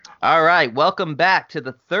All right, welcome back to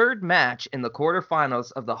the third match in the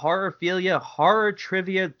quarterfinals of the Horrorphilia Horror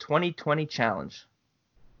Trivia 2020 Challenge.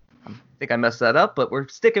 I think I messed that up, but we're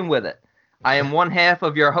sticking with it. I am one half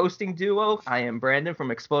of your hosting duo. I am Brandon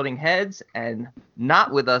from Exploding Heads, and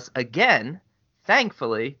not with us again,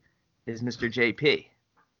 thankfully, is Mr. JP.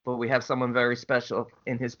 But we have someone very special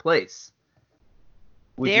in his place.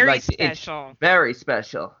 Very special. Very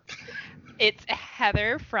special. It's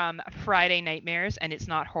Heather from Friday Nightmares, and it's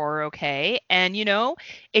not horror, okay? And, you know,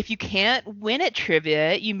 if you can't win at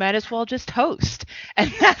trivia, you might as well just host.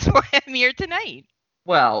 And that's why I'm here tonight.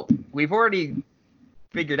 Well, we've already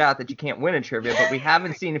figured out that you can't win in trivia, but we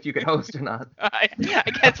haven't seen if you can host or not. I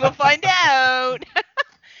guess we'll find out.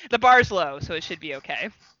 The bar's low, so it should be okay.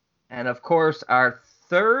 And, of course, our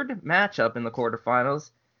third matchup in the quarterfinals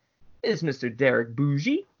is Mr. Derek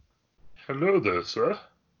Bougie. Hello there, sir.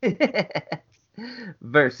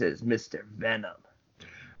 Versus Mr. Venom.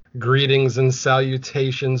 Greetings and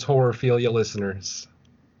salutations, Horrorphilia listeners.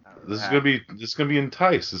 This is gonna be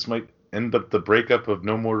intense. This might end up the breakup of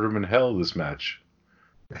No More Room in Hell. This match.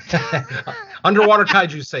 Underwater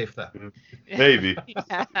kaiju safe though. Maybe.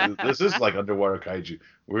 This is like underwater kaiju.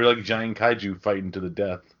 We're like giant kaiju fighting to the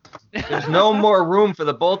death. There's no more room for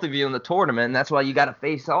the both of you in the tournament, and that's why you got to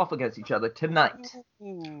face off against each other tonight.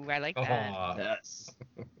 Ooh, I like that. Yes.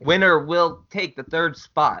 Winner will take the third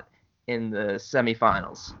spot in the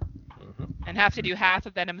semifinals. And have to do half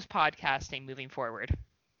of Venom's podcasting moving forward.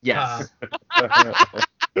 Yes.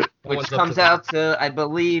 Which comes out to, I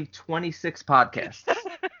believe, 26 podcasts.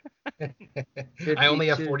 I only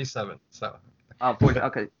have 47, so. Oh, 40,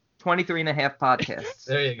 okay. 23 and a half podcasts.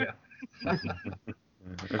 There you go.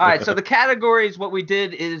 All right, so the categories, what we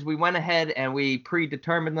did is we went ahead and we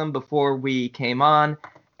predetermined them before we came on,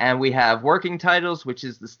 and we have working titles, which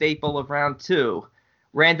is the staple of round 2.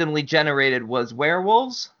 Randomly generated was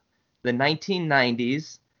Werewolves, the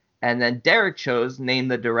 1990s, and then Derek chose Name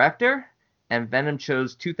the Director, and Venom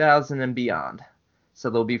chose 2000 and Beyond. So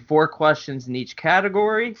there'll be 4 questions in each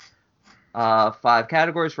category, 5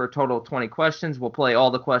 categories for a total of 20 questions. We'll play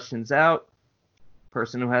all the questions out.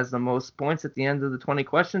 Person who has the most points at the end of the 20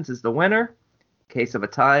 questions is the winner. In case of a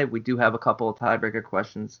tie, we do have a couple of tiebreaker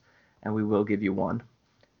questions, and we will give you one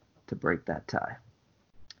to break that tie.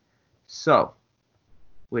 So,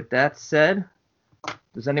 with that said,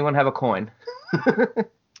 does anyone have a coin?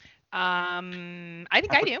 I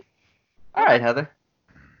think I do. All right, Heather.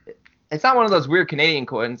 It's not one of those weird Canadian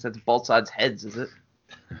coins that's both sides heads, is it?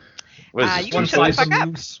 You can shut the fuck up.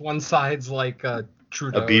 Moose, one side's like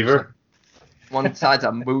Trudeau. A beaver? One side's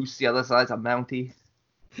a moose, the other side's a mountie.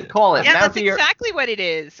 Call it. Yeah, Mountie that's exactly what it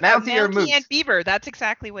is. Mountie or moose? and beaver. That's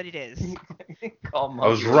exactly what it is. Call I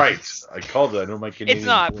was right. I called it. I know my Canadian. It's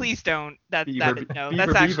not. coin. Please don't. That's Beaver, actually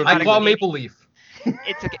beaver. not I a call good Maple Leaf.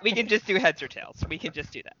 It's okay. We can just do heads or tails. We can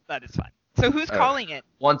just do that. That is fine. So who's calling it?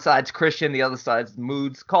 One side's Christian, the other side's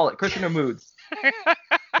Moods. Call it Christian or Moods.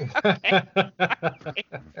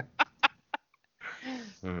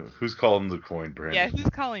 Who's calling the coin, Brandon? Yeah, who's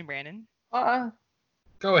calling, Brandon?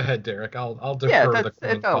 Go ahead, Derek. I'll Yeah, defer the that's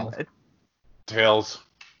coin it. call. Tails.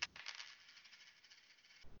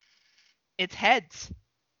 It's heads.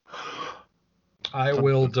 I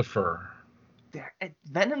will defer.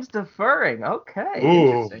 Venom's deferring. Okay.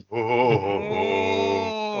 Ooh. Interesting. Oh.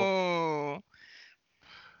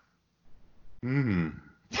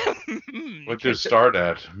 What to start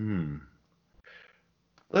at?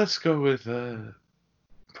 Let's go with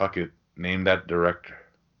fuck it. Name that director.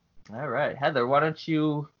 All right, Heather, why don't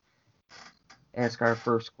you ask our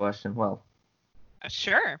first question? Well,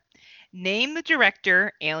 Sure. Name the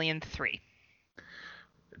director, Alien 3.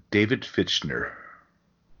 David Fincher.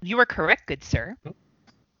 You are correct, good sir.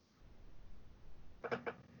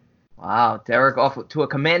 wow, Derek off to a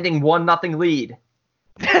commanding 1-0 lead.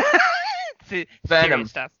 Venom,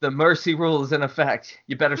 Stuff. the mercy rule is in effect.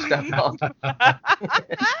 You better step up.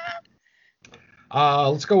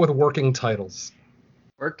 Let's go with working titles.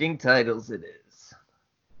 Working titles it is.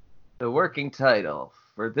 The working title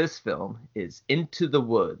for this film is Into the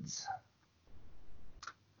Woods.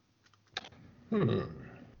 Can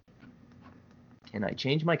I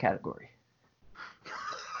change my category?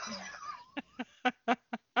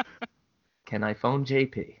 Can I phone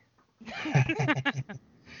JP?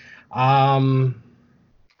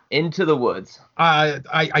 Into the Woods.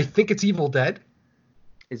 I think it's Evil Dead.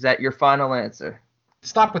 Is that your final answer?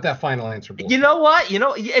 Stop with that final answer, bullshit. You know what?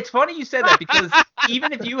 It's funny you said that because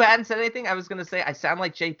even if you hadn't said anything, I was going to say I sound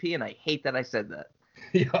like JP, and I hate that I said that.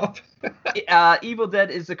 Yup. Evil Dead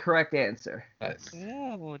is the correct answer. Nice.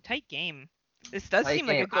 Ooh, tight game. This does seem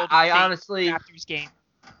like a game. Golden I State honestly- Raptors game.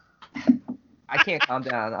 I can't calm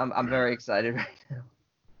down. I'm very excited right now.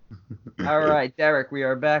 All right, Derek, we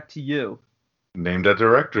are back to you. Name that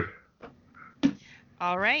director.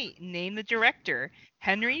 All right. Name the director.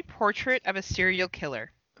 Henry, Portrait of a Serial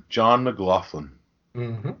Killer. John McLaughlin.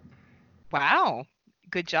 Mm-hmm. Wow.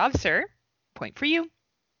 Good job, sir. Point for you.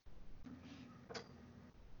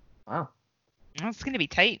 Wow. Oh, it's going to be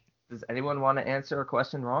tight. Does anyone want to answer a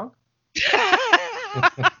question wrong? I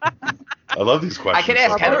love these questions. I can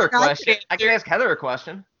ask so Heather a far. question. I can ask Heather a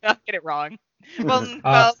question. I'll get it wrong. Well,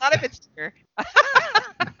 not if it's true.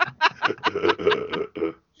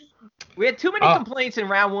 We had too many complaints in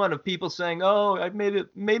round 1 of people saying, "Oh, I made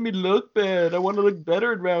me look bad. I want to look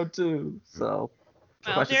better in round 2." So,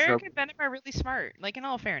 Well, Derek and Venom are really smart. Like, in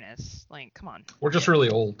all fairness, like, come on. We're just really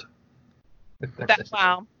old.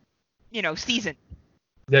 Wow. Seasoned.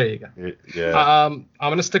 There you go. Yeah. I'm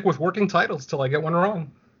gonna stick with working titles till I get one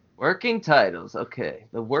wrong. Working titles. Okay,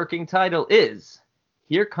 the working title is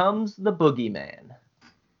 "Here Comes the Boogeyman."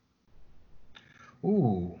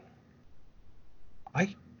 Ooh.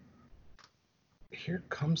 Here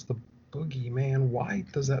Comes the Boogeyman. Why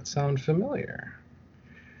does that sound familiar?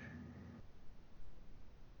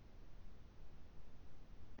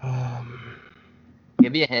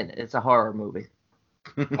 Give you a hint. It's a horror movie.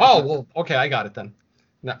 Oh, well, okay, I got it then.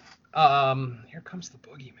 No. Here Comes the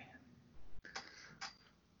Boogeyman.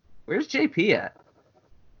 Where's JP at?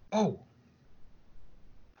 Oh.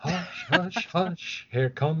 Hush, hush, hush. Here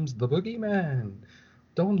comes the Boogeyman.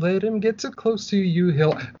 Don't let him get too close to you.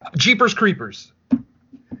 He'll... Jeepers Creepers.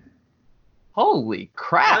 Holy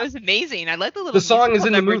crap. That was amazing. I like the little The song is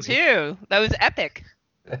in the number movie. too. That was epic.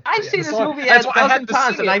 I've seen this song- movie that's a why I dozen had to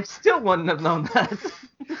times, sing and it. I still wouldn't have known that.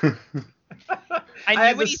 I knew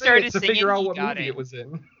had when to he sing started it to singing, figure out he what got movie it. it was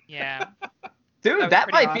in. Yeah. Dude, That that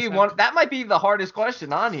was might pretty be awesome. one. That might be the hardest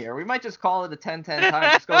question on here. We might just call it a 10-10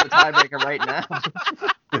 tie. Just go with the tiebreaker right now.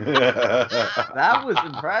 That was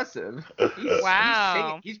impressive.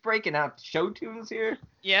 Wow. He's breaking out show tunes here.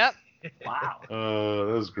 Yep. Wow. That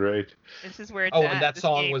was great. This is where it's Oh, at. and that This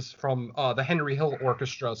song game. was from the Henry Hill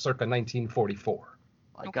Orchestra circa 1944.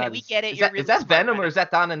 My Okay, God, we get it. Is You're that, really is that smart, Venom Brennan. or is that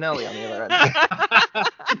Don and Nelly on the other end?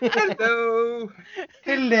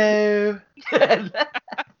 Hello.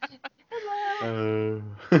 Hello.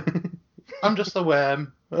 I'm just a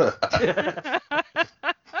worm. But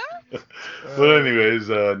anyways,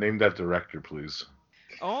 name that director, please.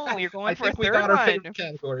 Oh, you're going I for a think we third got our one. favorite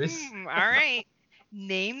categories. All right.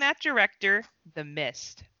 Name that director, The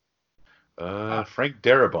Mist. Frank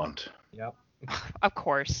Darabont. Yep. Of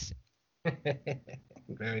course.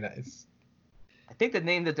 Very nice. I think the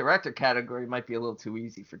name the director category might be a little too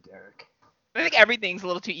easy for Derek. I think everything's a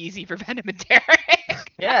little too easy for Venom and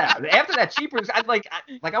Derek. Yeah, after that Cheapers, I want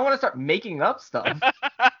to start making up stuff.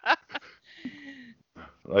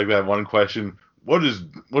 Like that one question. What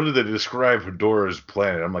do they describe Fedora's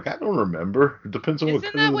planet? I'm like, I don't remember. It depends on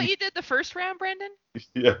Isn't that what you did the first round, Brendan?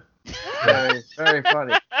 Yeah. Very, very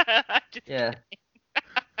funny. Just Yeah,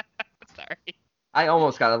 sorry. I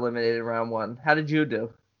almost got eliminated in round 1. How did you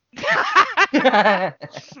do?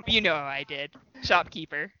 You know how I did.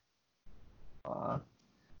 Shopkeeper. All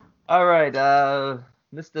right,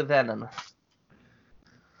 Mr. Venom.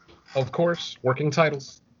 Of course, working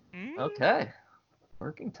titles. Okay,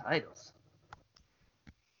 working titles.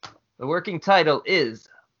 The working title is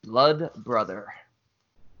Blood Brother.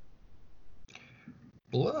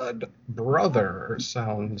 Blood Brother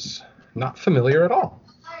sounds not familiar at all.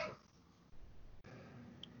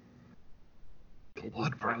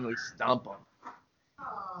 Blood Brother. Stump him.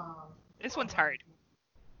 This one's hard.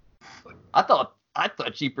 I thought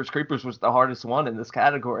Jeepers Creepers was the hardest one in this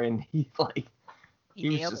category, and he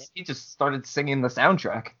Nailed it. just started singing the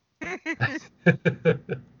soundtrack.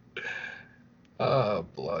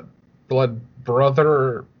 Blood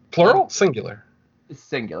Brother, plural, singular. It's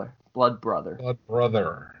singular. Blood Brother. Blood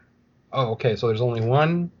Brother. Oh, okay. So there's only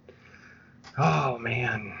one. Oh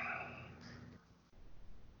man.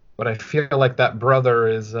 But I feel like that brother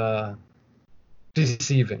is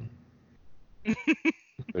deceiving. They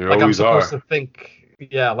Like I'm always are. supposed to think.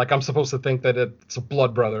 Yeah, like I'm supposed to think that it's a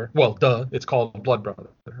blood brother. Well, duh, it's called Blood Brother,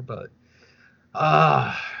 but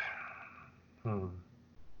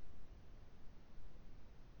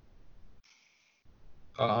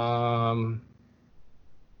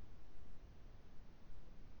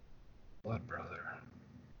Blood Brother.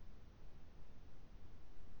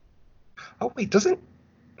 Oh wait, doesn't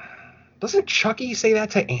Chucky say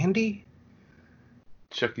that to Andy?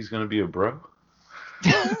 Chucky's gonna be a bro.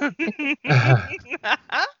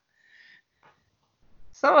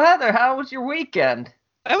 So Heather, how was your weekend?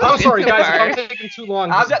 That was I'm good sorry, so guys. far. If I'm taking too long,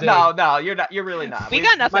 just dig. No, you're not. You're really not. We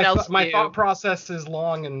got nothing else to My do. thought process is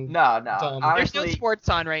long and No. dumb. There's no Honestly, sports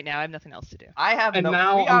on right now. I have nothing else to do. I have And no.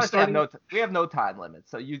 now We I'm honestly starting- have we have no time limit.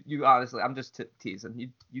 So you honestly, I'm just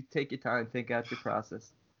teasing. You take your time, think out your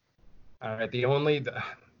process. All right. The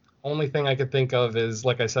only thing I could think of is,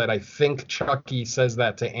 like I said, I think Chucky says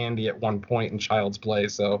that to Andy at one point in Child's Play.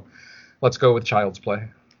 So let's go with Child's Play.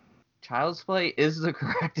 Child's Play is the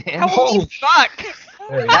correct answer. Holy fuck!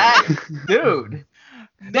 There you go. That dude.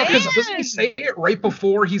 No, because doesn't he Man! say it right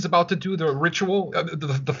before he's about to do the ritual,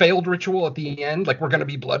 the failed ritual at the end? Like, we're gonna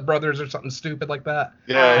be blood brothers or something stupid like that.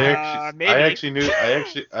 Yeah, maybe. I actually knew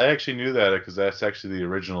that because that's actually the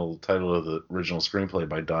original title of the original screenplay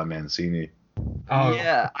by Don Mancini. Oh,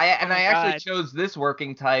 Yeah, I my actually God. chose this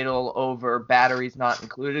working title over Batteries Not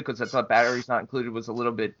Included because I thought Batteries Not Included was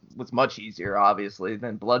much easier, obviously,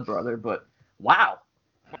 than Blood Brother. But wow,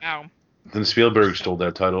 Wow. Then Spielberg stole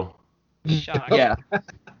that title. Shock. yeah.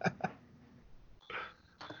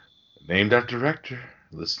 Name that director.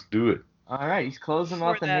 Let's do it. All right, he's closing For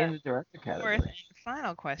off the the name of director Fourth category. and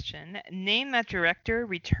final question. Name that director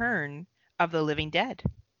Return of the Living Dead.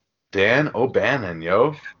 Dan O'Bannon,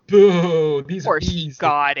 yo. boo! Of These are course he easy.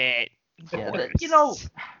 got it. Of Yeah, course. you know,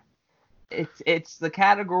 it's the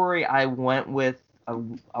category I went with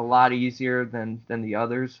a lot easier than the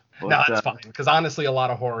others. But, No, that's fine. Because honestly, a lot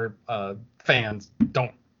of horror fans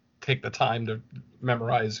don't take the time to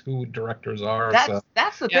memorize who directors are. So.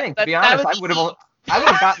 That's the Yeah, thing. To that- be that honest, was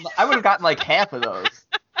I would have gotten like half of those.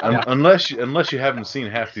 Unless you haven't seen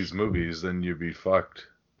half these movies, then you'd be fucked.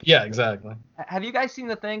 Yeah, exactly. Have you guys seen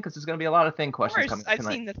The Thing? Because there's going to be a lot of Thing Of questions course, coming I've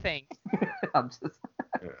tonight. seen The Thing. I'm just,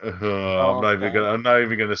 I'm not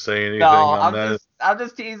even gonna say anything no, on that. I'm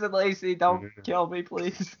just teasing Lacey. Don't kill me,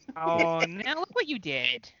 please. Oh, now look what you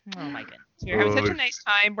did. Oh my goodness. You're having such a nice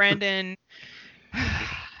time, Brandon.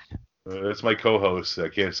 It's my co-host. I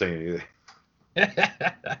can't say anything.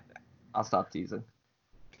 I'll stop teasing.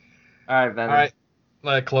 All right, Ben. All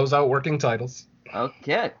right, close out working titles.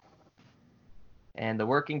 Okay. And the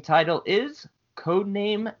working title is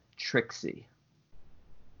Codename Trixie.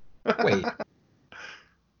 Wait,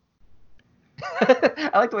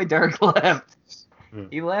 I like the way Derek laughed.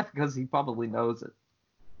 He laughed because he probably knows it.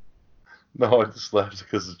 No, I just laughed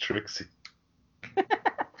because of Trixie.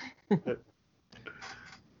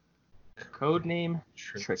 Codename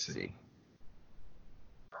Trixie.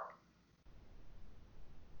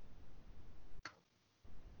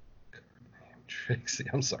 Trixie.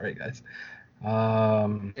 I'm sorry, guys.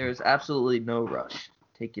 There's absolutely no rush.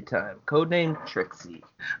 Take your time. Codename Trixie.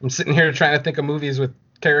 I'm sitting here trying to think of movies with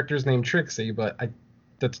characters named Trixie, but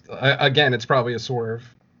again, it's probably a swerve.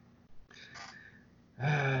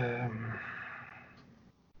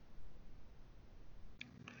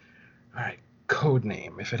 All right, code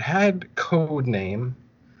name. If it had code name,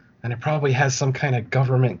 then it probably has some kind of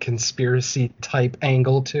government conspiracy type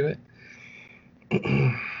angle to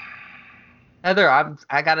it. Heather,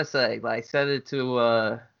 I gotta say, like I said it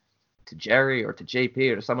to Jerry or to JP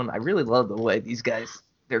or to someone, I really love the way these guys,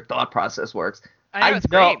 their thought process works. I know it's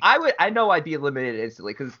great. I know I'd be eliminated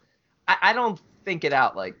instantly because I don't think it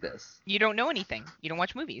out like this. You don't know anything. You don't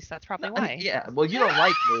watch movies. That's probably why. Yeah, well, you don't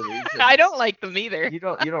like movies. and I don't like them either. You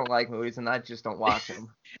don't like movies, and I just don't watch them.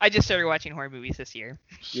 I just started watching horror movies this year.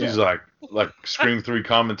 She's like Scream 3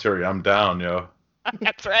 commentary. I'm down, yo.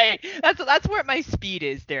 That's right. That's where my speed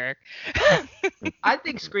is, Derek. I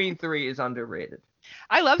think Scream 3 is underrated.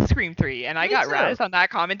 I love Scream 3, and I Me got too. razzed on that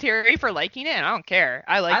commentary for liking it, and I don't care.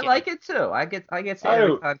 I like I it. like it too. I get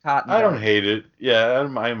Sam on Totten. I don't hate it. Yeah, I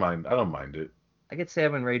don't mind it. I get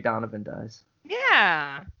Sam when Ray Donovan dies.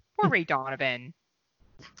 Yeah. Poor Ray Donovan.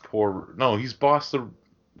 No, he's the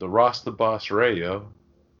Ross the Boss Ray, yo.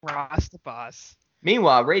 Ross the boss.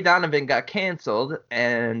 Meanwhile, Ray Donovan got canceled,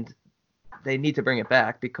 and they need to bring it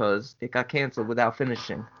back because it got canceled without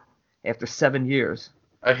finishing after 7 years.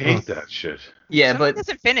 I hate that shit. Yeah, Someone but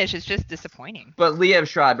doesn't finish. It's just disappointing. Liev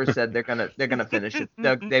Schreiber said they're gonna finish it.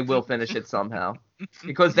 They will finish it somehow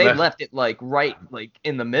because they left it like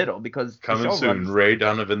in the middle because the Coming soon, showrunners- Ray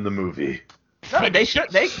Donovan the movie. No, they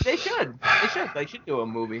should. They should do a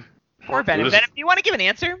movie. Poor Venom. What is- Venom, do you want to give an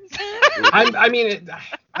answer?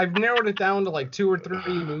 I've narrowed it down to like 2 or 3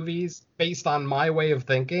 movies based on my way of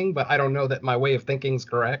thinking, but I don't know that my way of thinking is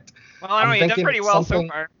correct. Well, I don't know. You've done thinking pretty well so something-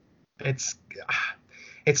 far.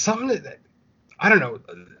 It's something that I don't know.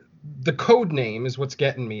 The code name is what's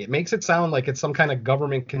getting me. It makes it sound like it's some kind of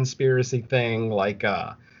government conspiracy thing, like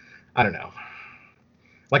I don't know,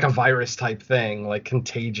 like a virus type thing, like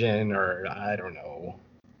Contagion or I don't know,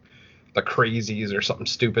 the Crazies or something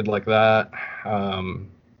stupid like that.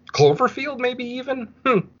 Cloverfield, maybe even.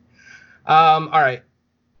 All right.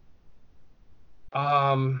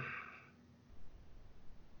 I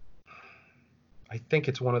think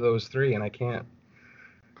it's one of those three, and I can't.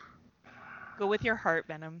 Go with your heart,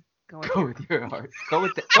 Venom. Go with your heart. Go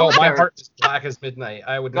with My Derek. heart is black as midnight.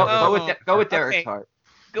 I would Go, never. go with Derek's Okay. heart.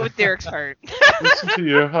 Go with Derek's heart. Listen to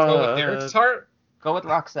your Go with heart. Derek's heart. Go with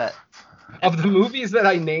Roxette. Of the movies that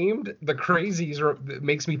I named, The Crazies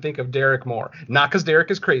makes me think of Derek more. Not because Derek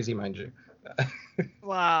is crazy, mind you.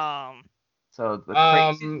 Wow. So the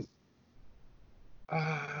Crazies.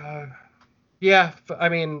 Yeah, I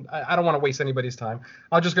mean, I don't want to waste anybody's time.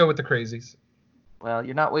 I'll just go with The Crazies. Well,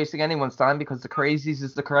 you're not wasting anyone's time because the Crazies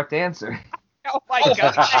is the correct answer. Oh my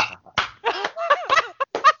god.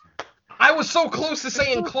 I was so close to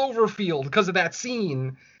saying Cloverfield because of that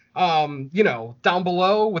scene. Down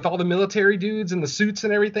below with all the military dudes in the suits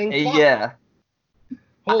and everything. Fuck. Yeah.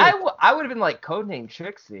 Holy I would have been like codename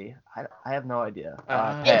Trixie. I have no idea.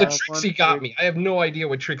 the Trixie got me. I have no idea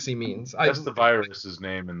what Trixie means. That's the virus's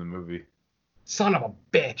name in the movie. Son of a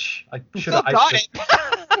bitch. I should Still got it.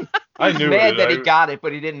 I He's knew mad it. that he got it,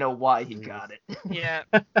 but he didn't know why he got it. Yeah.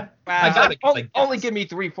 I Wow. got it. Only give me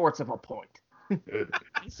 3/4 of a point.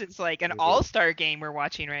 This is like an all-star game we're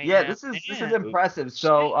watching right Yeah, now. this is Man. impressive.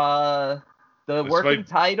 So the This working might-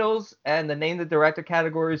 titles and the name the director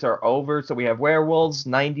categories are over. So we have werewolves,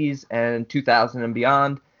 90s, and 2000 and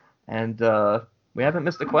beyond, and we haven't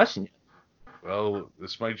missed a question yet. Well,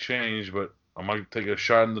 this might change, but I might take a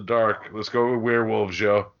shot in the dark. Let's go with werewolves,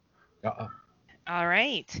 Joe. All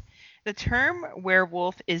right. The term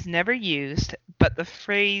werewolf is never used, but the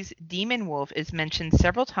phrase demon wolf is mentioned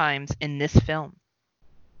several times in this film.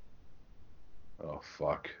 Oh,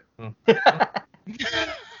 fuck.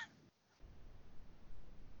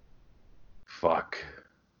 Fuck.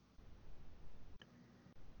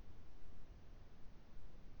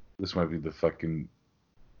 This might be the fucking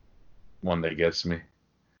one that gets me.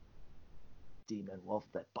 Demon wolf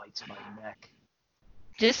that bites my neck.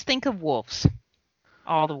 Just think of wolves.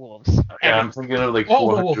 All the wolves. Yeah, I'm thinking of like All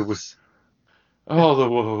the 400. wolves. All the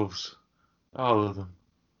wolves. All of them.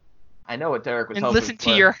 I know what Derek was And hoping listen for.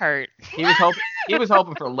 to your heart. He was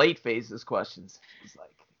hoping for late phases questions. He's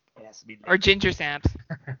like, it has to be. Or ginger snaps.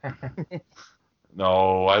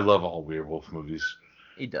 No, I love all werewolf movies.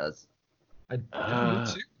 He does. Me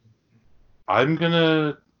too. I'm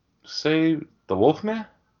gonna say the Wolfman.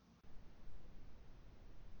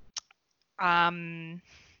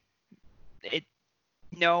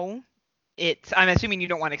 No. I'm assuming you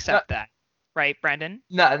don't want to accept that. Right, Brendan?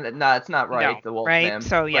 No, it's not right. No, the wolf right? man.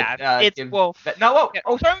 So, yeah, But, it's wolf. No, whoa. Yeah.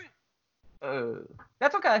 Oh, sorry.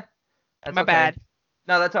 That's okay. That's My okay. bad.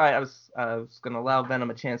 No, that's all right. I was gonna allow Venom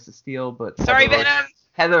a chance to steal, but Sorry, Heather Venom.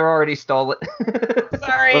 Heather already stole it.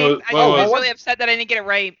 Sorry. I was really upset that I didn't get it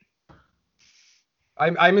right.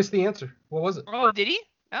 I missed the answer. What was it? Oh, did he?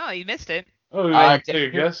 Oh, you missed it. Oh, you want to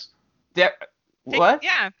Take- take a guess? What?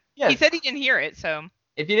 Yeah. Yeah. He said he didn't hear it, so.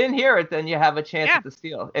 If you didn't hear it, then you have a chance Yeah. at the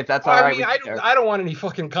steal. If that's all right. I mean, I don't want any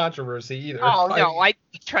fucking controversy either. Oh, no. I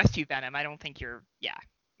trust you, Venom. I don't think you're. Yeah.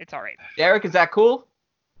 It's all right. Derek, is that cool?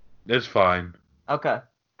 It's fine. Okay.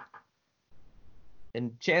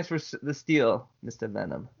 And chance for the steal, Mr.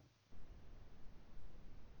 Venom.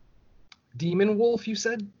 Demon wolf, you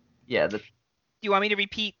said? Yeah. Do you want me to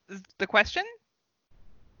repeat the question?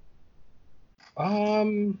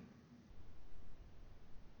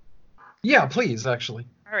 Yeah, please, actually.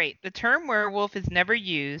 All right. The term werewolf is never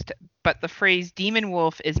used, but the phrase demon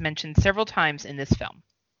wolf is mentioned several times in this film.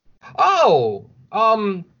 Oh,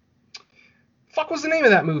 fuck was the name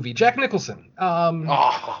of that movie? Jack Nicholson.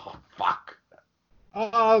 Oh, fuck.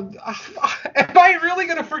 Am I really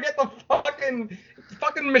gonna forget the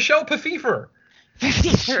fucking Michelle Pfeiffer?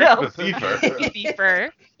 Pfeiffer. Pfeiffer.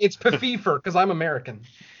 Pfeiffer. It's Pfeiffer because I'm American.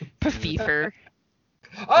 Pfeiffer.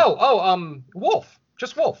 Wolf.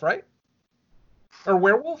 Just wolf, right? Or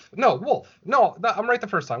werewolf? No, wolf. No, I'm right the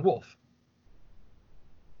first time. Wolf.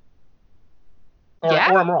 Or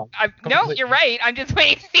I'm wrong. No, you're right. I'm just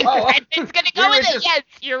waiting to see Oh, where Brendan's going to go we with were it. just- Yes,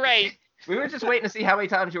 you're right. We were just waiting to see how many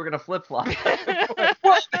times you were gonna flip flop.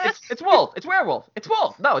 Well, it's wolf. It's werewolf. It's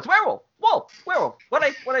wolf. No, it's werewolf. Wolf. Werewolf. What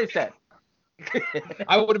I said.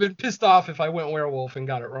 I would have been pissed off if I went werewolf and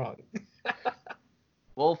got it wrong.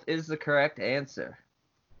 Wolf is the correct answer.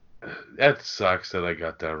 That sucks that I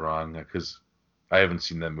got that wrong because I haven't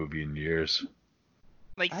seen that movie in years.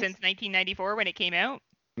 Like since 1994 when it came out.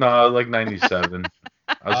 No, like 97.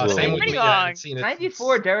 I was a little Same old. with me. Pretty I haven't long. seen it.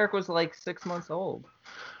 94. Derek was like 6 months old.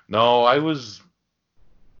 No, I was.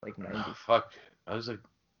 Like 90. Oh, fuck. I was like.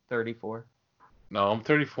 34. No, I'm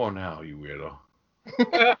 34 now, you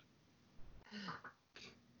weirdo.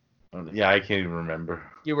 Yeah, I can't even remember.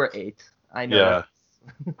 You were 8. I know. Yeah.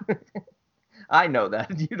 That. I know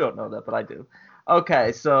that. You don't know that, but I do.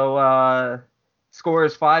 Okay, so score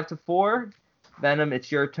is 5-4. Venom,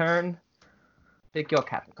 it's your turn. Pick your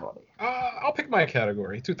category. I'll pick my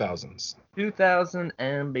category. 2000s. 2000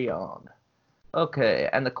 and beyond. Okay,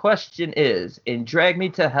 and the question is, in Drag Me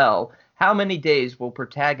to Hell, how many days will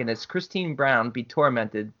protagonist Christine Brown be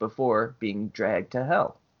tormented before being dragged to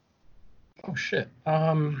hell? Oh shit.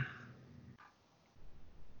 Damn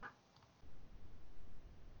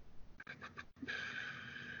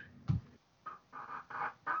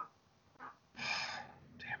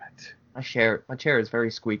it. My chair is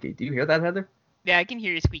very squeaky. Do you hear that, Heather? Yeah, I can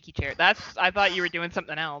hear your squeaky chair. I thought you were doing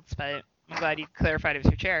something else, but I'm glad you clarified it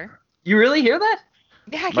was your chair. You really hear that?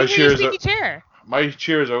 Yeah, I My can hear your chairs squeaky chair. My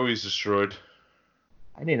chair is always destroyed.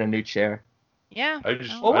 I need a new chair. Yeah. I just.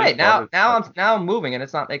 well, Oh I wait, just now bought it. I'm moving and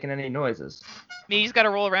it's not making any noises. Maybe you just got to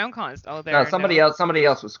roll around constantly. Oh, there. No, somebody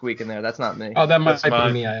else was squeaking there. That's not me. Oh, that might That's be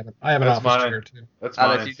mine. me. I have an That's office mine. chair too. That's Oh,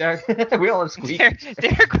 mine. that's you, Derek. We all have squeak.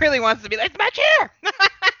 Derek really wants to be like, it's my chair.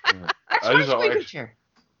 That's I my just- squeaky I- chair.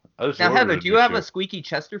 I just Now, ordered Heather, a do you new have chair. a squeaky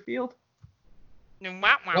Chesterfield?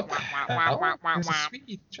 What the hell? There's a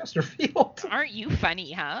squeaky Chesterfield. Aren't you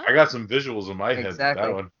funny, huh? I got some visuals in my head. Exactly.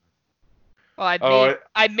 That one. Well, Oh,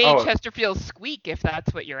 I made oh. Chesterfield squeak if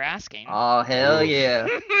that's what you're asking. Oh hell Ooh. yeah!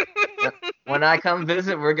 When I come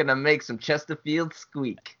visit, we're gonna make some Chesterfield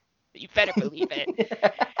squeak. You better believe it.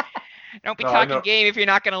 Don't be No, I talking know. game if you're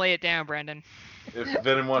not gonna lay it down, Brendan. If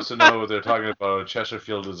Venom wants to know what they're talking about,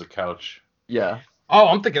 Chesterfield is a couch. Yeah. Oh,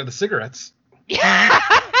 I'm thinking of the cigarettes. Yeah,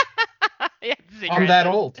 I'm that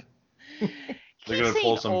old. They're Keep gonna pull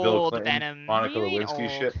saying some Bill old, Clinton, Venom. Monica You ain't Lewinsky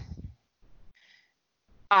old. shit.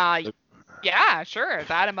 Yeah, sure.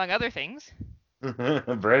 That among other things.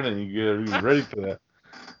 Brandon, you ready for that?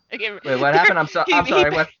 Okay, Wait, what happened? I'm sorry.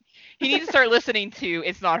 What? He needs to start listening to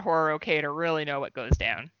It's Not Horror Okay to really know what goes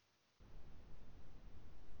down.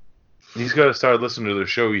 He's got to start listening to the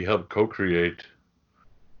show he helped co-create.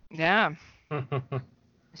 Yeah. I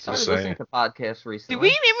started Just listening saying. to podcasts recently. Do we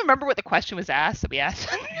even remember what the question was asked that we asked?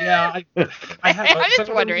 Yeah, I have. I'm just it's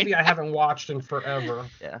a wondering. movie I haven't watched in forever.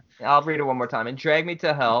 Yeah. I'll read it one more time. In Drag Me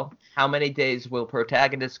to Hell, how many days will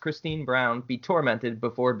protagonist Christine Brown be tormented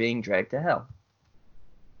before being dragged to hell?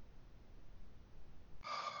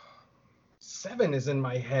 7 is in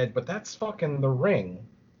my head, but that's fucking The Ring.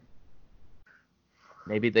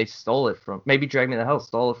 Maybe they stole it from. Maybe Drag Me to Hell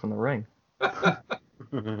stole it from The Ring.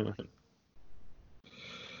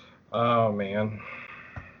 Oh man.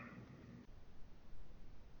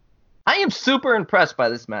 I am super impressed by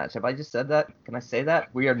this match. Have I just said that? Can I say that?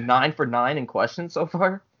 We are 9 for 9 in questions so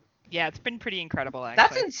far. Yeah, it's been pretty incredible, actually.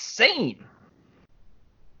 That's insane.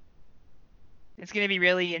 It's going to be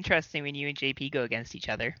really interesting when you and JP go against each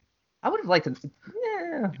other. I would have liked to.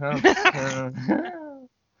 Yeah.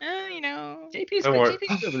 You know. JP's Don't worry.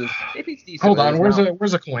 JP's decent. Hold but on, he's where's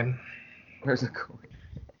not- a coin? Where's a coin?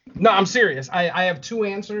 No, I'm serious. I have 2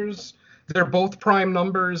 answers. They're both prime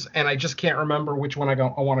numbers, and I just can't remember which one I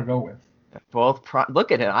want to go with. Both.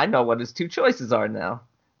 Look at him. I know what his 2 choices are now.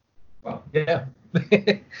 Well, yeah.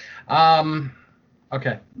 Okay.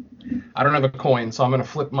 I don't have a coin, so I'm gonna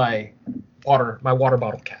flip my water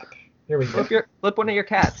bottle cap. Here we go. Flip one of your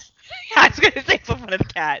cats. I was going to say flip one of the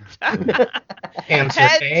cats.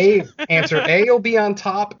 Answer A will be on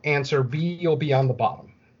top. Answer B will be on the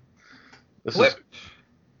bottom. Flip.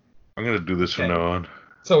 I'm gonna do this from Okay. now on.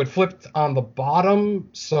 So it flipped on the bottom,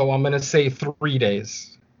 so I'm gonna say 3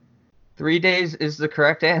 days. 3 days is the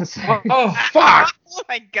correct answer. Oh fuck! Oh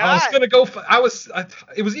my I god. was gonna go.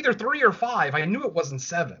 It was either 3 or 5. I knew it wasn't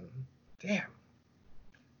 7. Damn.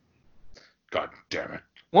 God damn it.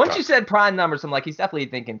 Once you said prime numbers, I'm like, he's definitely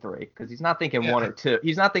thinking 3 because he's not thinking Yeah. 1 or 2.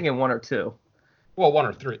 He's not thinking 1 or 2. Well, 1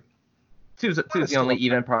 or 3. Two's the only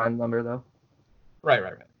even prime number though. Right.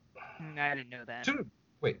 I didn't know that. 2.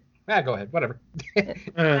 Wait. Go ahead. Whatever.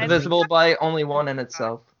 Divisible by only 1 in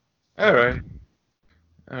itself. All right.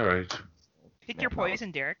 Pick your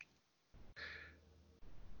poison, Derek.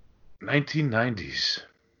 1990s.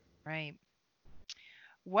 Right.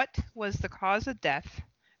 What was the cause of death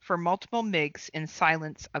for multiple MIGs in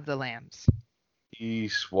Silence of the Lambs? He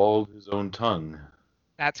swallowed his own tongue.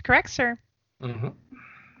 That's correct, sir. Mm-hmm.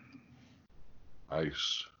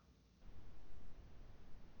 Nice.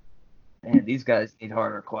 Man, these guys need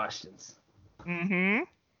harder questions. Mm-hmm.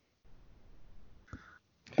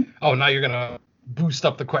 Oh, now you're gonna boost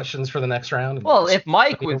up the questions for the next round. Well, if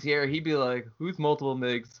Mike was here, he'd be like, "Who's multiple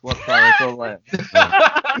MIGs? What Silence of the Lambs?"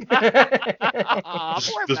 Aw,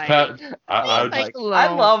 poor Just Mike. I would Mike just, alone. I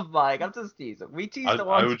love Mike. I'm just teasing. We tease the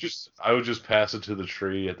I ones. would just pass it to the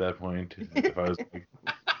tree at that point if I was.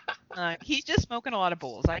 He's just smoking a lot of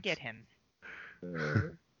bowls. I get him.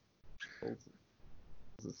 It's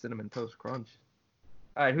a cinnamon toast crunch.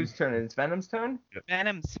 All right, whose turn? It's Venom's turn.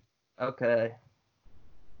 Venom's. Okay.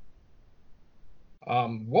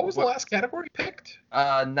 What was the last category picked?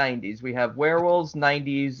 90s. We have werewolves,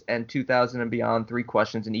 90s, and 2000 and beyond. 3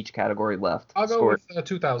 questions in each category left. I'll go Score with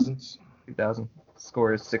 2000s. 2000.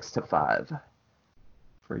 Score is 6-5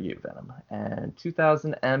 for you, Venom. And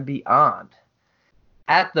 2000 and beyond.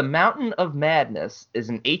 At the Mountain of Madness is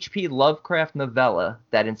an H.P. Lovecraft novella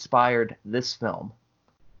that inspired this film.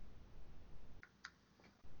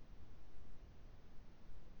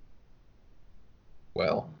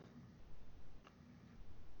 Well,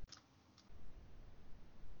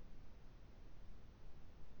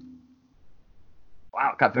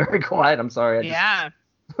 Wow, it got very quiet. I'm sorry. Yeah.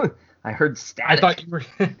 I heard I static. thought you were.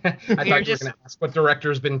 I thought you were just- going to ask what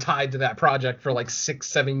director's been tied to that project for like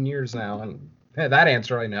 6-7 years now, and that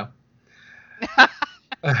answer I know.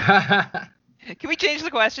 Can we change the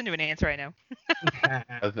question to an answer I know?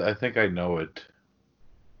 I think I know it.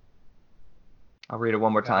 I'll read it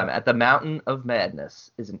one more time. At the Mountain of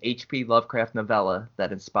Madness is an H.P. Lovecraft novella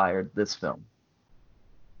that inspired this film.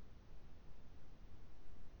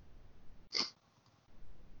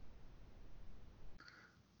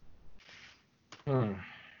 Hmm.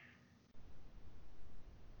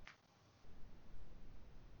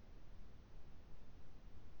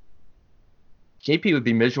 JP would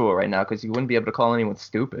be miserable right now because he wouldn't be able to call anyone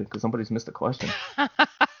stupid because somebody's missed a question.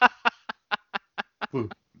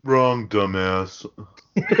 Wrong, dumbass.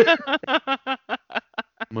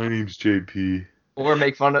 My name's JP. Or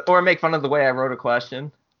make fun of the way I wrote a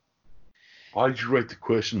question. Why'd you write the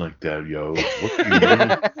question like that, yo? What do you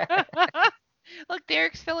mean? Look,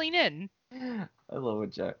 Derek's filling in. I love when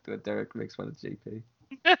Derek makes fun of JP.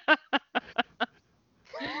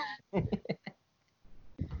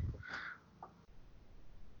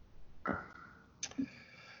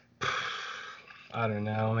 I don't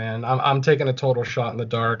know, man. I'm taking a total shot in the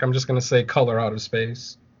dark. I'm just gonna say Color Out of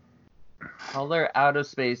Space. Color Out of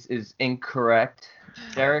Space is incorrect.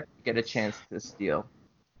 Derek, you get a chance to steal.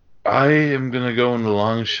 I am gonna go in the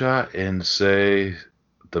long shot and say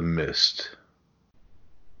The Mist.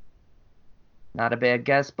 Not a bad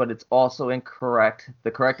guess, but it's also incorrect.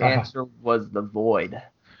 The correct answer was The Void.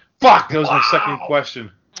 Fuck! That was my second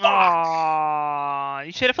question. Aw,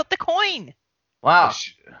 you should have flipped the coin. Wow.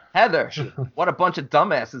 Heather, what a bunch of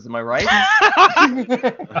dumbasses, am I right?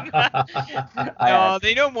 No,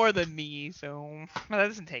 they know more than me, so well, that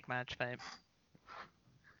doesn't take much. But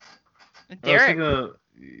Derek,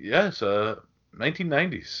 Yes,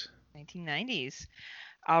 1990s. 1990s.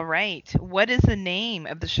 All right. What is the name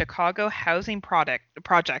of the Chicago housing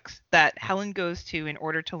projects that Helen goes to in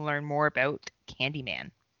order to learn more about Candyman?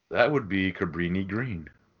 That would be Cabrini Green.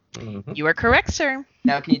 Mhm. You are correct, sir.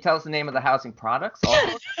 Now, can you tell us the name of the housing products?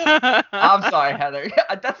 Also? I'm sorry, Heather.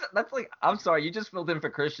 That's like, I'm sorry, you just filled in for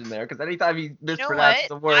Christian there, because anytime he You know mispronounced what?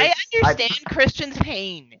 the word, I understand Christian's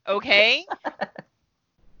pain, okay?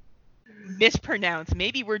 Mispronounce.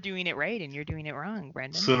 Maybe we're doing it right and you're doing it wrong,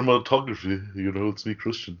 Brendan. Cinematography, it's me,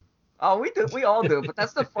 Christian. Oh, we all do, but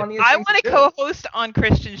that's the funniest I thing want to do. co-host on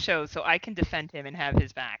Christian's show so I can defend him and have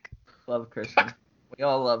his back. Love Christian. We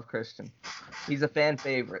all love Christian. He's a fan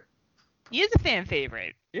favorite. He is a fan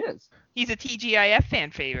favorite. He is. He's a TGIF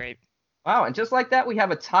fan favorite. Wow, and just like that, we have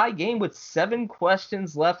a tie game with 7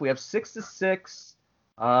 questions left. We have 6-6.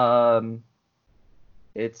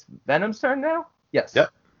 It's Venom's turn now? Yes. Yep.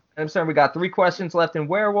 Venom's turn. We got 3 questions left in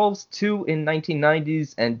werewolves, 2 in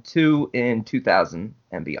 1990s, and 2 in 2000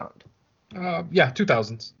 and beyond. Yeah,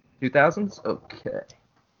 2000s. 2000s? Okay.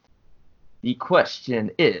 The question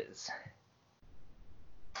is...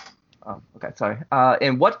 Oh, okay, sorry.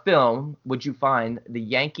 In what film would you find the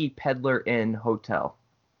Yankee Peddler Inn Hotel?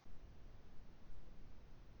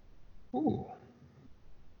 Ooh.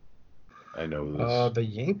 I know this. The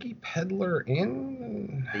Yankee Peddler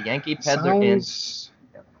Inn. The Yankee Peddler Inn.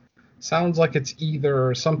 Sounds like it's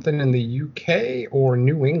either something in the UK or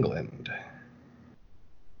New England.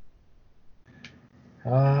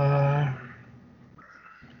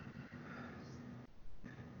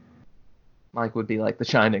 Mike would be like The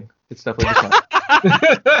Shining. It's definitely The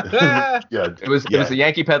Shining. Yeah. It was the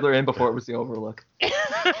Yankee Peddler Inn before it was the Overlook. I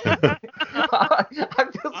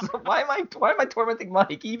feel so, why am I tormenting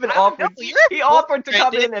Mike? He even offered to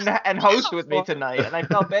come in and host with me tonight, and I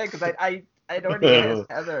felt bad because I I'd already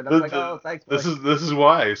asked Heather, and I'm like, oh, thanks. This is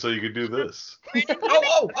why, so you could do this. Brandon,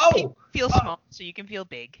 Oh! feel small so you can feel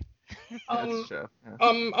big. That's true.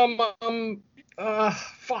 Yeah.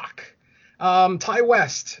 Fuck. Ty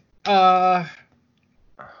West. Why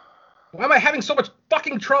am I having so much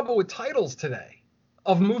fucking trouble with titles today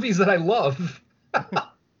of movies that I love?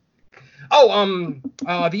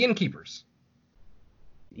 The Innkeepers.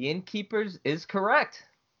 The Innkeepers is correct.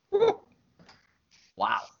 Woo.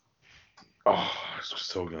 Wow. Oh, I was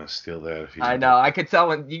so gonna steal that if you. I know. I could tell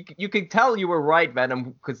when you could tell you were right, Venom,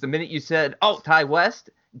 because the minute you said, "Oh, Ty West,"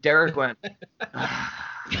 Derek went.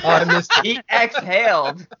 I missed. He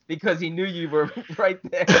exhaled because he knew you were right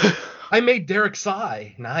there. I made Derek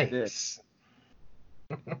sigh. Nice.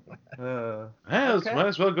 Yeah, Okay. might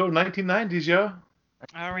as well go 1990s, yo.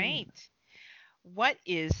 All right. What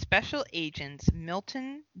is Special Agent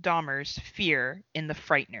Milton Dahmer's fear in The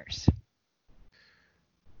Frighteners?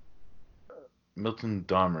 Milton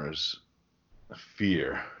Dahmer's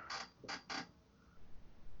fear.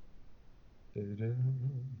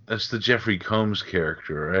 That's the Jeffrey Combs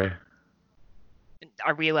character, right?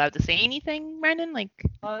 Are we allowed to say anything, Brandon? Like,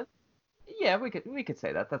 Yeah, we could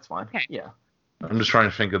say that. That's fine. Okay. Yeah, I'm just trying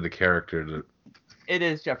to think of the character that. it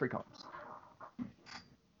is Jeffrey Combs.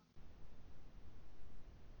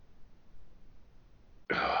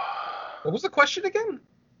 What was the question again?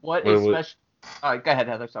 What Wait, is wait. special? All right, go ahead,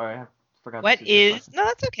 Heather. Sorry, I forgot. what to see your is... question. No,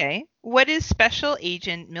 that's okay. What is Special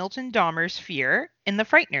Agent Milton Dahmer's fear in The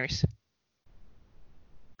Frighteners?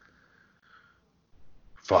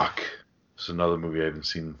 Fuck. It's another movie I haven't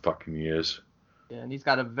seen in fucking years. Yeah, and he's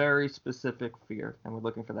got a very specific fear, and we're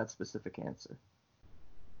looking for that specific answer.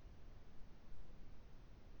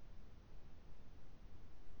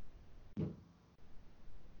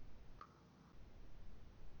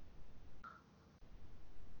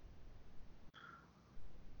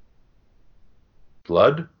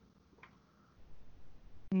 Blood?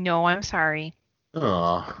 No, I'm sorry.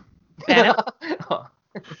 Aw. Venom?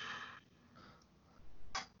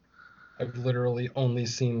 I've literally only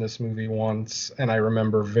seen this movie once, and I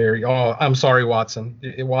remember very. Oh, I'm sorry, Watson.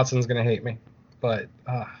 Watson's gonna hate me, but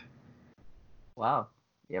Wow.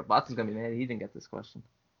 Yeah, Watson's gonna be mad he didn't get this question.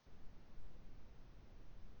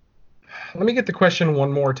 let me get the question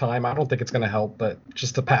one more time. I don't think it's gonna help, but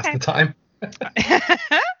just to pass Okay. the time.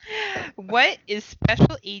 What is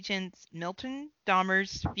Special Agent Milton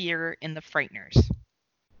Dahmer's fear in The Frighteners?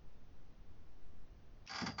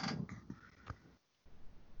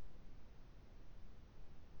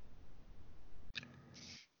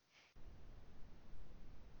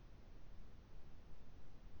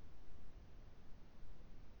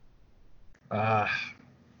 Uh,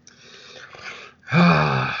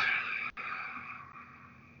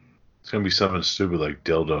 It's gonna be something stupid like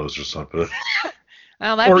dildos or something.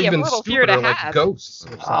 Well, that'd or be a even horrible fear to stupider, like have. ghosts.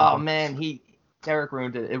 Or Oh something. man, Derek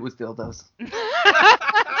ruined it. It was dildos.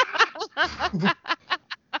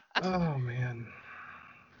 Oh man.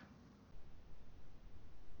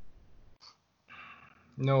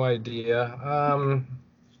 No idea. I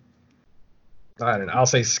don't know. I'll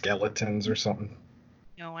say skeletons or something.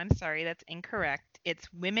 No, I'm sorry, that's incorrect.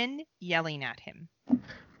 It's women yelling at him.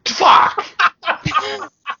 Fuck!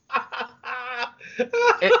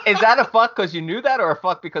 Is that a fuck because you knew that, or a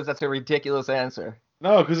fuck because that's a ridiculous answer?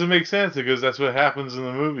 No, because it makes sense, because that's what happens in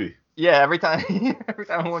the movie. Yeah, every time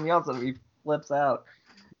one yells at him, he flips out.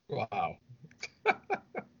 Wow.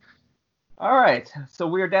 All right, so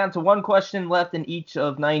we're down to one question left in each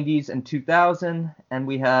of 90s and 2000, and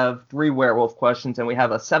we have 3 werewolf questions, and we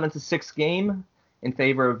have a 7-6 game in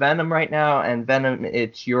favor of Venom right now, and Venom,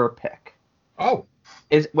 it's your pick. Oh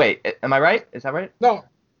Wait, am I right? Is that right? no.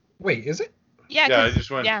 Wait, is it? Yeah, Yeah, I 'cause-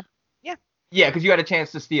 just went. yeah. Yeah, because you had a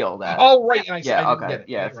chance to steal that. Oh right. I Yeah, didn't okay, get it.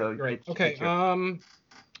 yeah, Right, so right. it's Okay. your-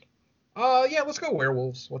 Yeah. Let's go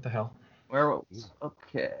werewolves. What the hell? Werewolves.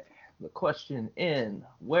 Okay. The question in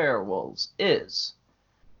Werewolves is: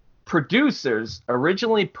 producers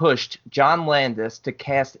originally pushed John Landis to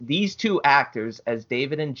cast these 2 actors as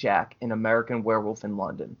David and Jack in American Werewolf in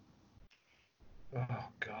London. Oh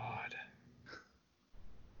God.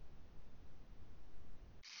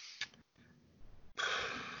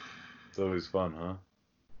 It's always fun, huh?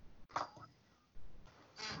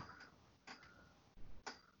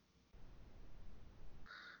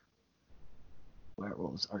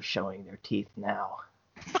 Werewolves are showing their teeth now.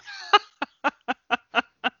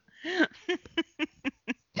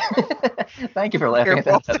 Thank you for laughing at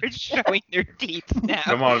Werewolves that. are showing their teeth now.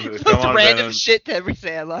 Come on, Just come on, random Venom. shit to ever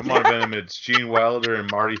say. I love Come it. on, Venom. It's Gene Wilder and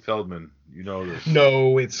Marty Feldman. You know this.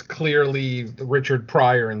 No, it's clearly Richard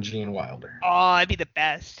Pryor and Gene Wilder. Oh, that'd be the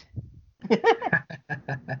best.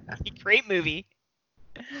 Great movie.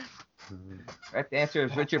 Correct answer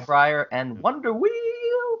is Richard Pryor and Wonder Wheel.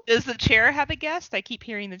 Does the chair have a guest? I keep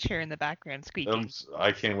hearing the chair in the background squeaking.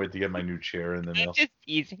 I can't wait to get my new chair in the I'm mail. just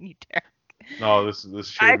teasing you, Derek. No, this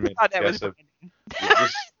chair I made thought that was guest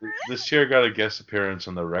Brandon. this chair got a guest appearance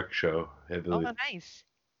on the Rec Show. I Oh, believe. nice.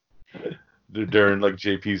 During like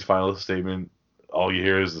JP's final statement, all you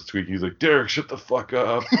hear is the squeak. He's like, "Derek, shut the fuck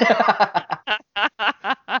up."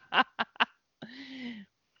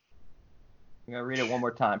 I'm going to read it one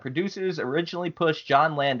more time. Producers originally pushed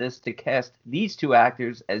John Landis to cast these two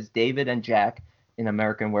actors as David and Jack in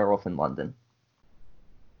American Werewolf in London.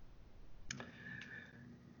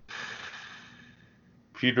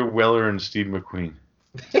 Peter Weller and Steve McQueen.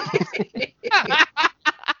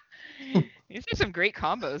 These are some great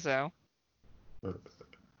combos, though.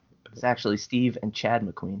 It's actually Steve and Chad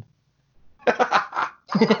McQueen.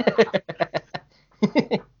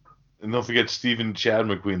 And don't forget Stephen Chad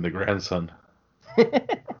McQueen, the grandson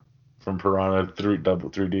from Piranha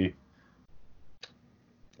 3D.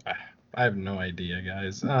 I have no idea,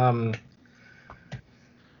 guys.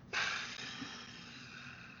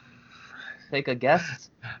 Take a guess.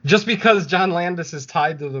 Just because John Landis is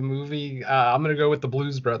tied to the movie, I'm gonna go with the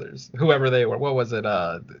Blues Brothers, whoever they were. What was it?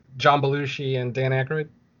 John Belushi and Dan Aykroyd.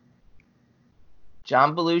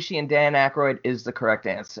 John Belushi and Dan Aykroyd is the correct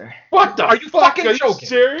answer. What the? Are you fucking Are you joking?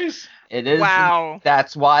 serious? It is. Wow.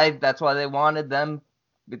 That's why they wanted them.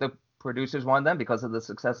 The producers wanted them because of the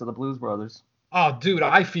success of the Blues Brothers. Oh, dude,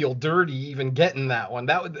 I feel dirty even getting that one.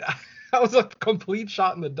 That was a complete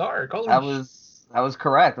shot in the dark. Holy That was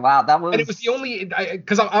correct. Wow, that was. And it was the only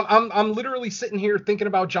because I'm literally sitting here thinking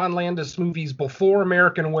about John Landis movies before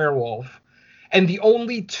American Werewolf, and the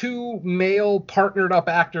only two male partnered up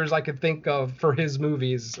actors I could think of for his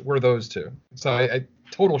movies were those two. So I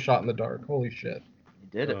total shot in the dark. Holy shit! You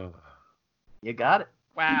did it. You got it.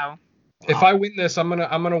 Wow. If I win this, I'm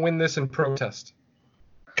gonna win this in protest.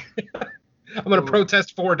 I'm gonna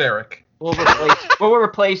protest for Derek. We'll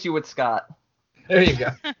replace you with Scott. There you go.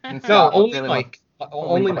 And No, Scott only really Mike.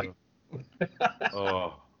 Only Mike.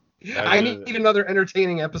 Oh. I need another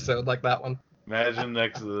entertaining episode like that one. Imagine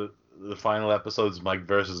next to the final episode's Mike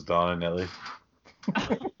versus Don and Ellie.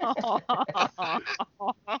 Oh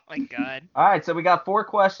my god. All right, so we got 4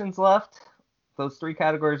 questions left. Those 3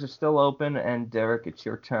 categories are still open, and Derek, it's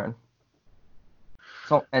your turn.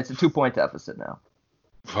 So and it's a 2-point deficit now.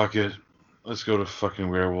 Fuck it. Let's go to fucking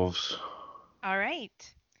werewolves. All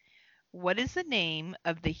right. What is the name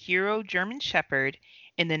of the hero German Shepherd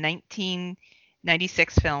in the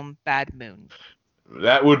 1996 film Bad Moon?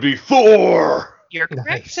 That would be Thor! You're correct,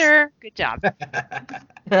 Nice. sir. Good job.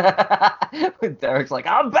 Derek's like,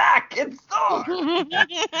 I'm back. It's Thor.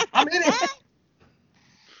 I'm in it.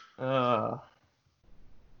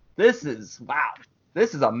 This is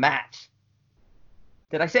a match.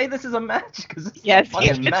 Did I say this is a match? Because it's Yes, a you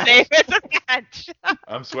fucking should match. say it's a match.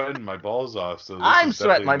 I'm sweating my balls off. So this I'm is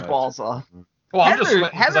sweating my definitely a match. balls off. Well, I'm just sweating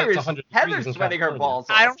 'cause Heather it's is 100 degrees Heather's in sweating her California. balls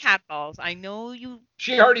off. I don't have balls. I know you.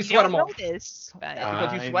 She already You sweat don't them know off. this. But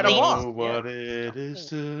Because you I sweat 'em off. know what it is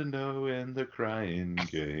to know in the crying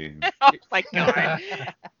game. oh my god,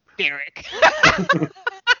 Derek.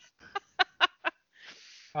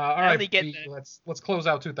 All right, only get B, the- let's close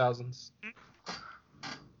out 2000s.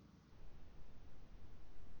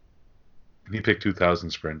 You picked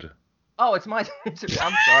 2000, Brenda. Oh, it's my turn. I'm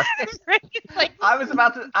sorry. It's like, I wasn't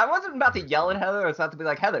about to yell at Heather. I was about to be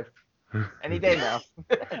like, Heather, any day now.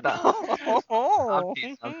 No. I'm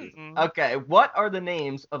teasing. Okay, what are the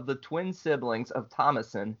names of the twin siblings of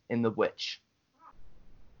Thomason in The Witch?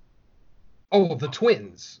 Oh, the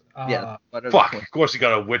twins. Yeah. What are the Fuck, twins? of course you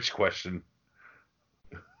got a witch question.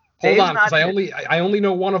 Hold Dave's on, because not I here. only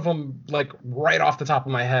know one of them like right off the top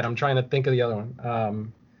of my head. I'm trying to think of the other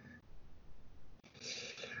one.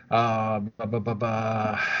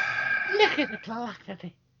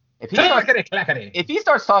 If he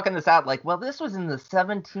starts talking this out like, well, this was in the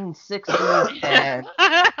 1760s, and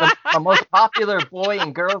the most popular boy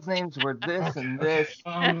and girls' names were this and this.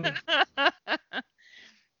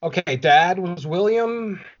 Okay, Dad was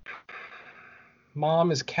William.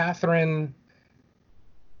 Mom is Catherine.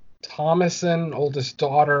 Thomason, oldest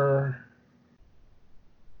daughter.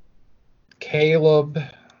 Caleb,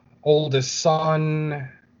 oldest son.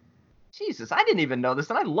 Jesus, I didn't even know this,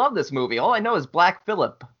 and I love this movie. All I know is Black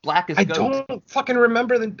Phillip. Black as I goat. don't fucking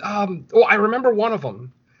remember the. Oh, I remember one of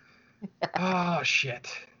them. Oh shit!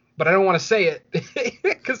 But I don't want to say it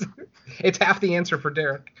because it's half the answer for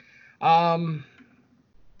Derek.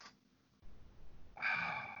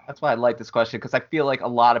 That's why I like this question, because I feel like a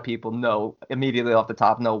lot of people know immediately off the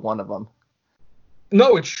top know one of them.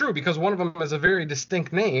 No, it's true because one of them has a very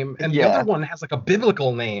distinct name, and the Yeah. other one has like a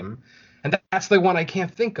biblical name, and that's the one I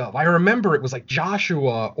can't think of. I remember it was like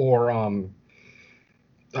Joshua or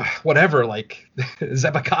whatever, like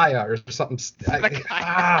Zebekiah or something.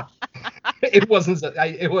 Zebekiah. It wasn't.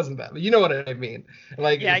 It wasn't that. But you know what I mean?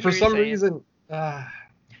 Like Yeah, I get for what you're some saying. reason.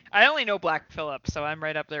 I only know Black Phillip, so I'm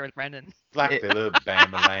right up there with Brendan. Black It- Phillip,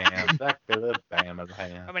 Bama Lamb. Black Phillip, Bama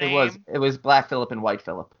Lamb. It was Black Phillip and White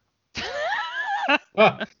Phillip.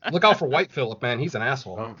 Look out for White Phillip, man. He's an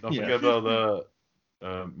asshole. Don't Yeah. forget about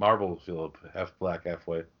the Marble Phillip, half black, half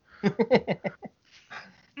white.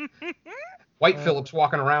 White Phillip's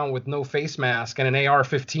walking around with no face mask and an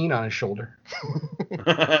AR-15 on his shoulder.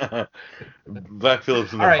 Black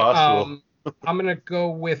Phillip's in All the right, hospital. I'm gonna go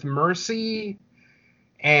with Mercy,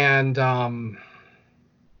 and oh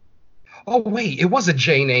wait, it was a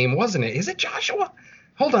J name, wasn't it? Is it Joshua?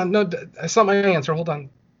 Hold on, no, that's not my answer. Hold on.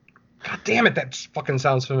 God damn it, that fucking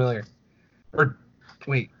sounds familiar. Or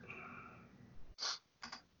wait,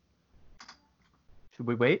 Should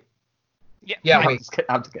we wait? yeah, I'm wait. just kidding.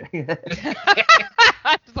 I'm just kidding.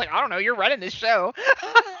 It's like, I don't know, you're running this show.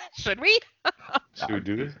 Should we? Should we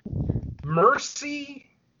do this? Mercy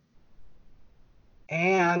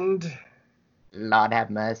and Lord have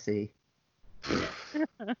mercy.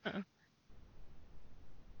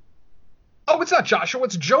 oh, it's not Joshua,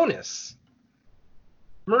 it's Jonas.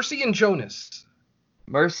 Mercy and Jonas.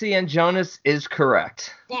 Mercy and Jonas is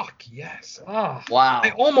correct. Fuck yes. Ah. Wow.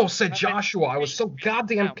 I almost said Joshua. I was so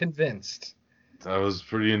goddamn convinced. That was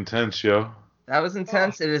pretty intense, yo. That was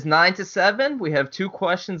intense. It is 9-7. We have 2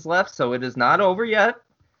 questions left, so it is not over yet.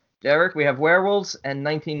 Derek, we have werewolves and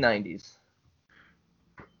 1990s.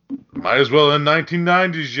 Might as well in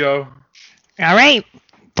 1990s, yo. All right.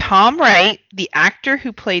 Tom Wright, the actor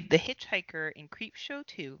who played the hitchhiker in Creepshow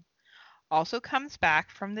 2, also comes back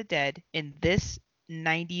from the dead in this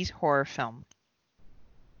 90s horror film.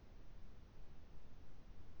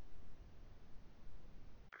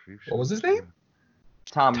 What was his name?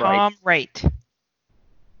 Tom Wright. Tom Wright.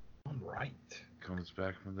 All right. Comes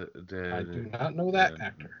back from the dead. I do not know that in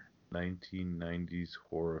actor. 1990s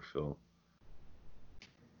horror film.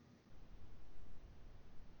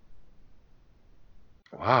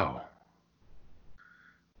 Wow.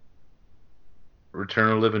 Return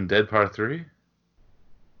of the Living Dead Part 3?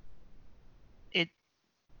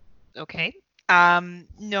 Okay.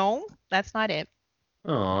 No, that's not it.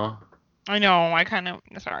 Aw. I know,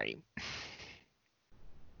 sorry.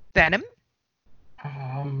 Venom?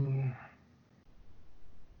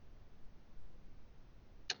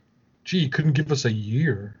 Gee, you couldn't give us a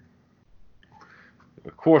year.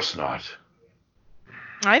 Of course not.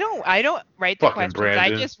 I don't write the Fucking questions.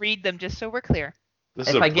 Brandon. I just read them just so we're clear. This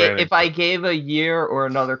is a If I gave a year or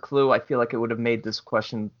another clue, I feel like it would have made this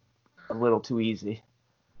question a little too easy.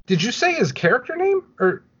 Did you say his character name?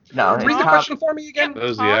 Or No, read the Tom- question for me again? That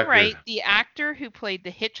was the Tom actor. Wright, the actor who played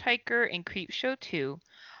the hitchhiker in Creepshow 2,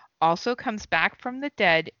 also comes back from the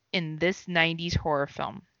dead in this 90s horror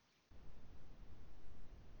film.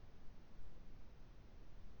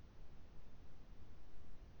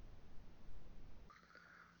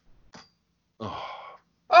 Oh,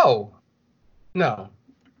 Oh, no.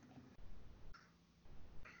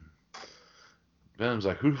 Venom's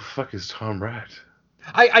like, who the fuck is Tom Wright?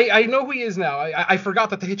 I know who he is now. I forgot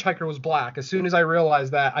that the hitchhiker was black. As soon as I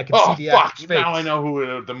realized that, I could Oh, see the fuck! actor's face. Now I know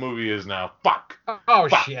who the movie is now. Fuck! Oh,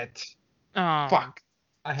 Fuck. shit. Oh. Fuck!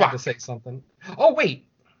 I had Fuck. to say something. Oh, wait.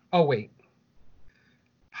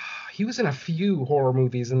 He was in a few horror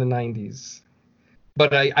movies in the 90s.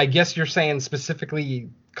 But I guess you're saying specifically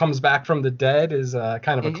comes back from the dead is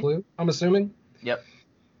kind of a clue, I'm assuming? Yep.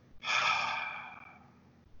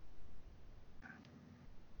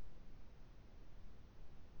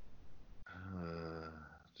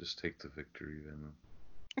 Just take the victory, Venom.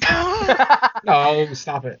 No,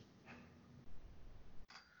 stop it.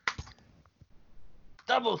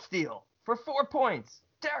 Double steal for 4 points.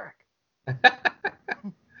 Derek.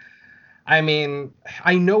 I mean,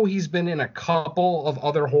 I know he's been in a couple of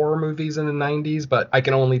other horror movies in the 90s, but I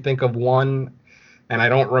can only think of one, and I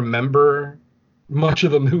don't remember much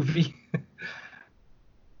of the movie.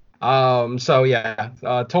 So yeah,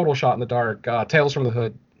 total shot in the dark. Tales from the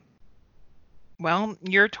Hood. Well,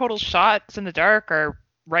 your total shots in the dark are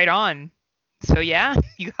right on. So yeah,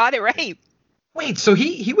 you got it right. Wait, so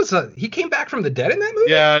he came back from the dead in that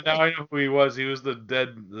movie? Yeah, now I know who he was. He was the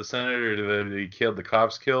senator that he killed, the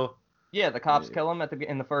cops kill. Yeah, the cops kill him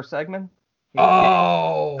in the first segment.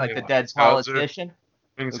 Oh, Like the dead Hauser. politician.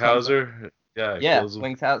 Wings Hauser. Yeah, he Yeah, kills him.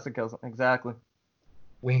 Wings Hauser kills him. Exactly.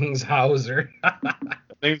 Wings Hauser.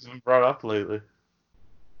 Things been brought up lately.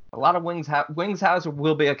 A lot of Wings Hauser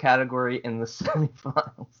will be a category in the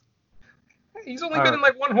semifinals. He's only been in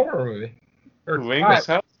like one horror movie. Or Wings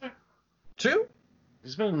Hauser? 2?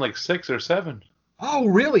 He's been in like 6 or 7. Oh,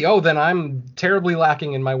 really? Oh, then I'm terribly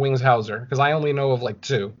lacking in my Wings Hauser because I only know of like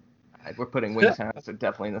 2. We're putting Wings Hauser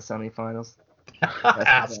definitely in the semifinals.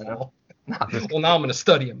 Asshole. Well, now I'm going to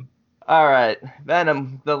study him. All right,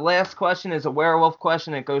 Venom. The last question is a werewolf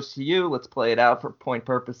question. It goes to you. Let's play it out for point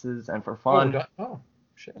purposes and for fun.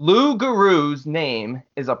 Shit. Loup Garoux's name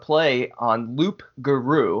is a play on Loup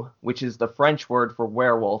Garou, which is the French word for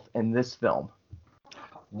werewolf in this film.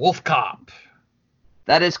 Wolf Cop.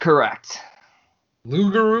 That is correct.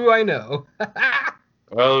 Loup Garou, I know.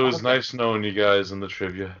 Well, it was nice knowing you guys in the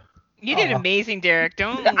trivia. You did amazing, Derek.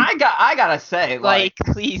 Don't I gotta say,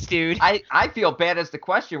 please, dude. I feel bad as the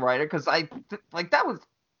question writer because that was,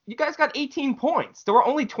 you guys got 18 points. There were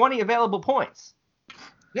only 20 available points.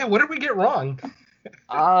 Yeah, what did we get wrong?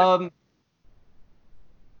 I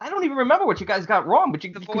don't even remember what you guys got wrong, but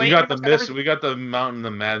We got the mist. We got the Mountain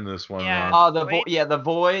of Madness one wrong. The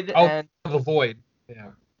Void. Oh, and The Void. Yeah.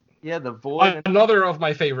 Yeah, The Void. Another of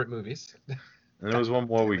my favorite movies. And there was one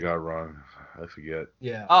more we got wrong. I forget.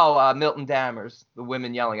 Yeah. Oh, Milton Dammers, the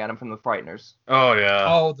women yelling at him from The Frighteners. Oh yeah.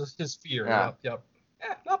 Oh, his fear. Yeah. Yep.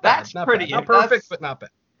 Yeah, not bad. That's not pretty. Bad. Not perfect, but not bad.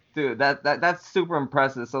 Dude, that's super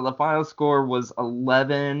impressive. So the final score was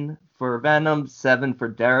 11 for Venom, 7 for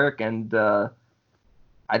Derek, and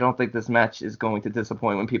I don't think this match is going to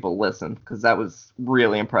disappoint when people listen, because that was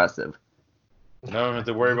really impressive. I don't have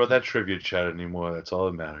to worry about that trivia chat anymore. That's all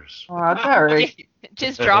that matters. Derek.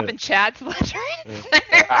 Just dropping chats left,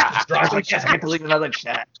 Just dropping chats. I get to leave another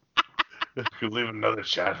chat. Could leave another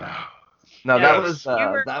chat now. No, Yeah,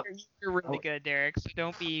 that was... you're really good, Derek, so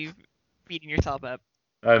don't be beating yourself up.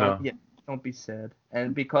 I know. Yeah, don't be sad.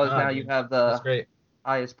 And because now you have the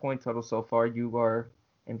highest point total so far, you are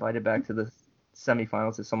invited back to the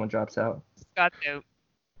semifinals if someone drops out. Scott's out.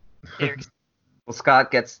 Derek's Well,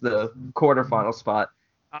 Scott gets the quarterfinal spot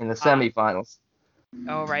in the semifinals.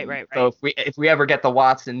 Oh, right. So if we ever get the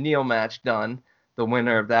Watson-Neal match done, the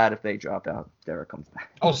winner of that, if they drop out, Derek comes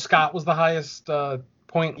back. Oh, Scott was the highest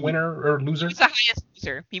point winner or loser? He was the highest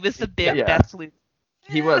loser. He was the Yeah. best loser.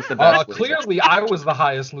 He was the best. Clearly, I was the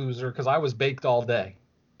highest loser because I was baked all day.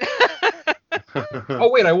 Oh,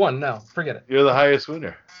 wait, I won. No, forget it. You're the highest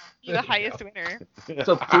winner. You're the highest winner.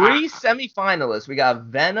 So 3 semifinalists. We got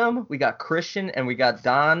Venom, we got Christian, and we got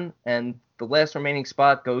Don. And the last remaining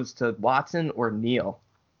spot goes to Watson or Neil.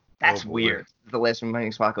 That's weird. The last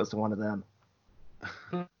remaining spot goes to one of them.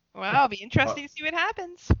 Well, it'll be interesting to see what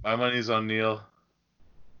happens. My money's on Neil.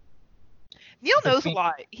 Neil knows a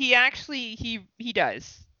lot. He actually, he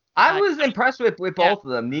does. I was impressed with both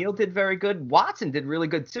of them. Neil did very good. Watson did really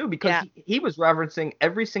good too because he was referencing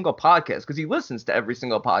every single podcast because he listens to every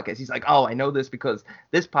single podcast. He's like, oh, I know this because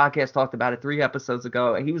this podcast talked about it 3 episodes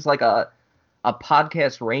ago. And he was like a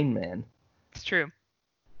podcast Rain Man. It's true.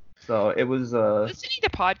 So it was... Listening to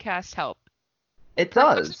podcasts help. It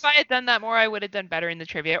does. If I had done that more, I would have done better in the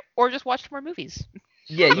trivia or just watched more movies.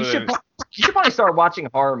 Yeah, you should probably start watching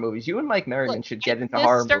horror movies. You and Mike Merriman should get into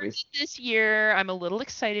horror movies. This year, I'm a little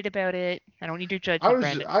excited about it. I don't need to judge you,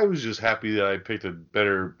 Brandon. I was just happy that I picked a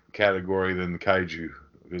better category than Kaiju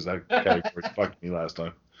because that category fucked me last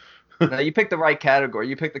time. No, you picked the right category.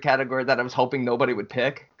 You picked the category that I was hoping nobody would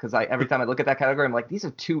pick because every time I look at that category, I'm like, these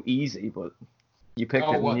are too easy. But you picked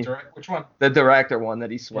it. Which one? The director one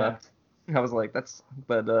that he swept. Yeah. I was like, that's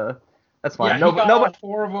fine. Yeah, got all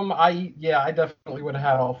 4 of them. I definitely would have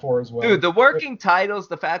had all 4 as well. Dude, the working titles,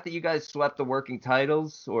 the fact that you guys swept the working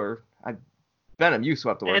titles, Venom, you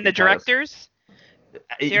swept the working titles. And the directors?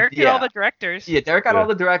 Derek did all the directors. Yeah, Derek got all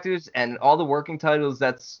the directors and all the working titles.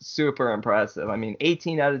 That's super impressive. I mean,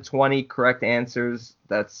 18 out of 20 correct answers.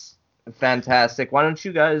 That's fantastic. Why don't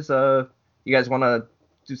you guys want to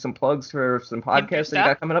do some plugs for some podcasts that you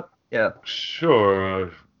got coming up? Yeah.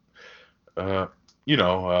 Sure. The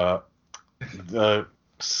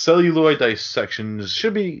celluloid dissections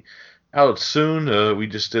should be out soon. We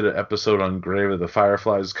just did an episode on Grave of the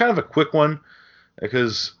Fireflies. It's kind of a quick one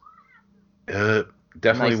because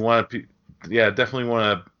definitely want to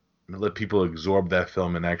let people absorb that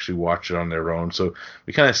film and actually watch it on their own. So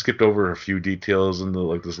we kind of skipped over a few details in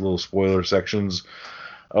the this little spoiler sections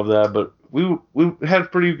of that, but we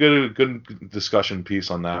had pretty good discussion piece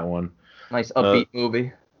on that one. Nice upbeat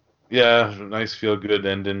movie. Yeah, nice feel good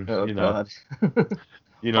ending. Oh, God.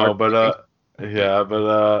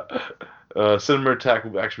 Cinema Attack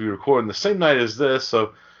will actually be recording the same night as this,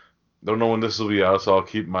 so don't know when this will be out, so I'll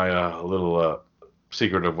keep my little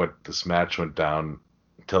secret of what this match went down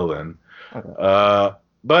until then. Okay.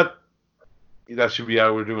 But that should be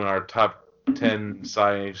out. We're doing our top 10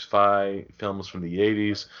 sci-fi films from the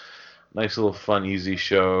 80s. Nice little fun, easy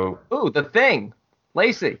show. Ooh, The Thing.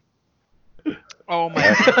 Lacey. Oh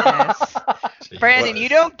my goodness. Brandon, you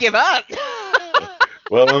don't give up.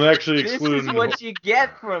 Well, I'm actually This excluding. is what you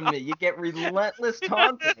get from me. You get relentless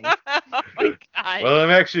taunting. Oh my god. Well, I'm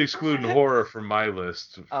actually excluding horror from my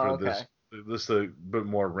list for Oh, okay. this. This a bit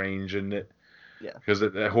more range in it. Yeah. Because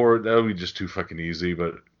that horror that would be just too fucking easy.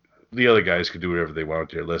 But the other guys could do whatever they want with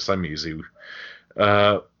their list. I'm easy.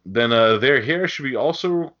 Then They're Here should be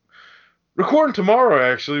also recording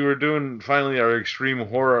tomorrow. Actually, we're doing finally our extreme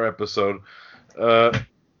horror episode, where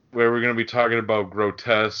we're going to be talking about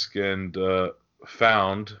Grotesque and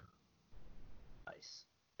Found. Nice.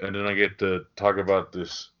 And then I get to talk about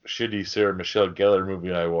this shitty Sarah Michelle Gellar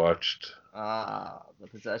movie I watched. The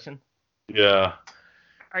Possession. Yeah.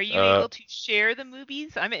 Are you able to share the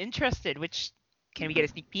movies? I'm interested. Can we get a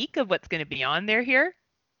sneak peek of what's going to be on there here?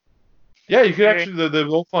 Yeah, you could actually, they're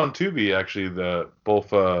both on Tubi, actually, both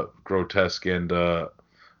Grotesque and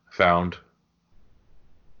Found.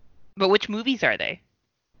 But which movies are they?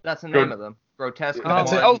 That's the name of them. Grotesque.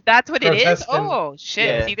 That's is it. one. Oh, that's what it is? Grotesque and- Oh,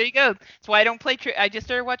 shit. Yeah. See, there you go. That's why I don't play... I just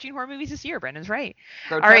started watching horror movies this year. Brandon's right.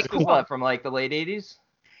 Grotesque All right, is cool. what, from like the late 80s?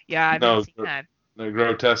 Yeah, I've No, never seen that. The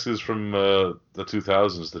Grotesque is from the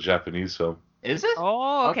 2000s, the Japanese film. Is it?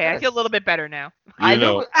 Oh, okay. I Okay. feel a little bit better now. I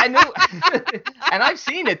know. knew, and I've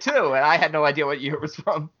seen it too, and I had no idea what year it was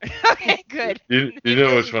from. Okay, good. You It know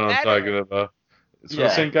feels which one I'm better. talking about. It's Yeah. the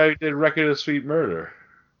same guy who did Record of Sweet Murder.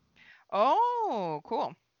 Oh,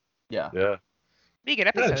 cool. Yeah. Yeah. Be a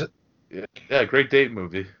good Yeah, episode. Yeah, great date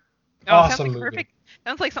movie. Oh, awesome sounds like movie. perfect.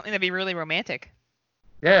 Sounds like something that'd be really romantic.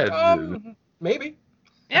 Yeah. Maybe.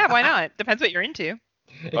 Yeah, why not? Depends what you're into.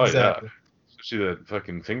 Oh, Exactly. yeah. Especially that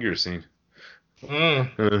fucking finger scene.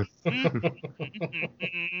 Mm.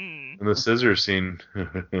 And the scissor scene.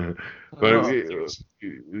 But Oh.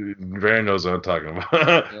 Varen knows what I'm talking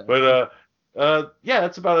about. Yeah. But yeah,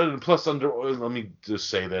 that's about it. And plus, let me just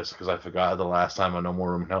say this because I forgot the last time on No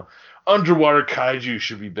More Room in Hell. Underwater Kaiju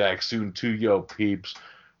should be back soon too, yo peeps.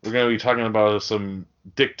 We're gonna be talking about some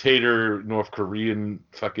dictator North Korean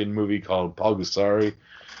fucking movie called Pulgasari,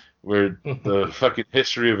 where the fucking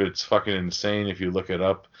history of it's fucking insane if you look it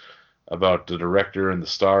up. About the director and the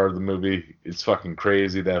star of the movie. It's fucking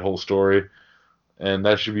crazy, that whole story. And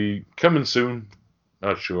that should be coming soon.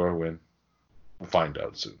 Not sure when. We'll find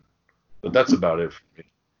out soon. But that's about it for me.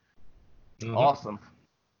 Mhm. Awesome.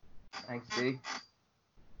 Thanks, D.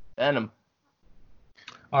 Venom.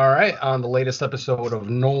 All right, on the latest episode of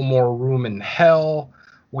No More Room in Hell,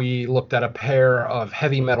 we looked at a pair of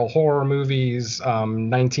heavy metal horror movies,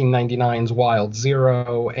 1999's Wild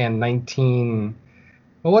Zero and 88?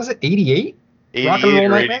 Rock and 88 Roll or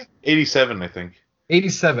Nightmare? 87, I think.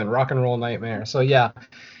 87, Rock and Roll Nightmare. So yeah,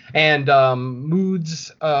 and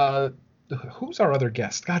Moods. Who's our other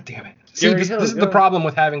guest? God damn it! See, Gary this Hill, is the yeah. problem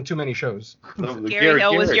with having too many shows. No, Gary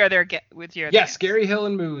Hill was your other Yes, Gary Hill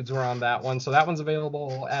and Moods were on that one, so that one's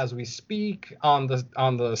available as we speak on the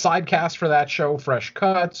sidecast for that show, Fresh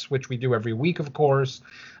Cuts, which we do every week, of course.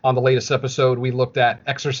 On the latest episode, we looked at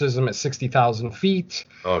Exorcism at 60,000 Feet.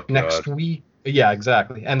 Oh, God. Next week, yeah,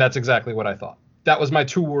 exactly, and that's exactly what I thought. That was my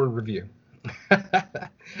 2-word review.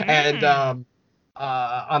 And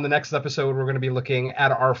on the next episode, we're going to be looking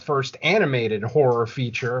at our first animated horror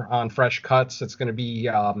feature on Fresh Cuts. It's going to be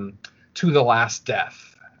To the Last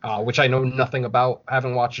Death, which I know nothing about.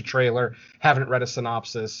 Haven't watched a trailer, haven't read a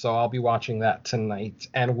synopsis, so I'll be watching that tonight,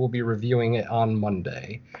 and we'll be reviewing it on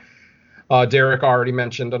Monday. Derek already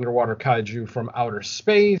mentioned Underwater Kaiju from Outer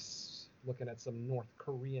Space. Looking at some North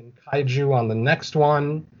Korean kaiju on the next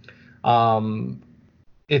one.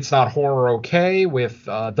 It's Not Horror Okay with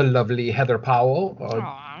the lovely Heather Powell.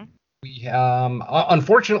 Aw. We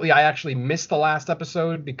unfortunately, I actually missed the last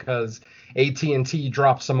episode because AT&T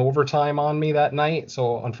dropped some overtime on me that night,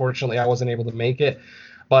 so unfortunately I wasn't able to make it.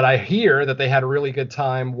 But I hear that they had a really good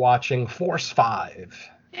time watching Force 5.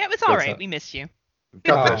 Yeah, it was all That's right. a- We missed you.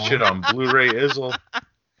 Got that Aw. shit on Blu-ray Izzle.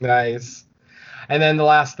 Nice. And then the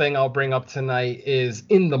last thing I'll bring up tonight is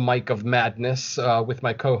In the Mic of Madness with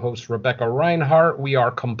my co-host Rebecca Reinhart. We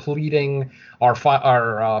are completing our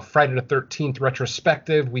Friday the 13th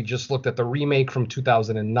retrospective. We just looked at the remake from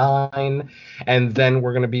 2009, and then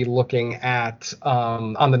we're going to be looking at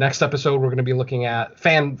on the next episode we're going to be looking at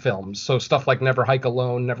fan films, so stuff like Never Hike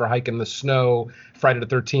Alone, Never Hike in the Snow, Friday the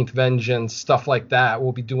 13th Vengeance, stuff like that.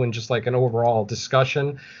 We'll be doing just like an overall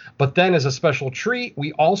discussion. But then as a special treat,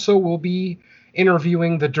 we also will be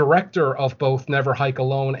interviewing the director of both Never Hike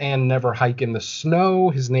Alone and Never Hike in the Snow.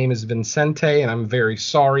 His name is Vincente, and I'm very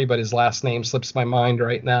sorry, but his last name slips my mind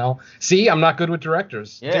right now. See, I'm not good with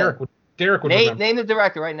directors. Yeah. Derek would remember. Name the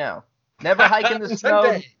director right now. Never Hike in the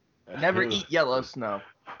Snow. Never Eat Yellow Snow.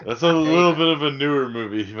 That's a little bit of a newer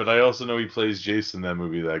movie, but I also know he plays Jason in that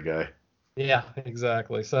movie, that guy. Yeah,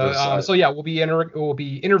 exactly. So yeah, we'll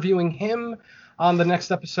be interviewing him on the next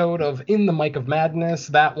episode of In the Mic of Madness.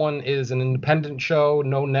 That one is an independent show,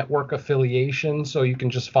 no network affiliation, so you can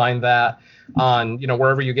just find that on,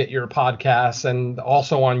 wherever you get your podcasts, and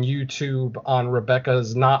also on YouTube on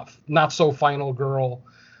Rebecca's Not So Final Girl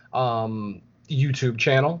YouTube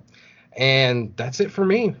channel. And that's it for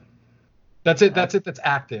me. That's it. That's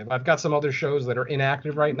active. I've got some other shows that are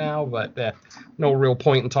inactive right now, but no real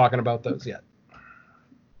point in talking about those yet.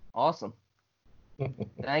 Awesome.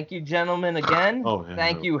 Thank you, gentlemen, again. Oh, yeah,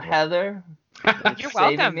 Thank you, Heather. You're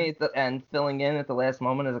saving welcome. me and filling in at the last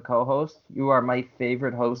moment as a co-host. You are my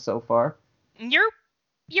favorite host so far. You're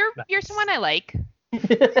someone I like.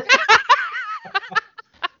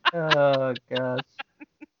 Oh gosh.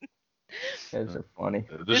 Those are funny.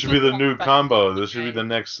 This should be the new combo. This should be the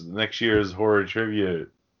next year's horror trivia.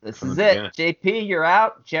 This is it. JP, you're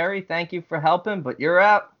out. Jerry, thank you for helping, but you're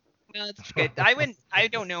out. No, it's good. I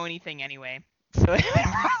don't know anything anyway, so it would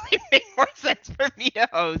probably make more sense for me to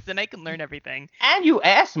host, and I can learn everything. And you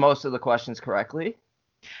asked most of the questions correctly.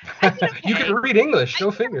 You can read English.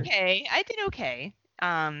 Go figure. Okay, I did okay.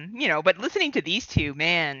 But listening to these two,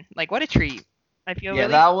 man, like what a treat. I feel Yeah,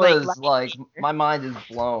 really, that was lucky. my mind is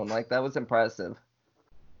blown. Like that was impressive.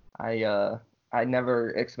 I never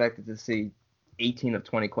expected to see 18 of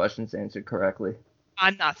 20 questions answered correctly.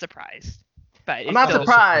 I'm not surprised, but I'm not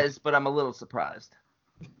surprised, but I'm a little surprised.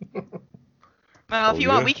 Well, if you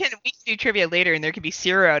want, we can do trivia later, and there could be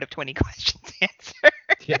 0 out of 20 questions answered.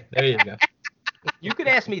 Yeah, there you go. You could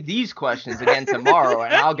ask me these questions again tomorrow,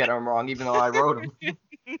 and I'll get them wrong, even though I wrote them.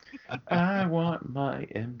 I want my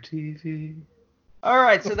MTV. All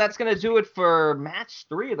right, so that's going to do it for match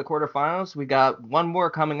 3 of the quarterfinals. We got one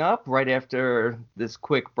more coming up right after this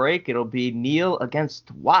quick break. It'll be Neil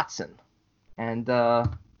against Watson. And we'll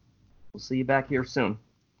see you back here soon.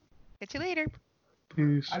 Catch you later.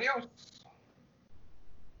 Peace. Adios.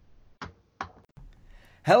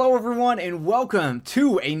 Hello, everyone, and welcome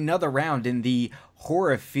to another round in the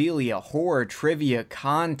Horrorphilia Horror Trivia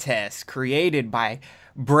Contest created by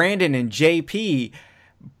Brandon and JP.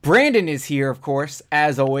 Brandon is here, of course,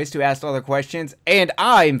 as always, to ask all the questions, and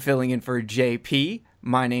I'm filling in for JP.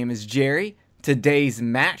 My name is Jerry. Today's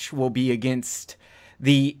match will be against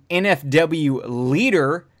the NFW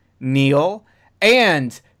leader, Neil,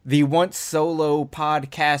 and the once solo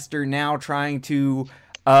podcaster now trying to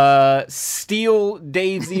steal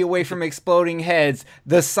Dave Z away from Exploding Heads,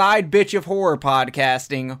 the side bitch of horror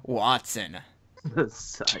podcasting, Watson.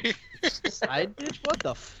 Sorry. Side bitch? What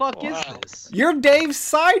the fuck is this? You're Dave's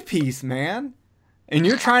side piece, man. And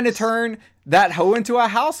you're trying to turn that hoe into a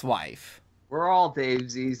housewife. We're all Dave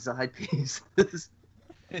Z's side pieces.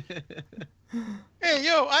 Hey,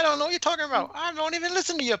 yo, I don't know what you're talking about. I don't even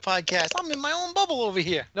listen to your podcast. I'm in my own bubble over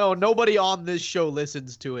here. No, nobody on this show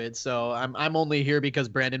listens to it, so I'm only here because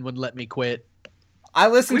Brandon wouldn't let me quit. I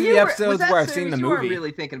listened to the Was episodes that where I've serious? seen the You movie. weren't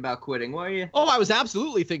really thinking about quitting, were you? Oh, I was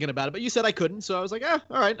absolutely thinking about it, but you said I couldn't, so I was like, all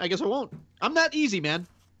right, I guess I won't. I'm that easy, man.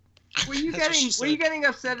 Were you That's what she were you said. getting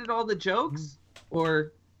upset at all the jokes?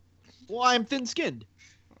 Or Well, I'm thin-skinned.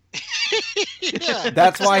 Yeah.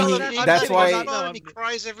 That's why he- I'm that's kidding. why- I'm not- he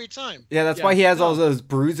cries every time. Yeah, that's Yeah, why he has all no. those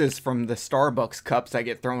bruises from the Starbucks cups that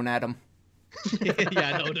get thrown at him.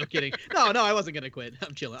 Yeah, no kidding. No, I wasn't gonna quit.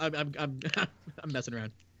 I'm chilling. I'm messing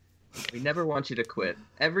around. we never want you to quit.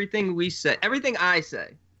 Everything we say, everything I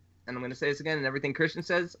say, and I'm going to say this again, and everything Christian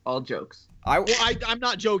says, all jokes. Well, I'm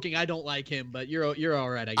not joking. I don't like him, but you're all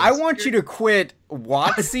right, I guess. I want you to quit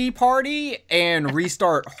Watsy Party and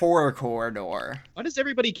restart Horror Corridor. Why does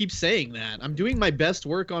everybody keep saying that? I'm doing my best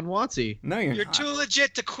work on Watsy. No, you're You're not. too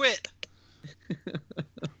legit to quit.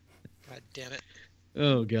 God damn it.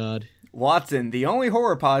 Oh, God. Watson, the only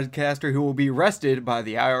horror podcaster who will be arrested by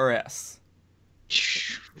the IRS.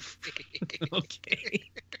 Okay.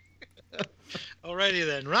 Alrighty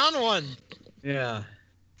then. Round 1. Yeah.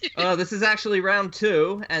 This is actually round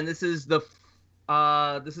 2, and this is the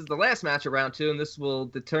last match of round 2, and this will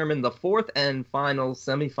determine the 4th and final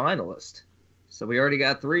semifinalist. So we already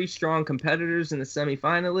got 3 strong competitors in the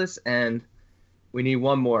semifinalists, and we need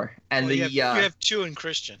one more. And Well, you have 2 in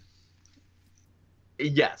Christian.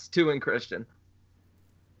 yes, 2 in Christian.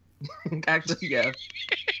 Actually, yeah.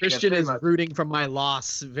 Christian pretty is much. rooting for my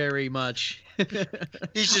loss very much.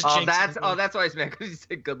 He's just Oh, jinxing that's me. that's why he's mad because he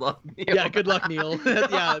said good luck. Neil. Yeah, good luck, Neil.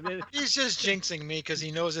 Yeah, man. He's just jinxing me because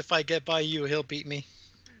he knows if I get by you, he'll beat me.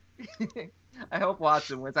 I hope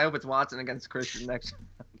Watson wins. I hope it's Watson against Christian next.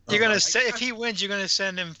 You're gonna say if he wins, you're gonna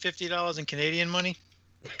send him $50 in Canadian money.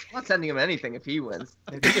 I'm not sending him anything if he wins.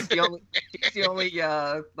 He's the only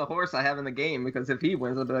the horse I have in the game because if he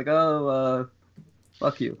wins, I'll be like, oh,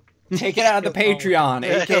 fuck you. Take it out of the Patreon,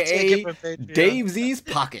 Yeah, he'll take aka it from Patreon. Dave Z's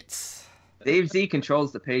pockets. Dave Z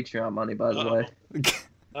controls the Patreon money, by the way.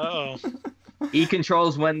 Uh-oh. He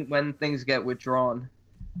controls when things get withdrawn.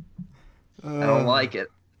 I don't like it.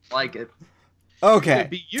 Like it. Okay. Could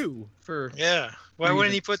be you for. Yeah. Why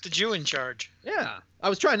wouldn't he put the Jew in charge? Yeah. I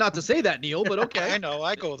was trying not to say that, Neil, but I okay. know.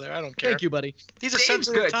 I go there. I don't care. Thank you, buddy. These are Dave's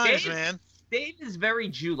sensitive good. times, Dave- man. Dave is very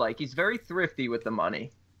Jew-like. He's very thrifty with the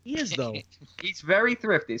money. He is though. He's very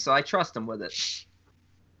thrifty, so I trust him with it.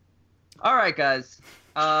 All right, guys.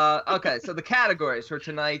 Okay, so the categories for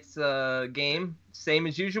tonight's game, same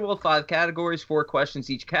as usual, 5 categories, 4 questions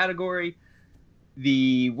each category.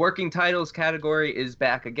 The working titles category is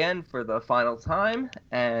back again for the final time,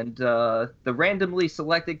 and the randomly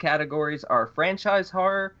selected categories are franchise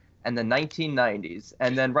horror and the 1990s.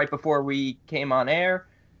 And then right before we came on air,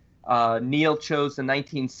 Neil chose the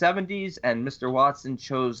 1970s, and Mr. Watson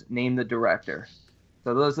chose Name the Director.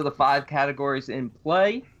 So those are the 5 categories in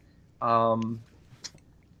play.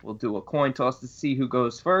 We'll do a coin toss to see who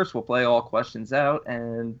goes first. We'll play all questions out,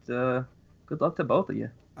 and good luck to both of you.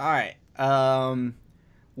 All right.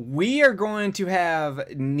 We are going to have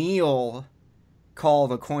Neil call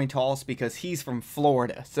the coin toss because he's from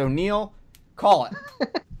Florida. So Neil, call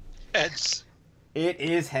it. Heads. It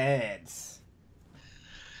is heads.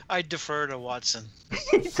 I defer to Watson.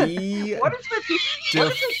 He What is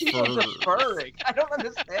the deferring? I don't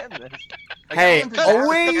understand this. Like, Hey, I don't understand.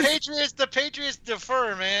 always- The Patriots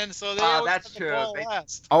defer, man. So they Ah, always that's have the true. ball They-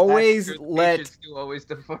 last. always That's true. let. Patriots do always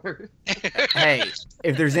defer. Hey,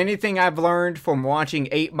 if there's anything I've learned from watching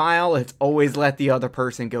 8 Mile, it's always let the other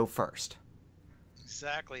person go first.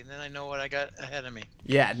 Exactly. And then I know what I got ahead of me.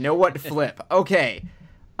 Yeah, know what to flip. Okay,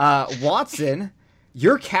 Watson,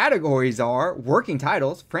 your categories are working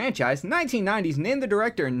titles, franchise, 1990s, name the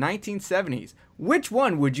director, and 1970s. Which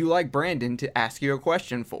one would you like Brandon to ask you a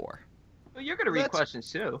question for? Well, you're gonna read Let's-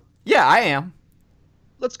 questions too. Yeah, I am.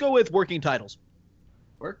 Let's go with working titles.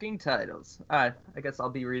 Working titles. All right, I guess I'll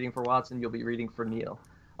be reading for Watson. You'll be reading for Neil.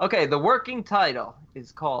 Okay, the working title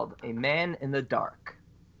is called A Man in the Dark.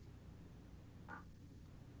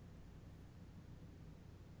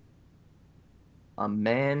 A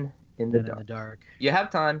Man in the In Dark. the dark. You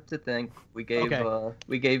have time to think. We gave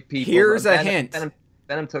people. Here's a Venom- hint.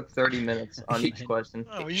 Venom took 30 minutes on each question.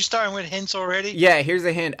 Oh, are you starting with hints already? Yeah, here's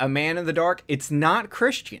a hint. A Man in the Dark. It's not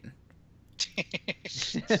Christian.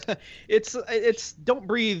 It's Don't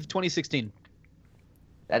Breathe 2016.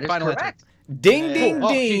 That is Final answer. correct. Ding, Yeah. ding, Oh,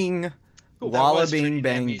 jeez. ding. Cool, that Walla was bing, pretty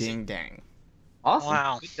damn bang, easy. ding, dang. Awesome.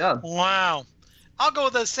 Wow. Good job. Wow. I'll go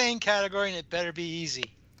with the same category, and it better be easy.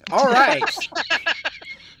 All right.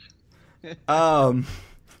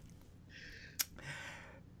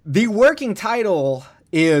 The working title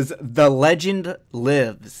is The Legend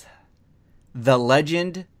Lives. The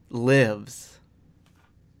Legend Lives.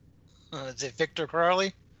 Is it Victor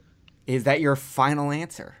Crowley? Is that your final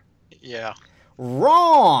answer? Yeah.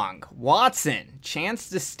 Wrong! Watson, chance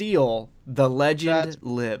to steal. The Legend That's-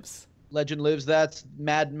 Lives. Legend Lives. That's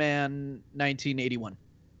Madman 1981.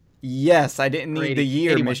 Yes, I didn't need the 80,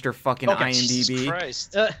 year, 81. Mr. fucking Okay. Jesus IMDb.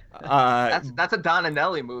 Christ. That's a Don and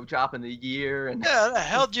Nelly move, dropping the year and Yeah, the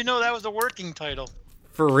hell did you know that was the working title?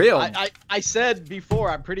 For real. I said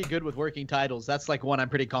before I'm pretty good with working titles. That's like one I'm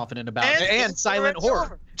pretty confident about. And silent it's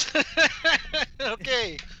horror. over.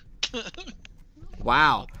 Okay.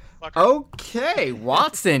 Wow. Fucker. Okay,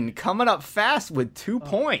 Watson coming up fast with 2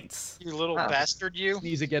 points. You little Wow. bastard, you.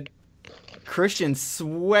 Sneeze again. Christian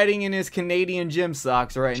sweating in his Canadian gym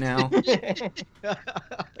socks right now.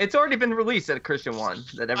 it's already been released at Christian One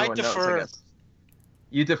that everyone knows. defer. I guess.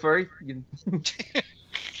 You defer? You...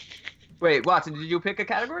 Wait, Watson, did you pick a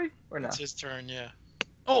category or not? It's his turn, yeah.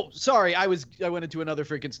 Oh, sorry. I went into another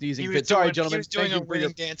freaking sneezing He was fit. Sorry, doing, gentlemen. He was doing Thank a you for your-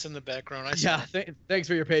 winning dance in the background. I saw Yeah, it. thanks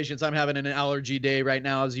for your patience. I'm having an allergy day right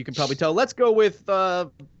now, as you can probably tell. Let's go with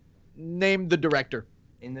name the director.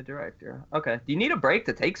 In the director. Okay. Do you need a break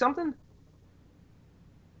to take something?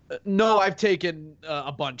 No, I've taken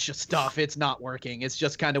a bunch of stuff. It's not working. It's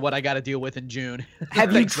just kind of what I got to deal with in June.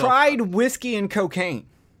 Have you Thanks, though. tried whiskey and cocaine?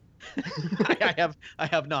 I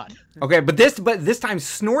have not. Okay, but this time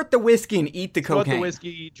snort the whiskey and eat the Smoke cocaine. the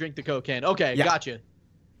whiskey, drink the cocaine. Okay, Yeah. gotcha.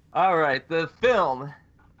 All right. The film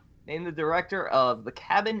Name the director of The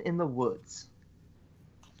Cabin in the Woods.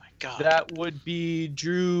 Oh my God. That would be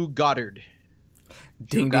Drew Goddard.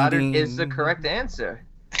 Ding, Goddard ding, is the ding. correct answer.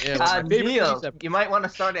 Yeah, one of my favorite Neil, movies ever. you might want to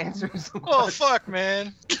start answering some Oh questions. fuck,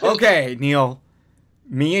 man. Okay, Neil.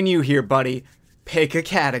 Me and you here, buddy. Pick a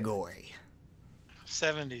category.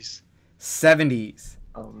 70s. 70s.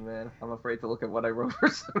 Oh man, I'm afraid to look at what I wrote for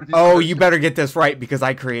some of these Oh, you questions. better get this right because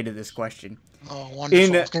I created this question. Oh, wonderful.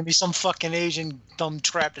 In- It's gonna be some fucking Asian dumb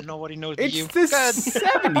trap that nobody knows but It's you. the God.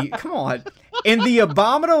 70s. Come on. In the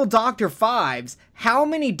abominable Dr. Fives, how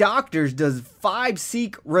many doctors does Five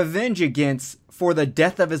seek revenge against for the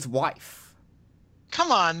death of his wife?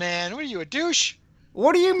 Come on, man. What are you, a douche?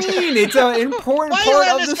 What do you mean? It's an important Why are you part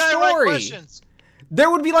letting of the this guy write story. questions? There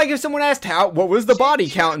would be like if someone asked what was the body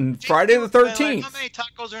count in Friday the Like, 13th? how many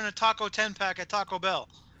tacos are in a Taco 10 pack at Taco Bell?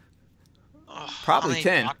 Oh, Probably how many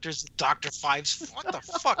 10. Doctors, Dr. Fives. What the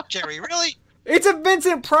fuck, Jerry? Really? It's a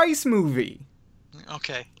Vincent Price movie.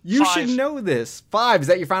 Okay. You 5. should know this. 5, is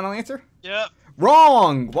that your final answer? Yep.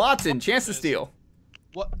 Wrong! Watson, chance to steal.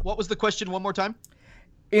 What was the question one more time?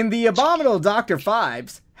 In the abominable Dr.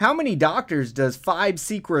 Fives, how many doctors does Five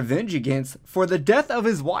seek revenge against for the death of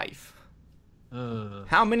his wife?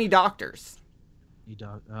 How many doctors?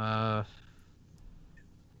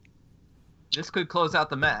 This could close out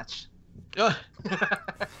the match.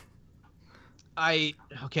 I'm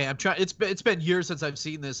trying. It's been years since I've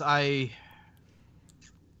seen this.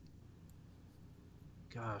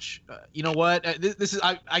 You know what? This is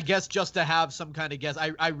I guess just to have some kind of guess.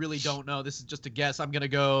 I really don't know. This is just a guess. I'm gonna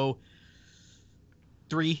go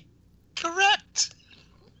 3. Correct.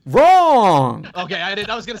 Wrong! Okay,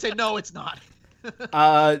 I was gonna say no. It's not.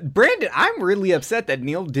 Brandon, I'm really upset that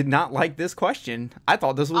Neil did not like this question. I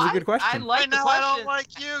thought this was a good I question. like Right the now, I question, don't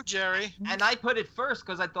like you, Jerry. and I put it first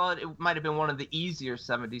because I thought it might have been one of the easier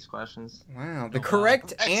 70s questions. Wow, the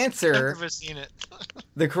correct I've answer. never seen it.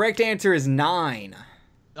 The correct answer is 9.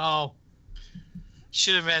 Oh,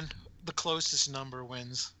 Should have been the closest number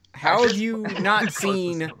wins. How have you not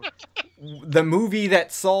seen the movie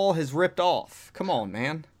that Saul has ripped off? Come on,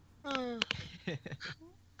 man.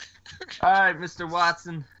 All right, Mr.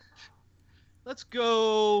 Watson. let's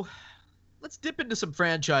go. Let's dip into some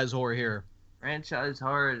franchise horror here. Franchise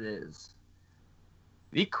horror it is.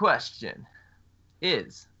 The question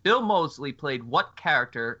is, Bill Moseley played what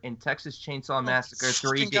character in Texas Chainsaw Massacre Oh,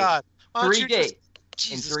 fucking 3D? God. Why don't you 3D. just-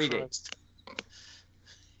 Jesus 3D. Christ.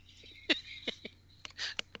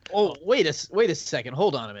 Oh, wait a second.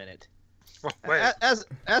 Hold on a minute. Wait.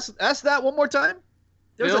 Ask that one more time.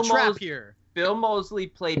 There's Bill a trap Mos- here. Bill Moseley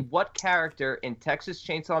played what character in Texas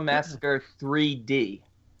Chainsaw Massacre 3D?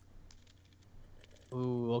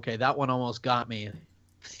 Ooh, okay, that one almost got me.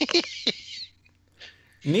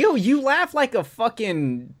 Neil, you laugh like a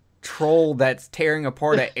fucking troll that's tearing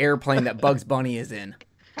apart an airplane that Bugs Bunny is in.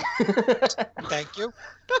 Thank you.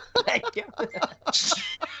 Thank you.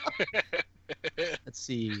 Let's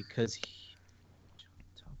see, because he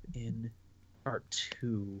jumped up in part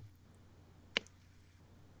 2,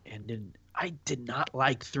 and then I did not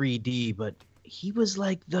like 3D, but he was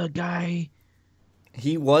like the guy.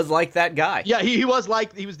 He was like that guy. Yeah, he was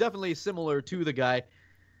definitely similar to the guy.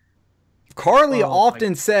 Carly Oh, my-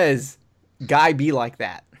 often says, "Guy be like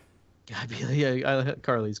that." God,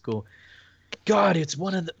 Carly's cool. God, it's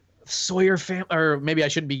one of the Sawyer family, or maybe I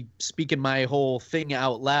shouldn't be speaking my whole thing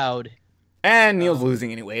out loud. And Neil's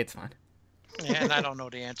losing anyway. It's fine. Yeah, and I don't know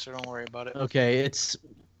the answer. Don't worry about it. Okay,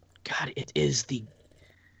 it is the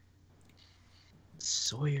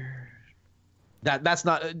Sawyer. That's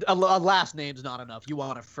not a last name's not enough. You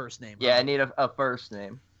want a first name? Yeah, I right? need a first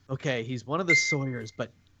name. Okay, he's one of the Sawyers,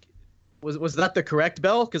 but was that the correct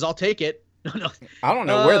bell? Because I'll take it. No. I don't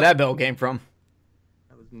know where that bell came from.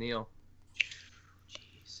 That was Neil.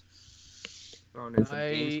 Jeez. Throwing in some I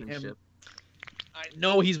gamesmanship. I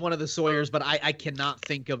know he's one of the Sawyers, but I cannot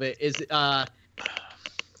think of it. Is it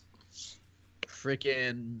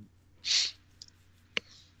freaking?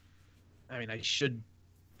 I mean, I should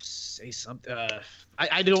say something.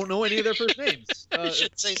 I don't know any of their first names. You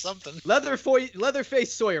should say something.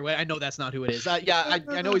 Leatherface Sawyer. Wait, I know that's not who it is. Yeah,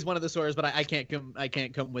 I know he's one of the Sawyers, but I can't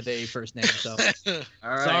come with a first name. So All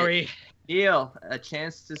right. sorry. Neil, a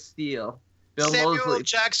chance to steal. Bill Samuel Moseley.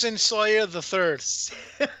 Jackson Sawyer the Third.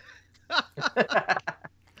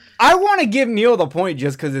 I want to give Neil the point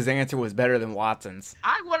just because his answer was better than Watson's.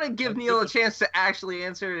 I want to give Neil a chance to actually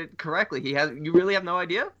answer it correctly. You really have no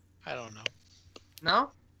idea? I don't know.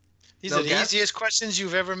 No? These No are the guess? easiest questions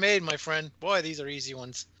you've ever made, my friend. Boy, these are easy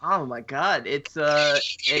ones. Oh my God! It's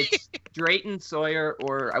Drayton Sawyer,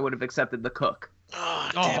 or I would have accepted the cook. Oh,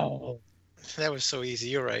 damn. Oh, That was so easy.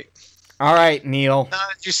 You're right. All right, Neil. Now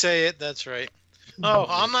that you say it, that's right. Oh,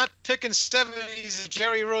 I'm not picking 70s.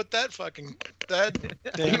 Jerry wrote that fucking that.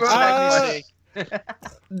 He wrote that mistake.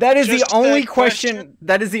 That is Just the only that question. question?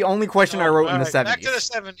 That is the only question I wrote in the Alright, Back 70s.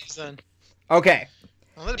 to the 70s then. Okay.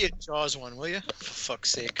 Well, let me a Jaws one, will you? For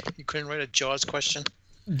fuck's sake, you couldn't write a Jaws question.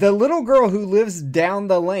 The little girl who lives down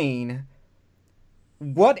the lane.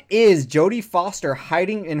 What is Jodie Foster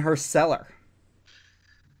hiding in her cellar?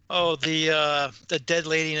 Oh, the dead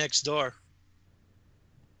lady next door.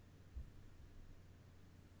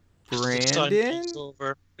 Brandon?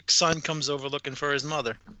 Son comes over looking for his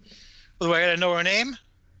mother. By the way, I gotta know her name.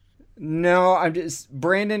 No, I'm just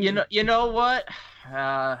Brandon. You know what?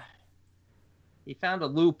 He found a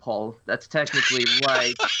loophole. That's technically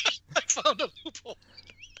right. I found a loophole.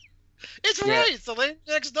 It's Yeah. right. It's the lady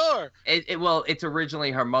next door. Well, it's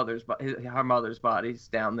originally her mother's body's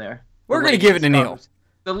down there. We're The gonna lady give it to Neil.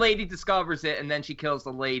 The lady discovers it, and then she kills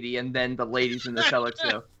the lady, and then the lady's in the cellar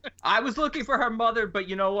too. I was looking for her mother, but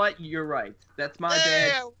you know what? You're right. That's my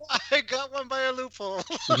bad. Yeah, I got one by a loophole.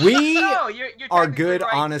 We No, you're are technically good,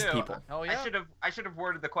 right, honest too. people. Oh yeah. I should have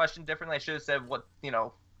worded the question differently. I should have said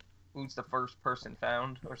who's the first person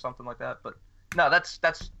found or something like that. But no, that's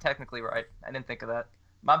technically right. I didn't think of that.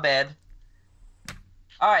 My bad.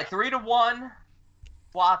 All right, 3-1.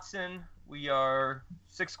 Watson. We are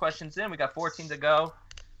 6 questions in. We got 14 to go,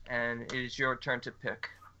 and it is your turn to pick.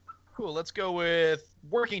 Cool. Let's go with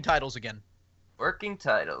working titles again. Working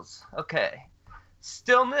titles. Okay.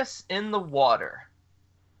 Stillness in the Water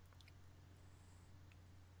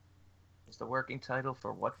is the working title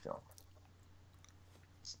for what film?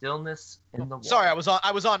 Stillness in the Water. Sorry,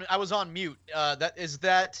 I was on mute. Is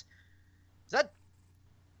that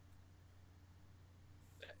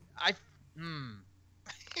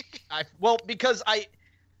because I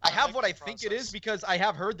have like what the I think it is process. because I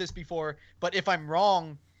have heard this before, but if I'm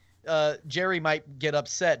wrong, Jerry might get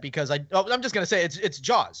upset because I'm just gonna say it's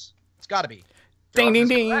Jaws. It's got to be. Ding ding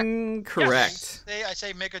Jaws is ding. Correct. I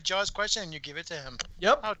say make a Jaws question and you give it to him.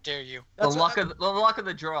 Yep. How dare you? The luck of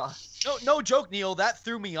the draw. No joke, Neil. That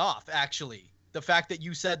threw me off actually. The fact that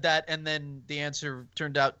you said that and then the answer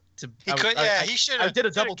turned out to. He should have. I did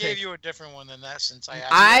a double gave take. you a different one than that since I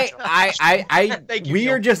asked. Thank you, We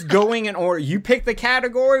Neil. are just going in order. You pick the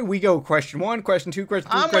category. We go question 1, question 2, question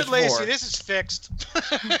 3, I'm with question Lacey. 4. This is fixed.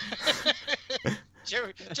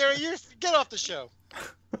 Jerry, you get off the show.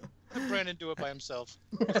 Let Brandon do it by himself.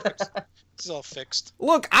 It's all fixed.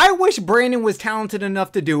 Look, I wish Brandon was talented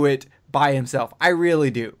enough to do it by himself. I really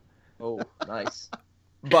do. Oh, nice.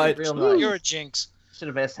 But Real nice. You're a jinx. Should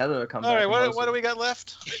have asked Heather to come All back. right, and what host do it. we got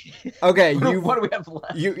left? okay, What do we have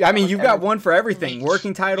left? you've got one for everything. Me.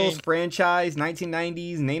 Working titles, Me. franchise,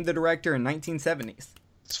 1990s, name the director, and 1970s.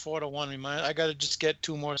 It's 4-1. I got to just get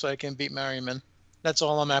 2 more so I can beat Merriman. That's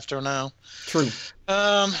all I'm after now. True.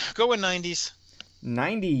 Go with 90s.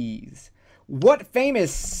 90s. What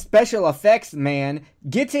famous special effects man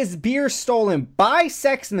gets his beer stolen by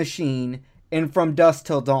Sex Machine in From Dusk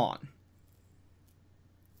Till Dawn?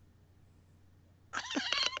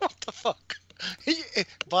 What the fuck?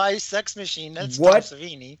 By Sex Machine. That's What? Tom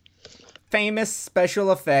Savini. Famous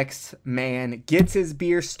special effects man gets his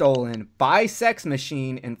beer stolen by Sex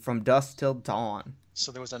Machine in From Dusk Till Dawn.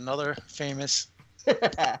 So there was another famous.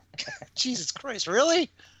 Jesus Christ! Really?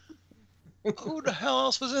 Who the hell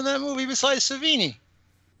else was in that movie besides Savini?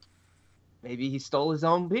 Maybe he stole his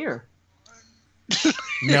own beer.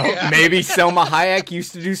 No, Yeah. maybe Selma Hayek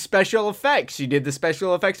used to do special effects. She did the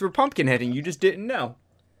special effects for Pumpkinhead and you just didn't know.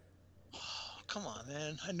 Come on,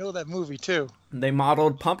 man. I know that movie too. They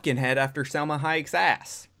modeled Pumpkinhead after Selma Hayek's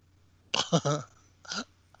ass.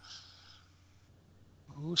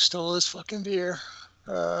 Who stole his fucking beer?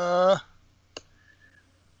 I'll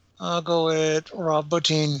go with Rob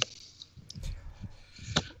Bottin.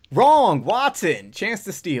 Wrong, Watson. Chance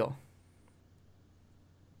to steal.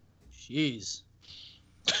 Jeez.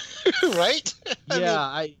 Right?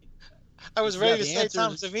 I was ready to the say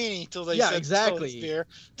Tom answers- Savini until they Yeah, said exactly. stole his beer.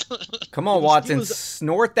 Come on, He Watson. steals-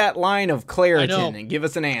 Snort that line of I know. Claritin and give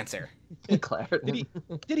us an answer. Claritin.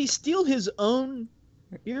 Did he steal his own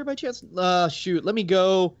beer by chance? Shoot. Let me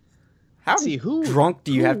go. How See, who- drunk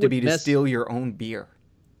do you who have to would be to mess- steal your own beer?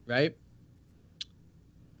 Right?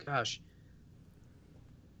 Gosh.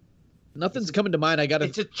 Nothing's coming to mind. I gotta.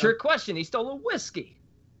 It's a trick question. He stole a whiskey.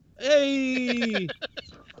 Hey.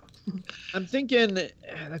 I'm thinking.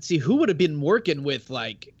 Let's see. Who would have been working with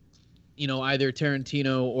either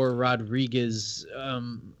Tarantino or Rodriguez?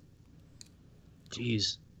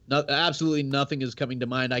 Jeez. Absolutely nothing is coming to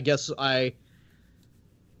mind. I guess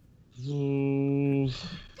Ooh.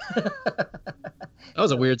 That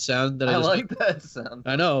was a weird sound. That I just... like that sound.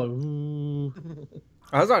 I know. Ooh.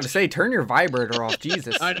 I was about to say, turn your vibrator off,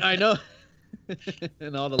 Jesus. I know.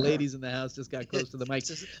 And all the ladies in the house just got close to the mic.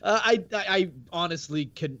 I honestly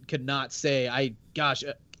could not say.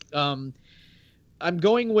 I'm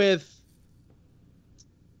going with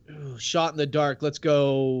Shot in the Dark. Let's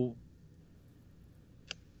go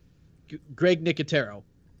Greg Nicotero.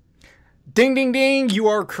 Ding, ding, ding. You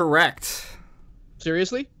are correct.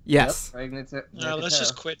 Seriously? Yes. No, let's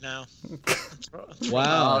just quit now.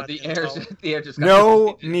 Wow. The air just got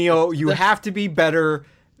No, Neil, you have to be better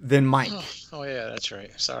than Mike. Oh, yeah, that's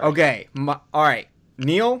right. Sorry. Okay. All right.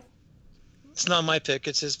 Neil? It's not my pick.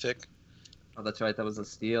 It's his pick. Oh, that's right. That was a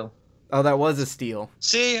steal. Oh, that was a steal.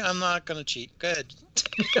 See, I'm not going to cheat. Go ahead.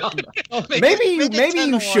 Maybe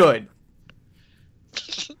you should.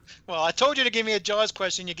 Well, I told you to give me a Jaws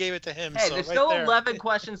question. You gave it to him. Hey, so there's right still there. 11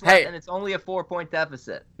 questions left, Hey. and it's only a 4-point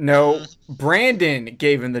deficit. No, Brandon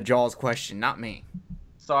gave him the Jaws question, not me.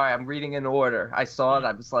 Sorry, I'm reading in order. I saw it.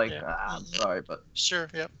 I was like, Yeah. I'm sorry, but Sure,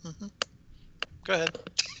 yep. Go ahead.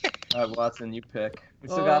 all right, Watson, you pick. We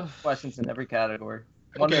still got questions in every category.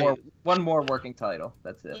 Okay. One more working title.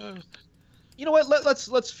 That's it. You know what?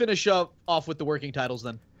 Let's finish off with the working titles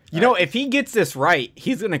then. You know, if he gets this right,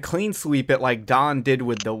 he's going to clean sweep it like Don did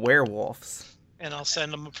with the werewolves. And I'll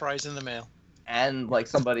send him a prize in the mail. And like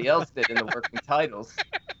somebody else did in the working titles.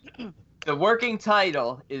 The working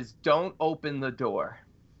title is Don't Open the Door.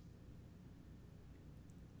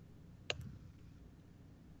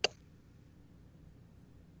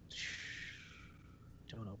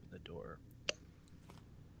 Don't open the door.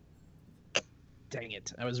 Dang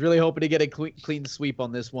it! I was really hoping to get a clean sweep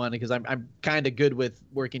on this one because I'm kind of good with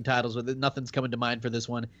working titles, but nothing's coming to mind for this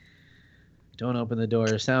one. Don't open the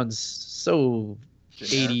door. Sounds so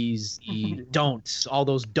 80s. Don't all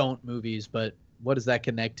those don't movies, but what does that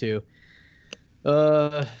connect to?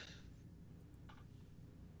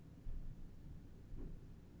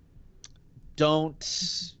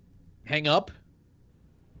 Don't hang up.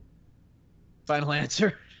 Final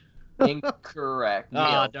answer. Incorrect.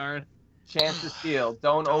 Ah, Neil, darn. chance to steal.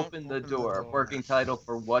 Don't open the door. Working title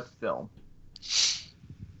for what film?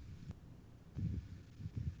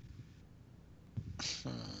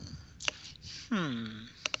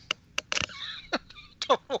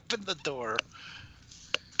 Don't open the door.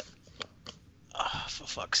 Oh, for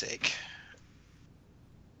fuck's sake.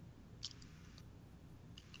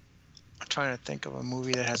 I'm trying to think of a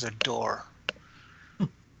movie that has a door.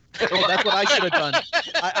 Oh, that's what I should have done.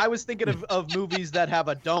 I was thinking of movies that have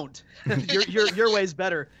a don't. Your way's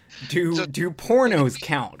better. Do pornos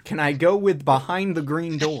count? Can I go with Behind the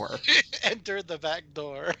Green Door? Enter the back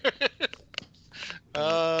door.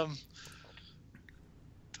 Don't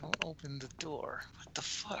open the door. What the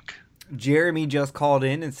fuck? Jeremy just called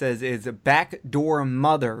in and says, is Backdoor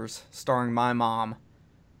Mothers, starring my mom,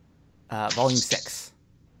 Volume 6.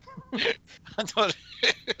 I thought.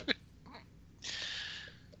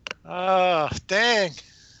 Oh, dang.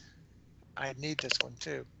 I need this one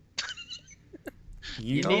too.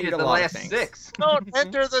 You needed a the lot of last things. 6. Don't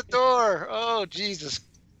enter the door. Oh, Jesus.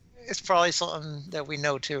 It's probably something that we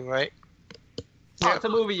know too, right? Oh, it's a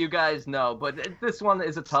movie you guys know, but this one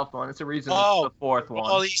is a tough one. It's a reason Oh, it's the 4th one.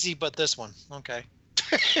 All easy, but this one. Okay.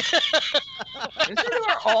 I said they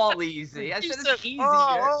were all easy. I said it's easier.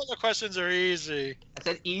 all the questions are easy. I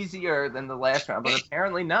said easier than the last round, but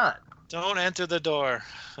apparently not. Don't enter the door.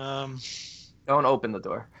 Don't open the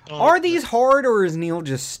door. Are these hard, or is Neil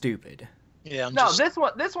just stupid? Yeah. No,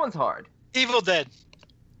 this one's hard. Evil Dead.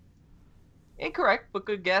 Incorrect, but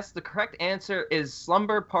good guess. The correct answer is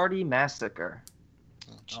Slumber Party Massacre.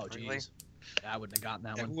 Oh, Really? jeez. I wouldn't have gotten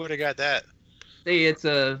that Yeah, one. who would have got that? See, it's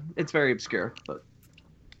very obscure, but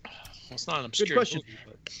It's not an obscure question. movie,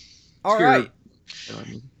 but... All Sure. right,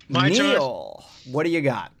 My turn. Neil, what do you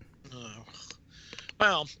got?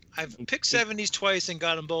 Well, I've picked 70s twice and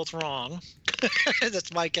got them both wrong.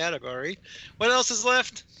 That's my category. What else is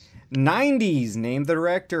left? 90s, name the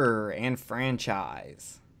director and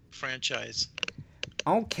franchise. Franchise.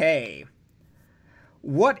 Okay.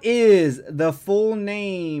 What is the full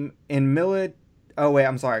name in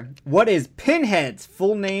What is Pinhead's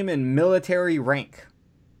full name in military rank?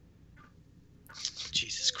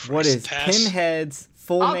 Jesus Christ. What is Pass. Pinhead's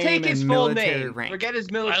full I'll name take his in full military name. rank? Forget his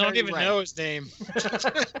I military don't even rank. know his name.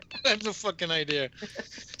 I have no fucking idea.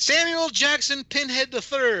 Samuel Jackson Pinhead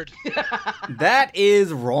III. That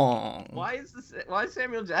is wrong. Why is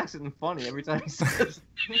Samuel Jackson funny every time he says?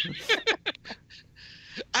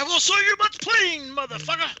 I will show you much plain,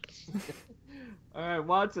 motherfucker. All right,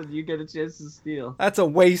 Watson, you get a chance to steal. That's a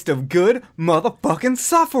waste of good motherfucking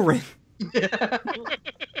suffering.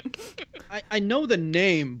 I know the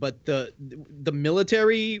name, but the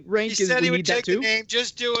military rank He is said we he would need that take the too. name.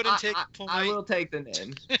 Just do it and take the point. I will take the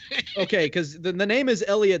name. Okay, because the name is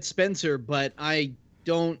Elliot Spencer, but I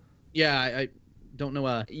don't. Yeah, I don't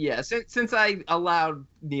know. Yeah, since I allowed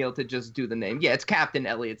Neil to just do the name, yeah, it's Captain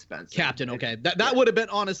Elliot Spencer. Captain. Okay, that would have been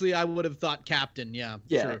honestly. I would have thought Captain. Yeah.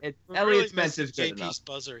 Yeah, Sure. Elliot really Spencer's missing good enough. JP's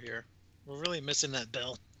buzzer here. We're really missing that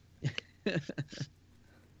bell.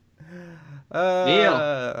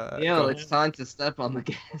 Neil, it's time to step on the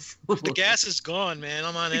gas. The gas is gone, man.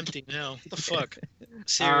 I'm on empty now. What the fuck? All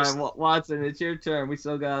Seriously. right, Watson, it's your turn. We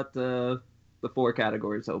still got the 4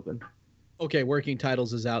 categories open. Okay, working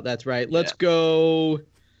titles is out. That's right. Let's go.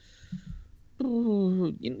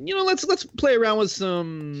 Ooh, let's play around with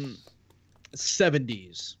some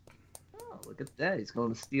 70s. Oh, look at that. He's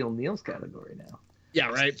going to steal Neil's category now. Yeah,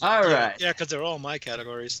 right. All right. Yeah, because they're all my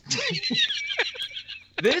categories.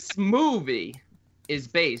 This movie is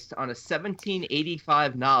based on a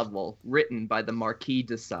 1785 novel written by the Marquis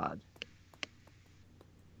de Sade.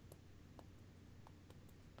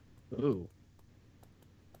 Ooh.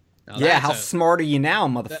 Now Yeah, that's how a- smart are you now,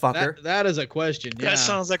 motherfucker? that is a question. Yeah. That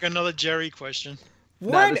sounds like another Jerry question. No,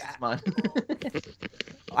 What? this is mine.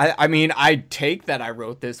 I mean, I'd take that I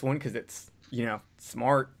wrote this one because it's,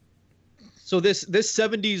 smart. So this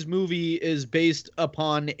 70s movie is based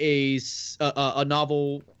upon a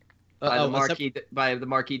novel by the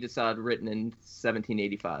Marquis de Sade, written in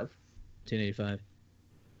 1785. 1985.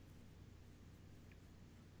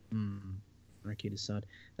 Marquis de Sade.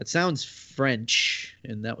 That sounds French,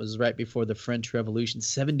 and that was right before the French Revolution.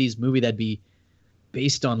 70s movie that'd be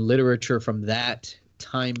based on literature from that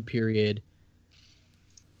time period.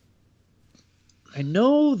 I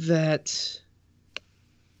know that.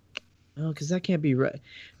 Oh, because that can't be right.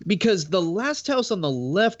 Because The Last House on the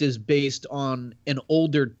Left is based on an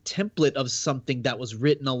older template of something that was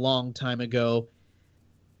written a long time ago.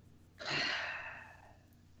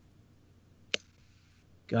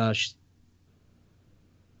 Gosh.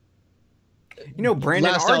 Brandon,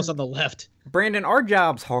 Last House on the Left. Brandon, our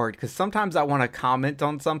job's hard because sometimes I want to comment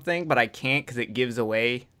on something, but I can't because it gives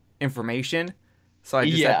away information. So I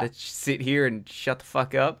just have to sit here and shut the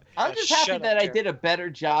fuck up. I'm just happy that I did a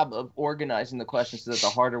better job of organizing the questions so that the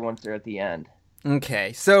harder ones are at the end.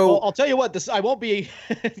 Okay, so Well, I'll tell you what. I won't be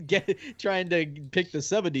trying to pick the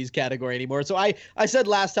 70s category anymore. So I said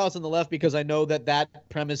Last House on the Left because I know that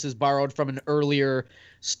premise is borrowed from an earlier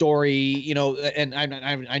story, and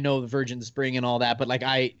I know the Virgin Spring and all that, but like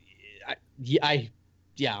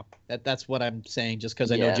that's what I'm saying just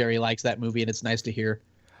because I know Jerry likes that movie and it's nice to hear.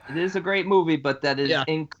 It is a great movie, but that is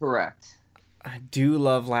incorrect. I do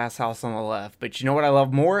love Last House on the Left, but you know what I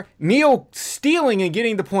love more? Neil stealing and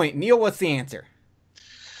getting the point. Neil, what's the answer?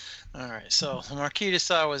 All right, so the Marquis de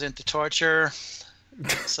Sade was into torture.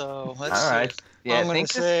 So let's All right. see. Yeah, I'm gonna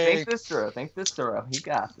think this through. Think this through. You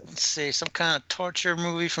got this. Let's see, some kind of torture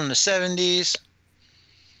movie from the 70s.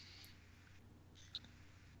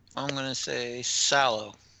 I'm gonna say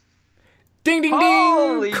Sallow. Ding, ding,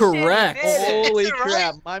 Holy ding! shit, Correct. you did it. Holy Is it right?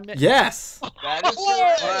 crap! My man. Yes. That is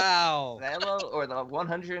correct. Wow. Sallow, or the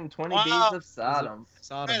 120 Wow. Days of Sodom.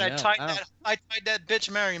 Sodom, Man, yeah. I tied that bitch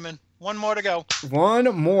Merriman. One more to go. One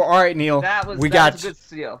more. All right, Neil. That was we that got was a good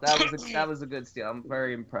steal. That was a good steal. I'm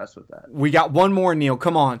very impressed with that. we got one more, Neil.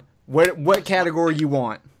 Come on. What category you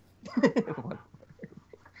want?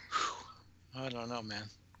 I don't know, man.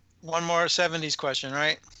 One more 70s question,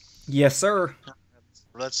 right? Yes, sir.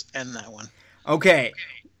 Let's end that one. Okay.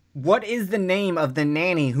 What is the name of the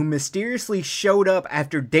nanny who mysteriously showed up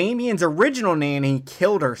after Damien's original nanny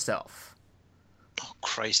killed herself? Oh,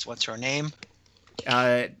 Christ, what's her name?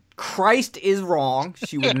 Christ is wrong.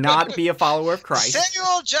 She would not be a follower of Christ.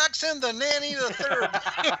 Samuel Jackson, the nanny the third.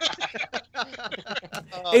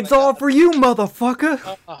 Oh, It's my all God. for you,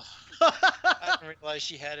 motherfucker. Oh, I didn't realize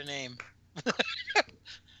she had a name.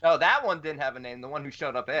 No, that one didn't have a name. The one who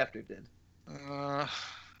showed up after did.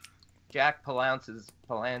 Jack Palance. Is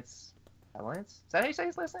that how you say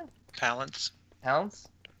his last name? Palance. Palance?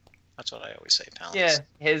 That's what I always say, Palance. Yeah,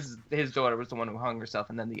 his daughter was the one who hung herself,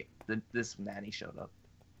 and then this nanny showed up.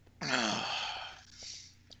 I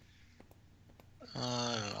don't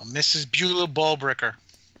know. Mrs. Beulah Ballbricker.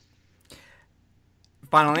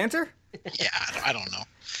 Final answer? Yeah, I don't know.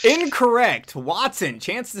 Incorrect. Watson,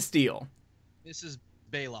 chance to steal. This is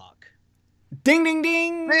Baylock. Ding, ding,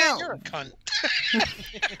 ding. Man, you're a cunt.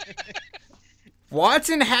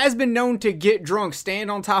 Watson has been known to get drunk,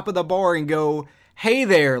 stand on top of the bar, and go, "Hey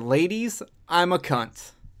there, ladies, I'm a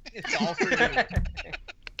cunt." It's all for you.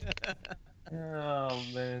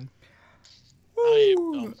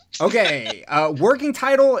 Okay, working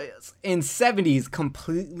title is in 70s,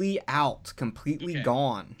 completely out, completely Okay.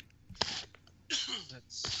 gone.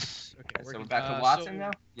 That's okay. So working- we're back to so Watson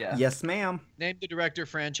now? Yeah. Yes, ma'am. Name the director,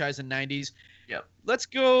 franchise, and 90s. Yep. Let's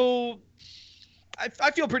go.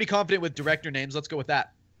 I feel pretty confident with director names. Let's go with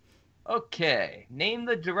that. Okay. Name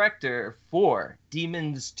the director for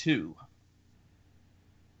Demons 2.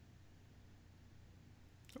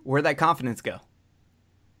 Where'd that confidence go?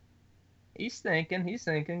 He's thinking.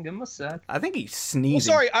 Give him a sec. I think he's Oh,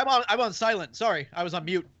 sneezing. sorry, I'm on silent. Sorry, I was on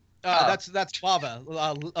mute. Oh. That's Bava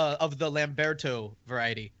of the Lamberto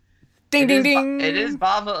variety. Ding, ding, It ding. is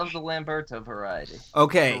Bava of the Lamberto variety.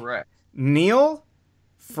 Okay, Correct. Neil,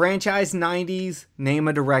 franchise 90s, name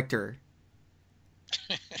a director.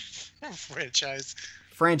 Franchise.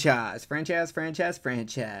 Franchise.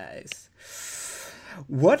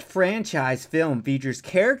 What franchise film features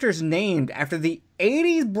characters named after the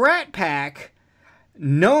 80s Brat Pack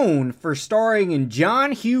known for starring in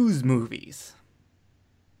John Hughes movies?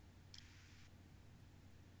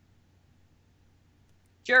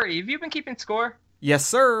 Jerry, have you been keeping score? Yes,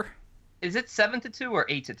 sir. Is it 7-2 or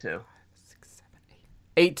 8-2?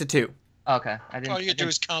 8-2. Okay, I didn't. All you I do didn't-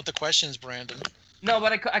 is count the questions, Brandon. No,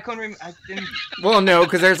 but I couldn't remember. I didn't. Well, no,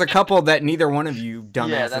 because there's a couple that neither one of you Yeah,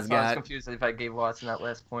 dumbasses that's why I was got. confused if I gave Watson that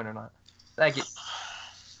last point or not. Thank you.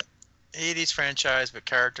 80s franchise, but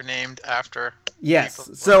character named after. Yes.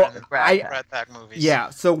 people So in the I Rat Pack movies.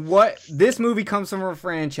 yeah. So what? This movie comes from a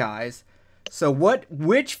franchise. So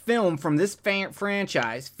which film from this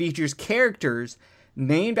franchise features characters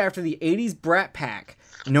named after the 80s Brat Pack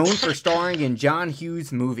known for starring in John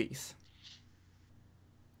Hughes movies?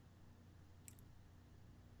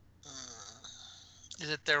 Is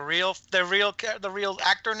it the real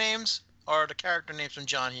actor names or the character names from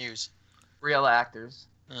John Hughes? Real actors.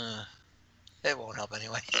 It won't help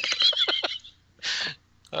anyway.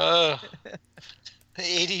 The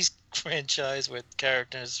 80s franchise with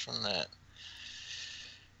characters from that.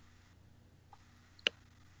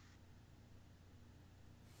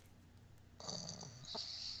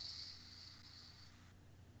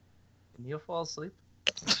 Did Neil fall asleep?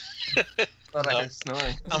 Thought I No. heard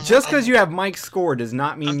snoring. Just because you have Mike's score does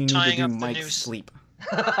not mean I'm you need to tying do up the Mike's noose. sleep.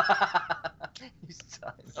 He's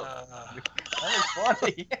tying up. That was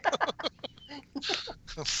funny.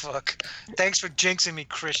 Oh, fuck. Thanks for jinxing me,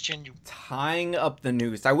 Christian. Tying up the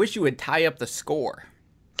noose. I wish you would tie up the score.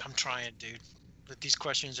 I'm trying, dude. But these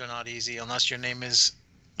questions are not easy unless your name is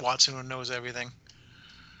Watson who knows everything.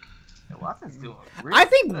 Watson's doing I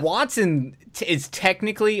think Watson is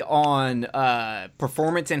technically on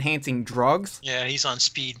performance-enhancing drugs. Yeah, he's on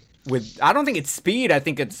speed. I don't think it's speed. I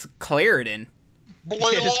think it's Claritin.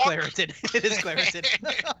 It is Claritin. It is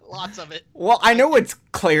Claritin. Lots of it. Well, I know it's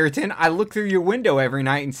Claritin. I look through your window every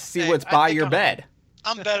night and see Hey, what's I by think your I'm- bed.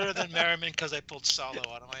 I'm better than Merriman because I pulled Salo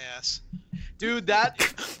out of my ass. Dude,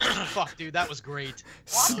 fuck, dude, that was great.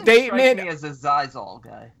 Strikes Statement. me as a Zizal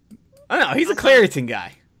guy. Oh no, he's a Claritin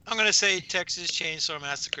guy. I'm gonna say Texas Chainsaw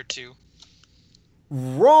Massacre 2.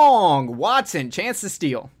 Wrong. Watson, chance to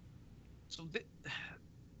steal. So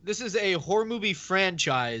this is a horror movie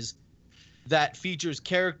franchise that features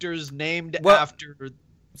characters named Well- after.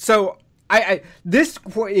 So this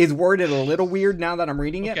is worded a little weird now that I'm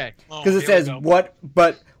reading it. Okay. Oh, Because it here we says go.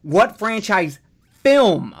 what franchise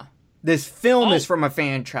film? This film Oh. is from a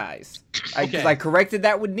franchise. Because Okay. I corrected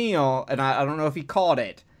that with Neil, and I don't know if he caught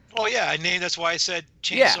it. Oh yeah, I named. That's why I said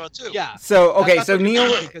Yeah. Chainsaw 2. Yeah. So okay, That's so what you Neil,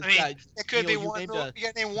 meant, because, I mean, yeah, It could Neil, be you one. named You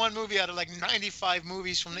got to name one movie out of like 95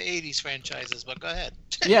 movies from the 80s franchises. But go ahead.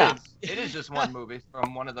 yeah. It is just one movie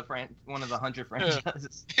from one of the 100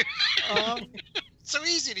 franchises. So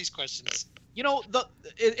easy these questions. You know,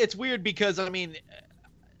 it's weird because I mean,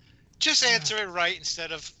 Just answer it right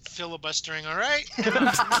instead of filibustering. All right.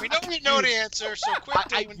 we know the answer. So quit.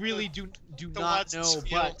 I doing really the- do the not Watson know.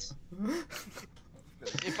 spiel. But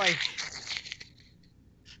if I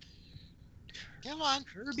Come on.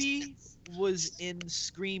 Kirby was in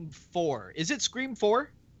Scream 4. Is it Scream 4?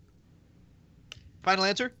 Final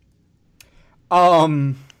answer?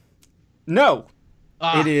 No,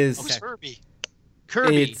 Ah, it is. Who's okay. Herbie?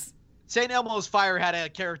 Kirby. It's St. Elmo's Fire had a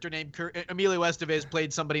character named Emilio Estevez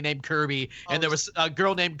played somebody named Kirby, and there was a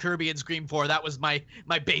girl named Kirby in Scream 4. That was my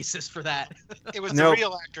basis for that. It was Nope. the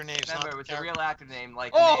real actor names. Remember, not it was the a real actor name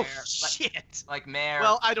like Oh Mayor, shit! like Mayor,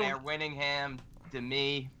 Well, I don't- Mayor Winningham,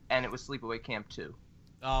 Demi, and it was Sleepaway Camp 2.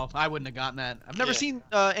 Oh, I wouldn't have gotten that. I've never Yeah. seen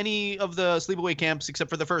any of the Sleepaway Camps except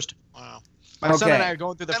for the first. Wow. My son and Okay. I are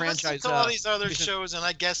going through the I listen franchise. to all these other recent- shows and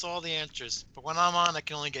I guess all the answers. But when I'm on, I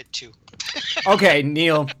can only get 2. okay,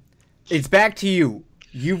 Neil. It's back to you.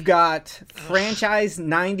 You've got franchise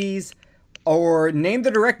 90s or name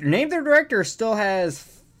the director. Name the director still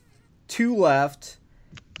has 2 left.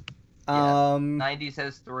 90s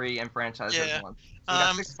has 3 and franchise Yeah. has 1. So we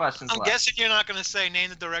got 6 questions I'm left. guessing you're not going to say name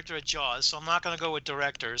the director of Jaws, so I'm not going to go with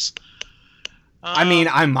directors. I mean,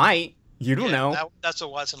 I might. You don't yeah, know. That's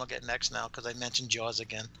what Watson will get next now because I mentioned Jaws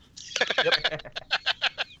again.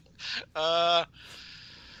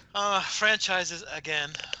 Franchises again.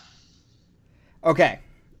 Okay.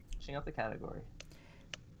 Finishing up the category.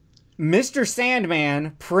 Mr.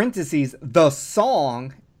 Sandman, parentheses, the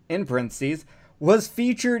song, in parentheses, was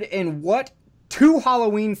featured in what 2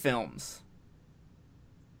 Halloween films?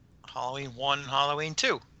 Halloween 1 and Halloween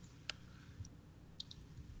 2.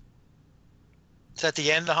 It's at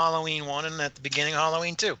the end of Halloween 1 and at the beginning of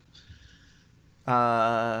Halloween 2. Did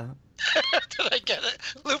I get it?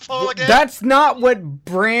 Loophole again? That's not what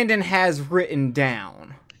Brandon has written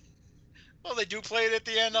down. Well, they do play it at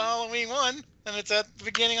the end of Halloween 1, and it's at the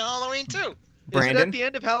beginning of Halloween 2. Is it Brandon? at the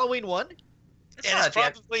end of Halloween 1? And not it's at the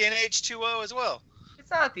end. probably in H2O as well. It's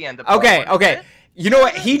not at the end of Okay, part 1, is okay. it? You know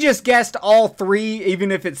what? He just guessed all 3,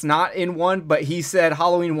 even if it's not in 1, but he said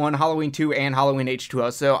Halloween 1, Halloween 2, and Halloween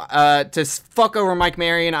H2O. So, to fuck over Mike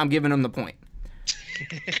Marion, I'm giving him the point.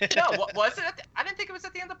 No, was it? I didn't think it was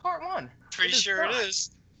at the end of part 1. Pretty sure it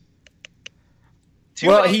is.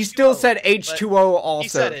 Well, he still said H2O also. He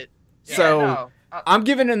said it. So, Yeah, no. I'm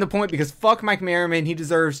giving him the point because fuck Mike Merriman. He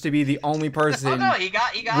deserves to be the only person. Oh no, he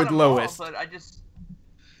got with them lowest. all, but I just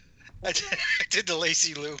I did the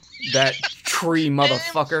Lacey Lou. That tree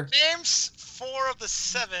motherfucker. Names 4 of the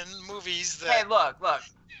 7 movies that. Hey, look.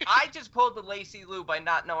 I just pulled the Lacey Lou by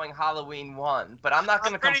not knowing Halloween 1, but I'm not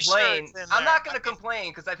going to pretty sure complain. it's in I'm there. not going to complain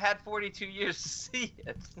because I've had 42 years to see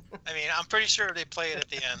it. I mean, I'm pretty sure they play it at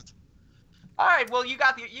the end. All right, well you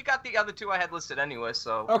got the other 2 I had listed anyway,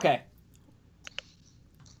 so. Okay.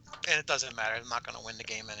 And it doesn't matter. I'm not going to win the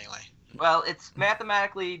game anyway. Well, it's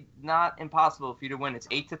mathematically not impossible for you to win. It's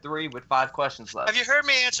 8-3 with 5 questions left. Have you heard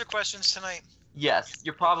me answer questions tonight? Yes,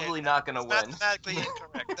 you're probably Okay, not going to it's win. mathematically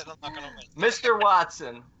incorrect. Then I'm not going to win. Mr.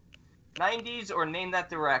 Watson, 90s or name that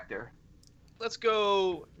director? Let's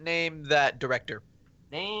go name that director.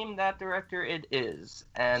 Name that director it is.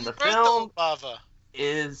 And the Where's film the lava?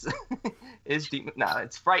 is Deep. No,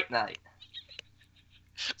 it's Fright Night.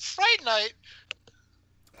 Fright Night.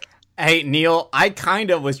 Hey, Neil, I kind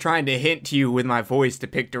of was trying to hint to you with my voice to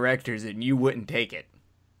pick directors, and you wouldn't take it.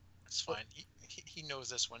 That's fine. He knows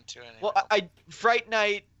this one too. Anyway. Well, I Fright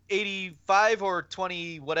Night 85 or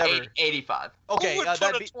 20 whatever. 85. Okay, Who would that'd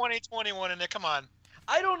put be. a 2021 in there? Come on.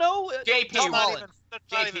 I don't know. JP Tom would. Holland. That's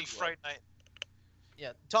not JP even would. Fright Night.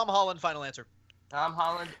 Yeah, Tom Holland. Final answer. Tom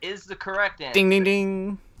Holland is the correct answer. Ding, ding,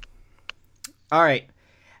 ding. All right.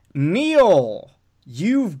 Neil,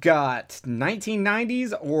 you've got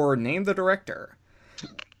 1990s or name the director.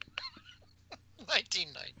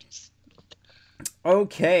 1990s.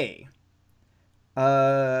 Okay.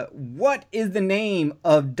 What is the name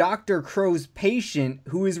of Dr. Crow's patient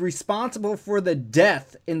who is responsible for the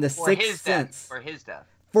death in The Sixth Sense? For his death.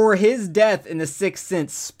 For his death in The Sixth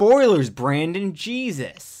Sense. Spoilers, Brandon.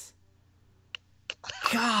 Jesus.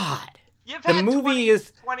 God. You've The had movie 20,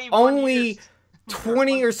 is 21 only years.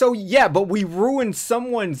 20 or so. Yeah, but we ruined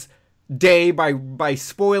someone's day by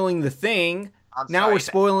spoiling the thing. I'm Now sorry, we're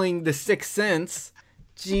spoiling The Sixth Sense.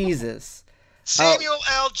 Jesus. Samuel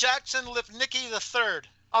L. Jackson Lipnicki III.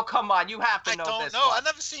 Oh, come on. You have to I know don't this know. one. I've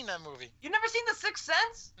never seen that movie. You've never seen The Sixth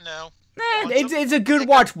Sense? No. It's a good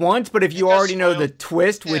watch once, but if you got already know the spoiled.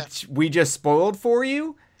 twist, Yeah. which we just spoiled for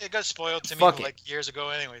you, It got spoiled to me Fuck it. like years ago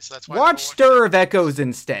anyway, so that's why. watch I never Stir of Echoes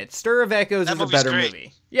instead. Stir of Echoes That is a movie's better great.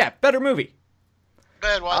 movie. Yeah, better movie. watched it. Go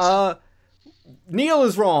ahead, Watson. Neil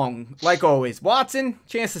is wrong, like always. Watson,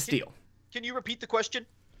 chance to steal. Can you repeat the question?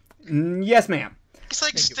 Yes, ma'am. He's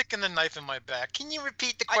like sticking the knife in my back. Can you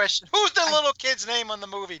repeat the question? Who's the little kid's name on the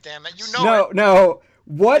movie? Damn it! You know it. No.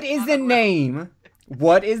 What is the name?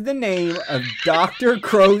 What is the name of Dr.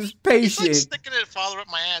 Crow's He's like patient sticking a father up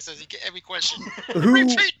my ass as he get every question. who?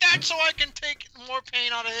 Repeat that so I can take more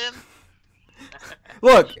pain out of him.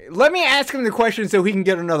 Look, let me ask him the question so he can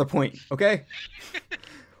get another point, okay?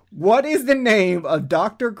 What is the name of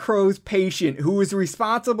Dr. Crow's patient who is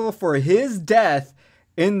responsible for his death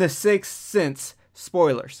in The Sixth Sense?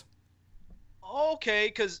 Spoilers. Okay,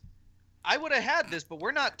 because I would have had this, but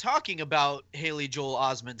we're not talking about Haley Joel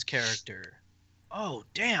Osment's character. Oh,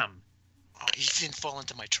 damn. Oh, he didn't fall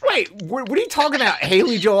into my trap. Wait, what are you talking about?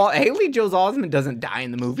 Haley Joel Osment doesn't die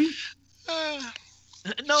in the movie?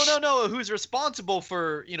 No. Who's responsible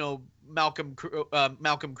for, Malcolm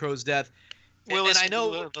Crow's death? Willis and I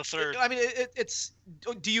know the third. I mean, it's.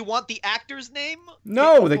 Do you want the actor's name?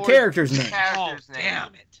 No, the Or- character's name. Character's Oh, name.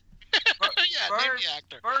 damn it! Yeah, name the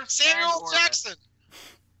actor. First Samuel and order. Jackson.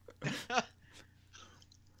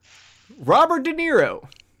 Robert De Niro.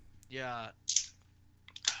 Yeah.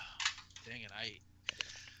 Dang it,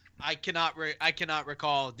 I cannot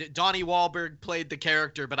recall. Donnie Wahlberg played the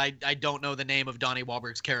character, but I don't know the name of Donnie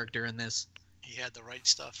Wahlberg's character in this. He had the right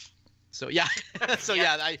stuff. So yeah,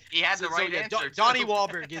 He had the right answer. Donnie too.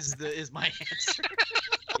 Wahlberg is my answer.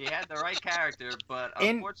 He had the right character, but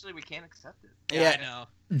And- unfortunately we can't accept it. Yeah, I know.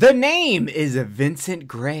 The name is Vincent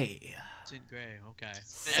Gray. Vincent Gray. Okay.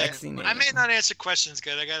 Sexy name. I may not answer questions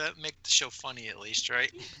good. I gotta make the show funny at least,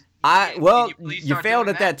 right? Well, Can you please you start failed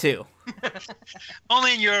doing at that too.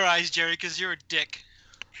 Only in your eyes, Jerry, because you're a dick.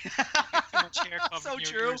 Too much hair covering So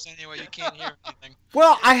your true. ears anyway. You can't hear anything.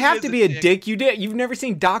 Well, I have is to a be a dick. dick. You've never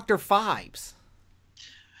seen Dr. Phibes.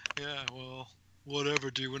 Yeah, well, whatever,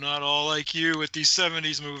 dude. We're not all like you with these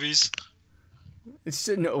 70s movies. It's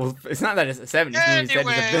not that it's a 70s movie. It's that it's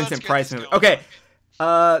Anyway, a let's Vincent get Price this movie. going. Okay.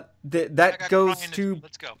 I That got goes Brian to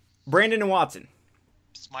Let's go. Brandon and Watson.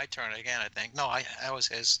 It's my turn again, I think. No, that was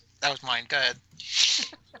his. That was mine. Go ahead.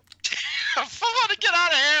 I want to get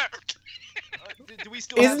out of here. Do we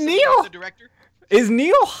still Is have someone Neil- as the director? Is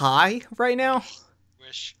Neil high right now?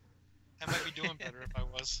 Wish. I might be doing better if I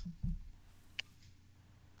was.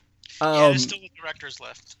 Yeah, there's still the directors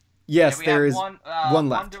left. Yes, we there have is. one one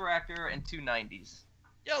left. One director and 2 90s.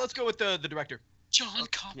 Yeah, let's go with the director. John Okay.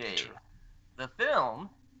 Carpenter. The film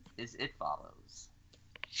is It Follows.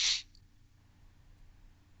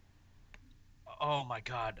 Oh my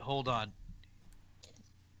God! Hold on.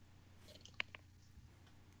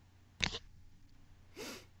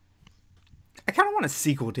 I kind of want a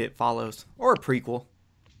sequel to It Follows or a prequel.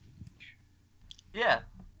 Yeah.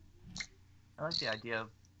 I like the idea of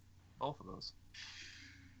both of those.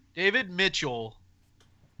 David Mitchell.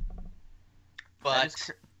 That is But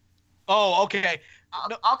cr- oh, okay.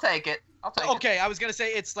 I'll take it. I'll take it. Okay, I was gonna say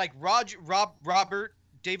it's like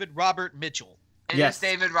David Robert Mitchell. It Yes. is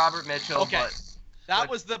David Robert Mitchell, Okay. but That But-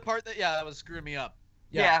 was the part that was screwing me up.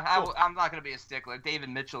 yeah, cool. I'm not going to be a stickler. David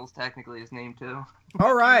Mitchell's technically his name, too.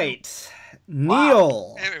 All right.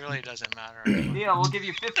 Neil. It really doesn't matter. Neil, we'll give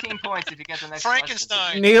you 15 points if you get the next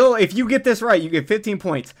Frankenstein. Neil, if you get this right, you get 15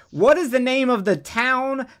 points. What is the name of the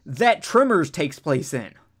town that Tremors takes place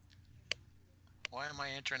in? Why am I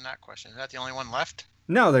answering that question? Is that the only one left?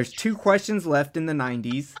 No, there's 2 questions left in the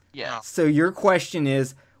 90s. Yeah. So your question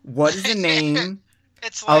is, what is the name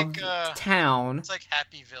It's of like town? it's like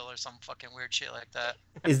Happyville or some fucking weird shit like that.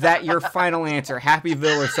 Is that your final answer?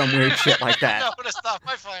 Happyville or some weird shit like that? No, that's not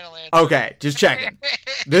my final answer. Okay, just checking.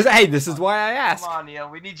 This is why I asked. Come on, Neil.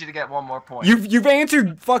 We need you to get one more point. You've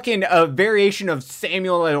answered fucking a variation of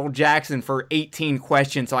Samuel L. Jackson for 18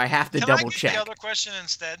 questions, so I have to Can I double get check. the other question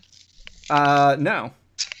instead? No.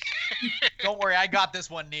 Don't worry, I got this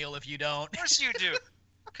one, Neil. If you don't. Of course you do.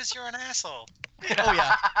 Because you're an asshole. Oh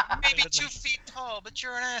yeah. Maybe 2 feet tall, but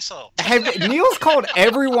you're an asshole. Neil's called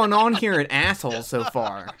everyone on here an asshole so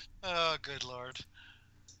far. Oh, good lord.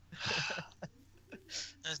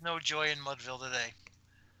 There's no joy in Mudville today.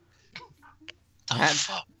 The That-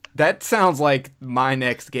 fuck? That sounds like my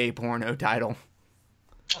next gay porno title.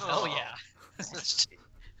 Oh yeah.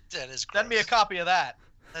 That is gross. Send me a copy of that.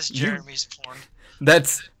 That's Jeremy's porn.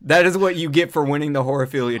 That is what you get for winning the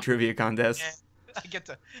Horophilia trivia contest. Yeah.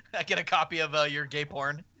 I get a copy of your gay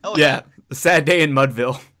porn. Oh Yeah, a sad day in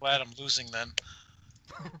Mudville. Glad I'm losing then.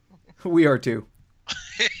 We are too.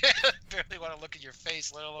 Barely want to look at your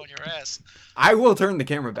face, let alone your ass. I will turn the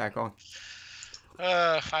camera back on.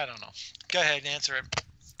 I don't know. Go ahead and answer it.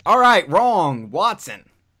 All right, wrong, Watson.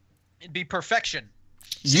 It'd be perfection.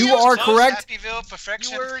 You See, I was are close, correct. Happyville,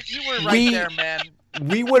 perfection. You were right We- there, man.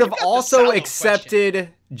 We would have got the also sallow accepted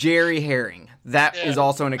Jerry Herring. That is Yeah,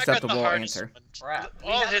 also an I got the acceptable hardest answer. one. Right. We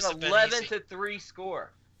All have his an have been 11 easy. to 3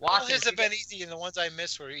 score. All Watson, his if have you been get- easy, and the ones I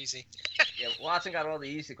missed were easy. yeah, Watson got all the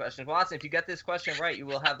easy questions. Watson, if you get this question right, you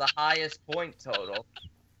will have the highest point total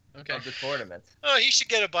Okay. of the tournament. Oh, he should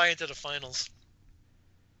get a buy into the finals.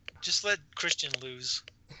 Just let Christian lose.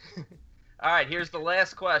 All right, here's the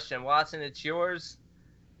last question. Watson, it's yours.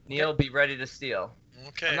 Neil, be ready to steal.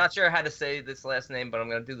 Okay. I'm not sure how to say this last name, but I'm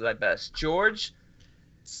going to do my best. George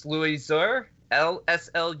Sluizer,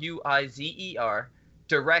 Sluizer,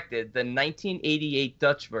 directed the 1988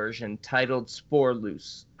 Dutch version titled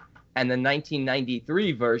Spoorloos, and the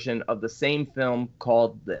 1993 version of the same film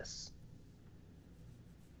called This.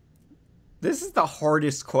 This is the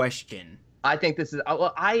hardest question I think this is...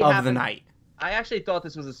 Well, of the night. I actually thought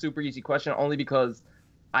this was a super easy question only because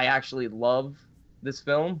I actually love this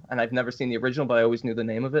film, and I've never seen the original, but I always knew the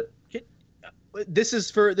name of it. This is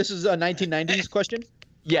a 1990s question.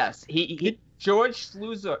 Yes, he George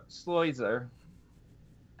Sluizer.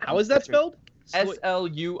 How is that spelled?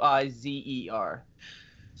 Sluizer.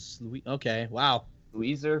 Okay, wow.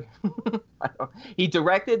 Sluizer. He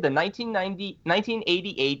directed the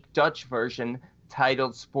 1988 Dutch version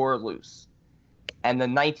titled Spoorloos, and the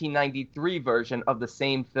 1993 version of the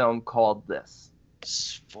same film called this.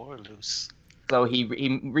 Spoorloos. So he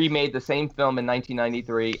remade the same film in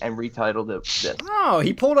 1993 and retitled it this. Oh,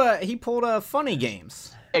 he pulled a Funny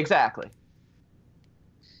Games. Exactly.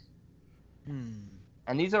 Hmm.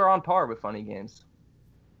 And these are on par with Funny Games.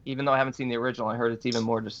 Even though I haven't seen the original, I heard it's even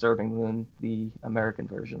more disturbing than the American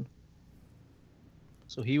version.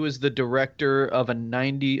 So he was the director of a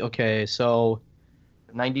 90. Okay, so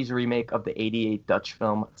The 90s remake of the 88 Dutch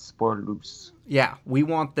film Spoorloos. Yeah, we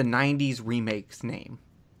want the 90s remake's name.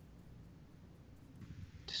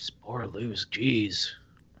 Spoorloos, jeez.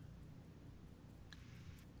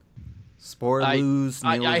 Spoorloos,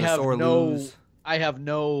 I Neil have Sorloos. no. I have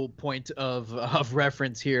no point of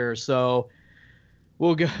reference here, so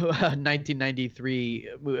we'll go 1993.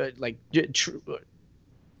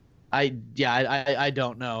 I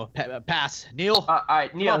don't know. Pass, Neil. All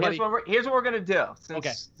right, Neil. Come on, Here's what we're gonna do. Since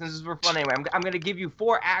Okay. this is for fun anyway, I'm gonna give you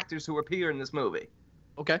 4 actors who appear in this movie.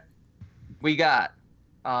 Okay. We got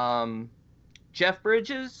Jeff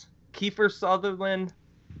Bridges, Kiefer Sutherland,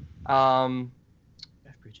 Jeff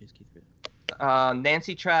Bridges, Keith Bridges.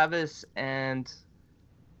 Nancy Travis, and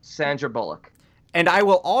Sandra Bullock. And I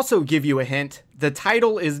will also give you a hint. The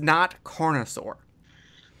title is not Carnosaur.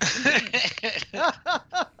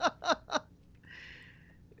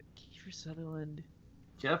 Kiefer Sutherland,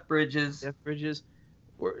 Jeff Bridges. Jeff Bridges,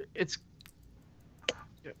 or it's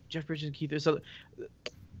Jeff Bridges and Keith Sutherland.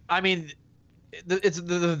 I mean, it's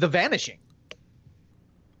the Vanishing.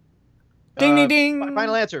 Ding, ding, ding.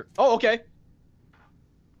 Final answer. Oh, okay.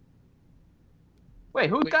 Wait,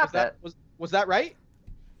 who Wait, got that? Was that right?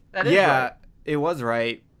 That is Yeah, right. it was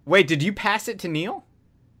right. Wait, did you pass it to Neil?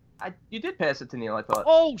 You did pass it to Neil, I thought.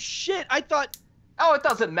 Oh shit! I thought. Oh, it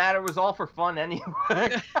doesn't matter. It was all for fun anyway.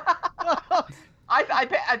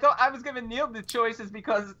 I thought I was giving Neil the choices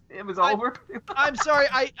because it was over. I'm sorry.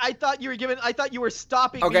 I thought you were giving. I thought you were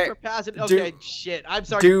stopping Okay, me from passing. Okay, shit. I'm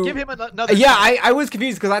sorry. Give him another. Yeah, chance. I was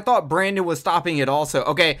confused because I thought Brandon was stopping it also.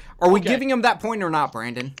 Okay, are we giving him that point or not,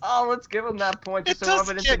 Brandon? Oh, let's give him that point It just to rub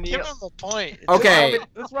it doesn't into give Neil. him a point. Okay.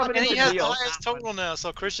 Let's rub it And he into has the Neil. highest total now,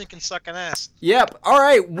 so Christian can suck an ass. Yep. All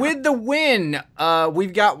right. With the win,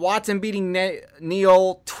 we've got Watson beating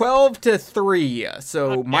Neil 12-3.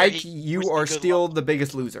 So, Okay, Mike, he you wished me are good still luck. the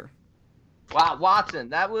biggest loser. Wow, Watson,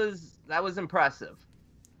 that was impressive.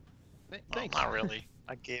 Thanks. Not really.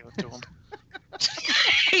 I gave it to him.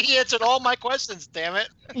 He answered all my questions, damn it.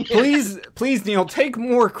 Please, Neil, take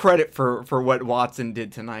more credit for what Watson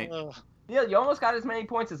did tonight. Ugh, Neil, you almost got as many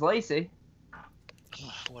points as Lacey.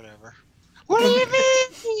 whatever. What do you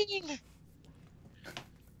mean?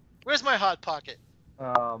 Where's my hot pocket?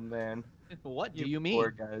 Oh man, What do you you mean? poor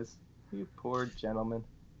guys, you poor gentlemen.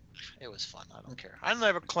 It was fun. I don't care. I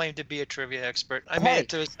never claimed to be a trivia expert. I Hey. made it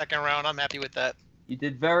to the second round. I'm happy with that. You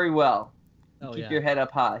did very well. Oh, Keep yeah. your head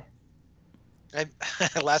up high. I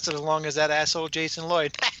lasted as long as that asshole Jason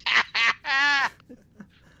Lloyd.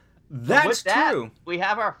 That's with that, true. We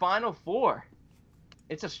have our final 4.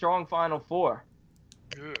 It's a strong final 4.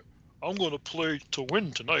 Yeah, I'm gonna play to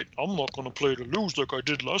win tonight. I'm not gonna play to lose like I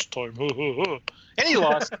did last time. And he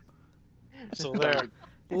lost. So there.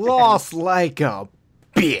 Lost like a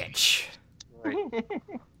bitch.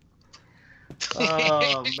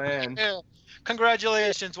 Oh man. Yeah.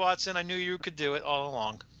 Congratulations, Watson. I knew you could do it all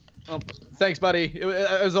along. Thanks, buddy. It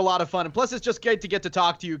was a lot of fun, and plus, it's just great to get to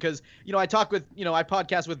talk to you because I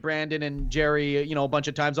podcast with Brandon and Jerry, a bunch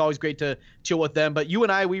of times. Always great to chill with them. But you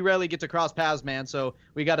and I, we rarely get to cross paths, man. So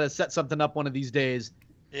we got to set something up one of these days.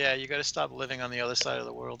 Yeah, you gotta stop living on the other side of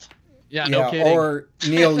the world. Yeah, no kidding. Or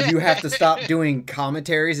Neil, you have to stop doing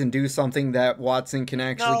commentaries and do something that Watson can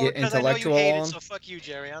actually No, get because I know you intellectual hate on. it, so fuck you,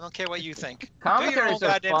 Jerry. I don't care what you think. Do your own Commentaries are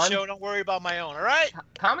goddamn fun. show. Don't worry about my own, all right?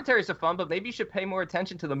 Commentaries are fun, but maybe you should pay more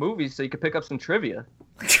attention to the movies so you could pick up some trivia.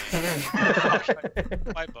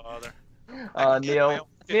 Why bother? I can get my Neil, own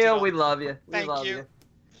Neil, $50. we love you. We Thank love you. you.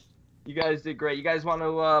 You guys did great. You guys want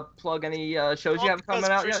to plug any shows you have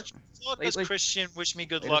coming out yet? Because lately? Christian wished me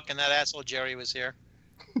good Lately? luck, and that asshole Jerry was here.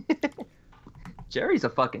 Jerry's a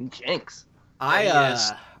fucking jinx.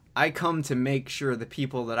 I come to make sure the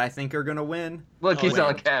people that I think are gonna win. Look, Oh, he's wait.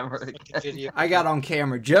 on camera. Fucking video. I got on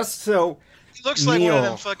camera just so He looks like one of Neil.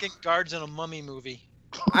 them fucking guards in a mummy movie.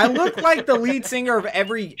 I look like the lead singer of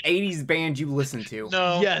every 80s band you listen to.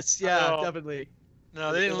 No. Yes, yeah, No. definitely.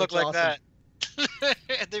 No, they didn't It look looks like awesome. that.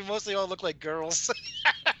 They mostly all look like girls.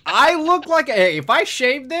 I look like if I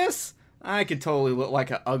shaved this, I could totally look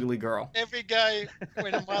like an ugly girl. Every guy,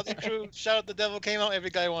 when the Motley Crue Shout at the Devil came out, every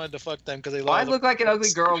guy wanted to fuck them because they Why look look like an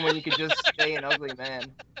ugly girl when you could just stay an ugly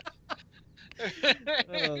man?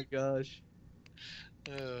 Oh gosh.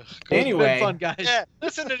 Anyway. It's been fun, guys. Yeah,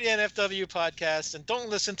 listen to the NFW podcast and don't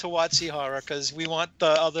listen to Watsy Horror because we want the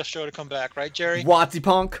other show to come back, right, Jerry? Watsy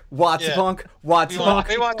Punk, Watsy Yeah. Punk, Watsy Punk.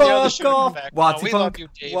 we want the other Fuck show to come off, back. No, Watsy we love Punk, you,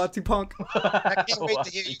 Dave. Watsy Punk. I can't wait to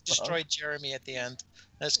hear you destroy Jeremy at the end.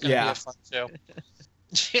 That's gonna be Yeah. a fun show.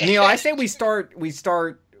 Neil, I say we start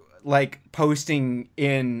like posting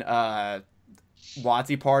in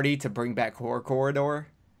Watsy Party to bring back Horror Corridor.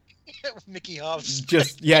 Mickey Hobbs.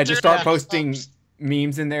 Just start posting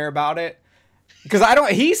memes in there about it. Because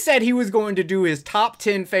he said he was going to do his top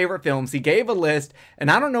 10 favorite films. He gave a list,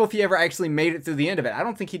 and I don't know if he ever actually made it through the end of it. I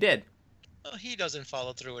don't think he did. Well, he doesn't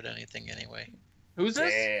follow through with anything anyway. Who's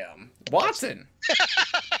this? Damn. Watson.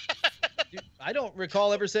 Dude, I don't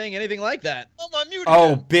recall ever saying anything like that. I'm on mute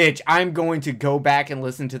Oh, again. bitch. I'm going to go back and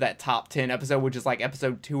listen to that top 10 episode, which is like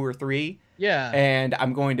episode 2 or 3. Yeah. And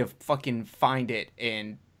I'm going to fucking find it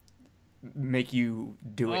and make you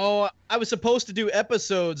do it. Oh, I was supposed to do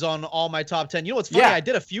episodes on all my top 10. You know what's funny? Yeah. I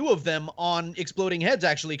did a few of them on Exploding Heads,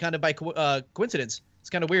 actually, kind of by coincidence. It's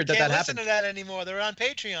kind of weird that Can't that listen happened. to that anymore. They're on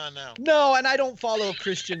Patreon now. No, and I don't follow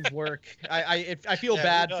Christian's work. I feel Yeah,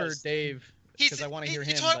 bad he for does. Dave because I want to hear You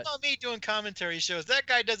him. talk But about me doing commentary shows. That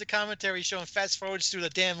guy does a commentary show and fast forwards through the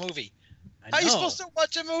damn movie. I How are you know. supposed to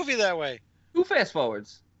watch a movie that way? Who fast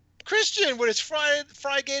forwards? Christian with his Friday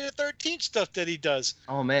the 13th stuff that he does.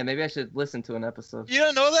 Oh man, maybe I should listen to an episode. You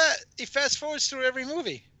don't know that? He fast forwards through every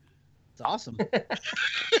movie. It's awesome.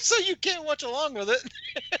 So you can't watch along with it.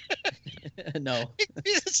 No.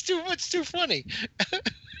 It's too funny.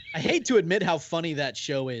 I hate to admit how funny that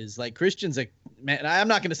show is. Like, Christian's a man. I'm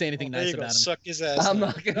not going to say anything There nice you go. about him. Suck his ass. I'm now.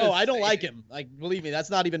 not gonna. No, I don't say like it. him. Like, believe me, that's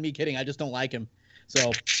not even me kidding. I just don't like him.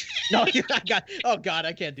 So, no, oh God,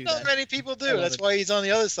 I can't do Not that. many people I do. love That's it. why he's on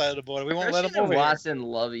the other side of the border. We won't let him Christian over and here. Watson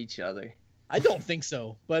love each other. I don't think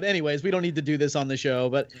so. But anyways, we don't need to do this on the show.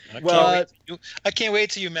 But Well, I can't wait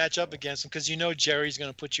till you match up against him because you know Jerry's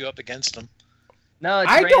going to put you up against him. No,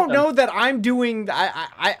 it's I don't random. know that I'm doing.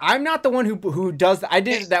 I'm not the one who does that. I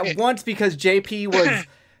did that once because JP was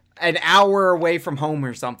an hour away from home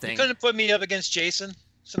or something. You couldn't put me up against Jason.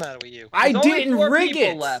 What's the matter with you? I There's only didn't 4 rig people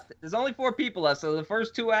it. left. There's only 4 people left, so the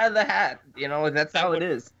first 2 out of the hat. You know, that's how it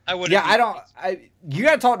is. I would. Yeah, I don't. You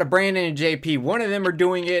gotta talk to Brandon and JP. One of them are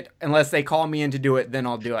doing it unless they call me in to do it. Then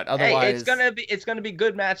I'll do it. Otherwise, Hey, it's gonna be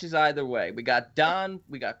good matches either way. We got Don,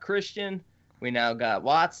 we got Christian, we now got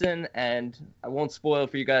Watson, and I won't spoil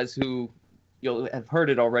for you guys who you'll have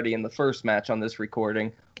heard it already in the first match on this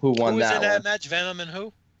recording. Who won Who was that in that one? match? Venom and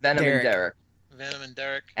who? Venom Derek. and Derek. Venom and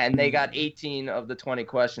Derek. And they got 18 of the 20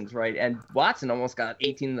 questions right. And Watson almost got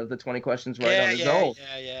 18 of the 20 questions right on his own.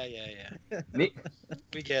 Yeah. Me-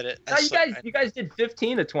 We get it. No, you guys did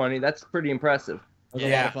 15 to 20. That's pretty impressive. it was a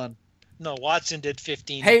lot Yeah. of fun. No, Watson did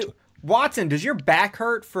 15. hey, Watson, does your back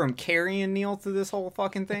hurt from carrying Neil through this whole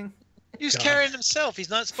fucking thing? He's God. carrying himself. He's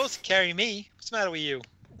not supposed to carry me. What's the matter with you?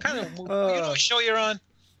 Kind of. You know what show you're on?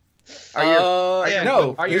 Are your, yeah,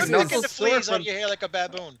 no. are You're your this knocking knuckles the sore fleas out from of your hair like a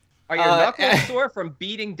baboon. Are your Uh, knuckles sore from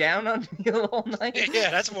beating down on Neil all night? Yeah,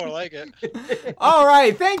 that's more like it. All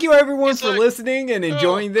right, thank you everyone It's for like, listening and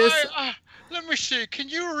enjoying this. Let me see. Can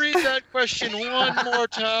you read that question one more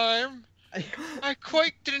time? I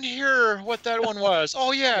quite didn't hear what that one was.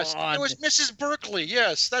 Oh, yes. Come on. It was Mrs. Berkeley.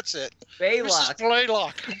 Yes, that's it. Baylock. Mrs.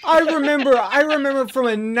 Blaylock. I remember from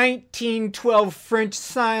a 1912 French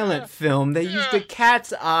silent film. They used a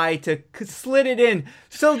cat's eye to slit it in.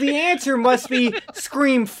 So the answer must be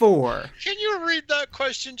Scream 4. Can you read that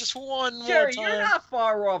question just one more Jerry, time? you're not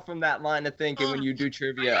far off from that line of thinking when you do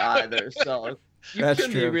trivia either. So you That's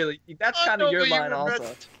couldn't be true. really. That's I kind of know, your but you line read-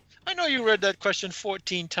 also. I know you read that question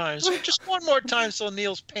 14 times. Just one more time so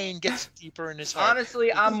Neil's pain gets deeper in his heart.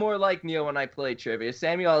 Honestly, I'm more like Neil when I play trivia.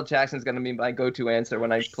 Samuel L. Jackson's gonna be my go-to answer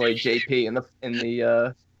when I play JP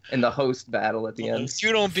in the host battle at the end. If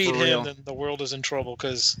you don't beat For him, real. then the world is in trouble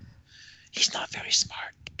because he's not very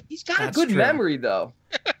smart. He's got That's a good true. memory though.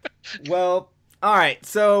 Well, all right.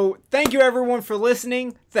 So thank you everyone for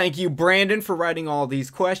listening. Thank you, Brandon, for writing all these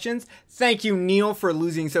questions. Thank you, Neil, for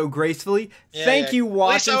losing so gracefully. Yeah, Thank yeah. you, At least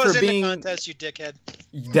Watson, I was for in being. the contest, you dickhead.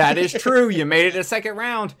 That is true. You made it a second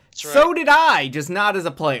round. That's right. So did I, just not as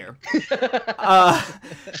a player.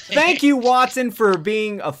 Thank you, Watson, for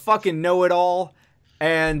being a fucking know-it-all.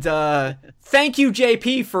 And thank you,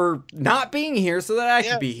 JP, for not being here so that I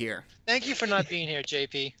Yeah. could be here. Thank you for not being here,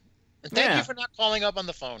 JP. And thank Yeah. you for not calling up on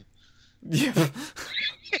the phone. Yeah.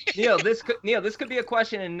 Neil, this could be a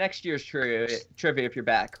question in next year's trivia if you're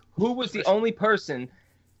back. Who was the only person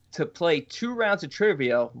to play 2 rounds of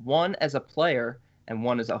trivia, one as a player and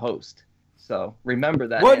one as a host? So remember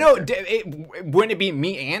that. Well, no, answer. wouldn't it be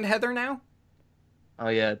me and Heather now? Oh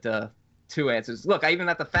yeah, duh. 2 answers. Look, I even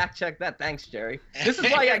have to fact check that. Thanks, Jerry. This is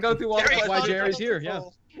why I go through all the Jerry, That's questions. why Jerry's here, yeah.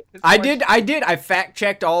 This is I why- did. I fact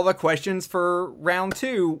checked all the questions for round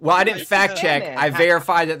 2. Well, I didn't Mr. fact check. Sandman. I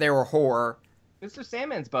verified that they were horror. Mr.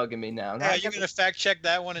 Sandman's bugging me now. Now Yeah, I you're got gonna fact check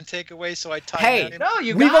that one and take away so I tie Hey, that in? No,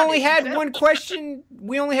 you We've got only it. had You one said- question.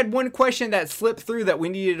 We only had one question that slipped through that we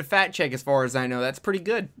needed to fact check, as far as I know. That's pretty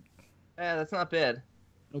good. Yeah, that's not bad.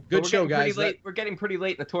 Well, But good we're show, getting pretty guys. late- We're getting pretty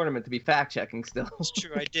late in the tournament to be fact checking still. It's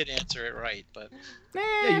true, I did answer it right, but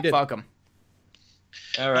Yeah, you did. Fuck 'em.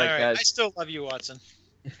 All right, guys. I still love you, Watson.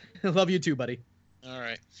 Love you too, buddy. All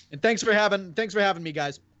right. And thanks for having me,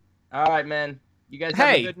 guys. All right, man. You guys have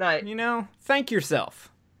a Hey, good night. you know, thank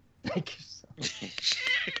yourself. Thank you so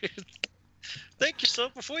Thank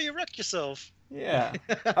yourself before you wreck yourself. Yeah.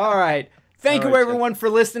 All right. Thank All you, right, everyone, for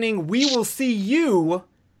listening. We will see you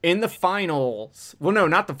in the finals. Well, no,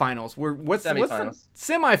 not the finals. What's the Semifinals.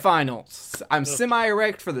 semifinals? I'm Ugh.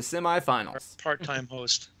 semi-erect for the semifinals. Part-time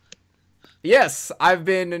host. Yes, I've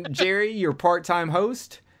been Jerry, your part-time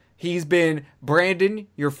host. He's been Brandon,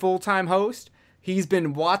 your full-time host. He's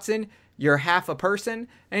been Watson, your half a person.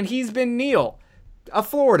 And he's been Neil, a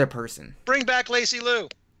Florida person. Bring back Lacey Lou.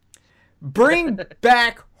 Bring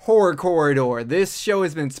back Horror Corridor. This show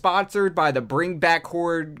has been sponsored by the Bring Back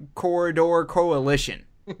Horror Corridor Coalition.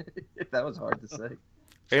 That was hard to say.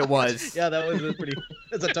 It was. Yeah, that was pretty.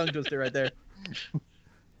 That's a tongue twister right there.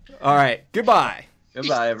 All right. Goodbye.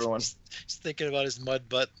 Goodbye, everyone. He's thinking about his mud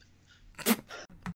butt.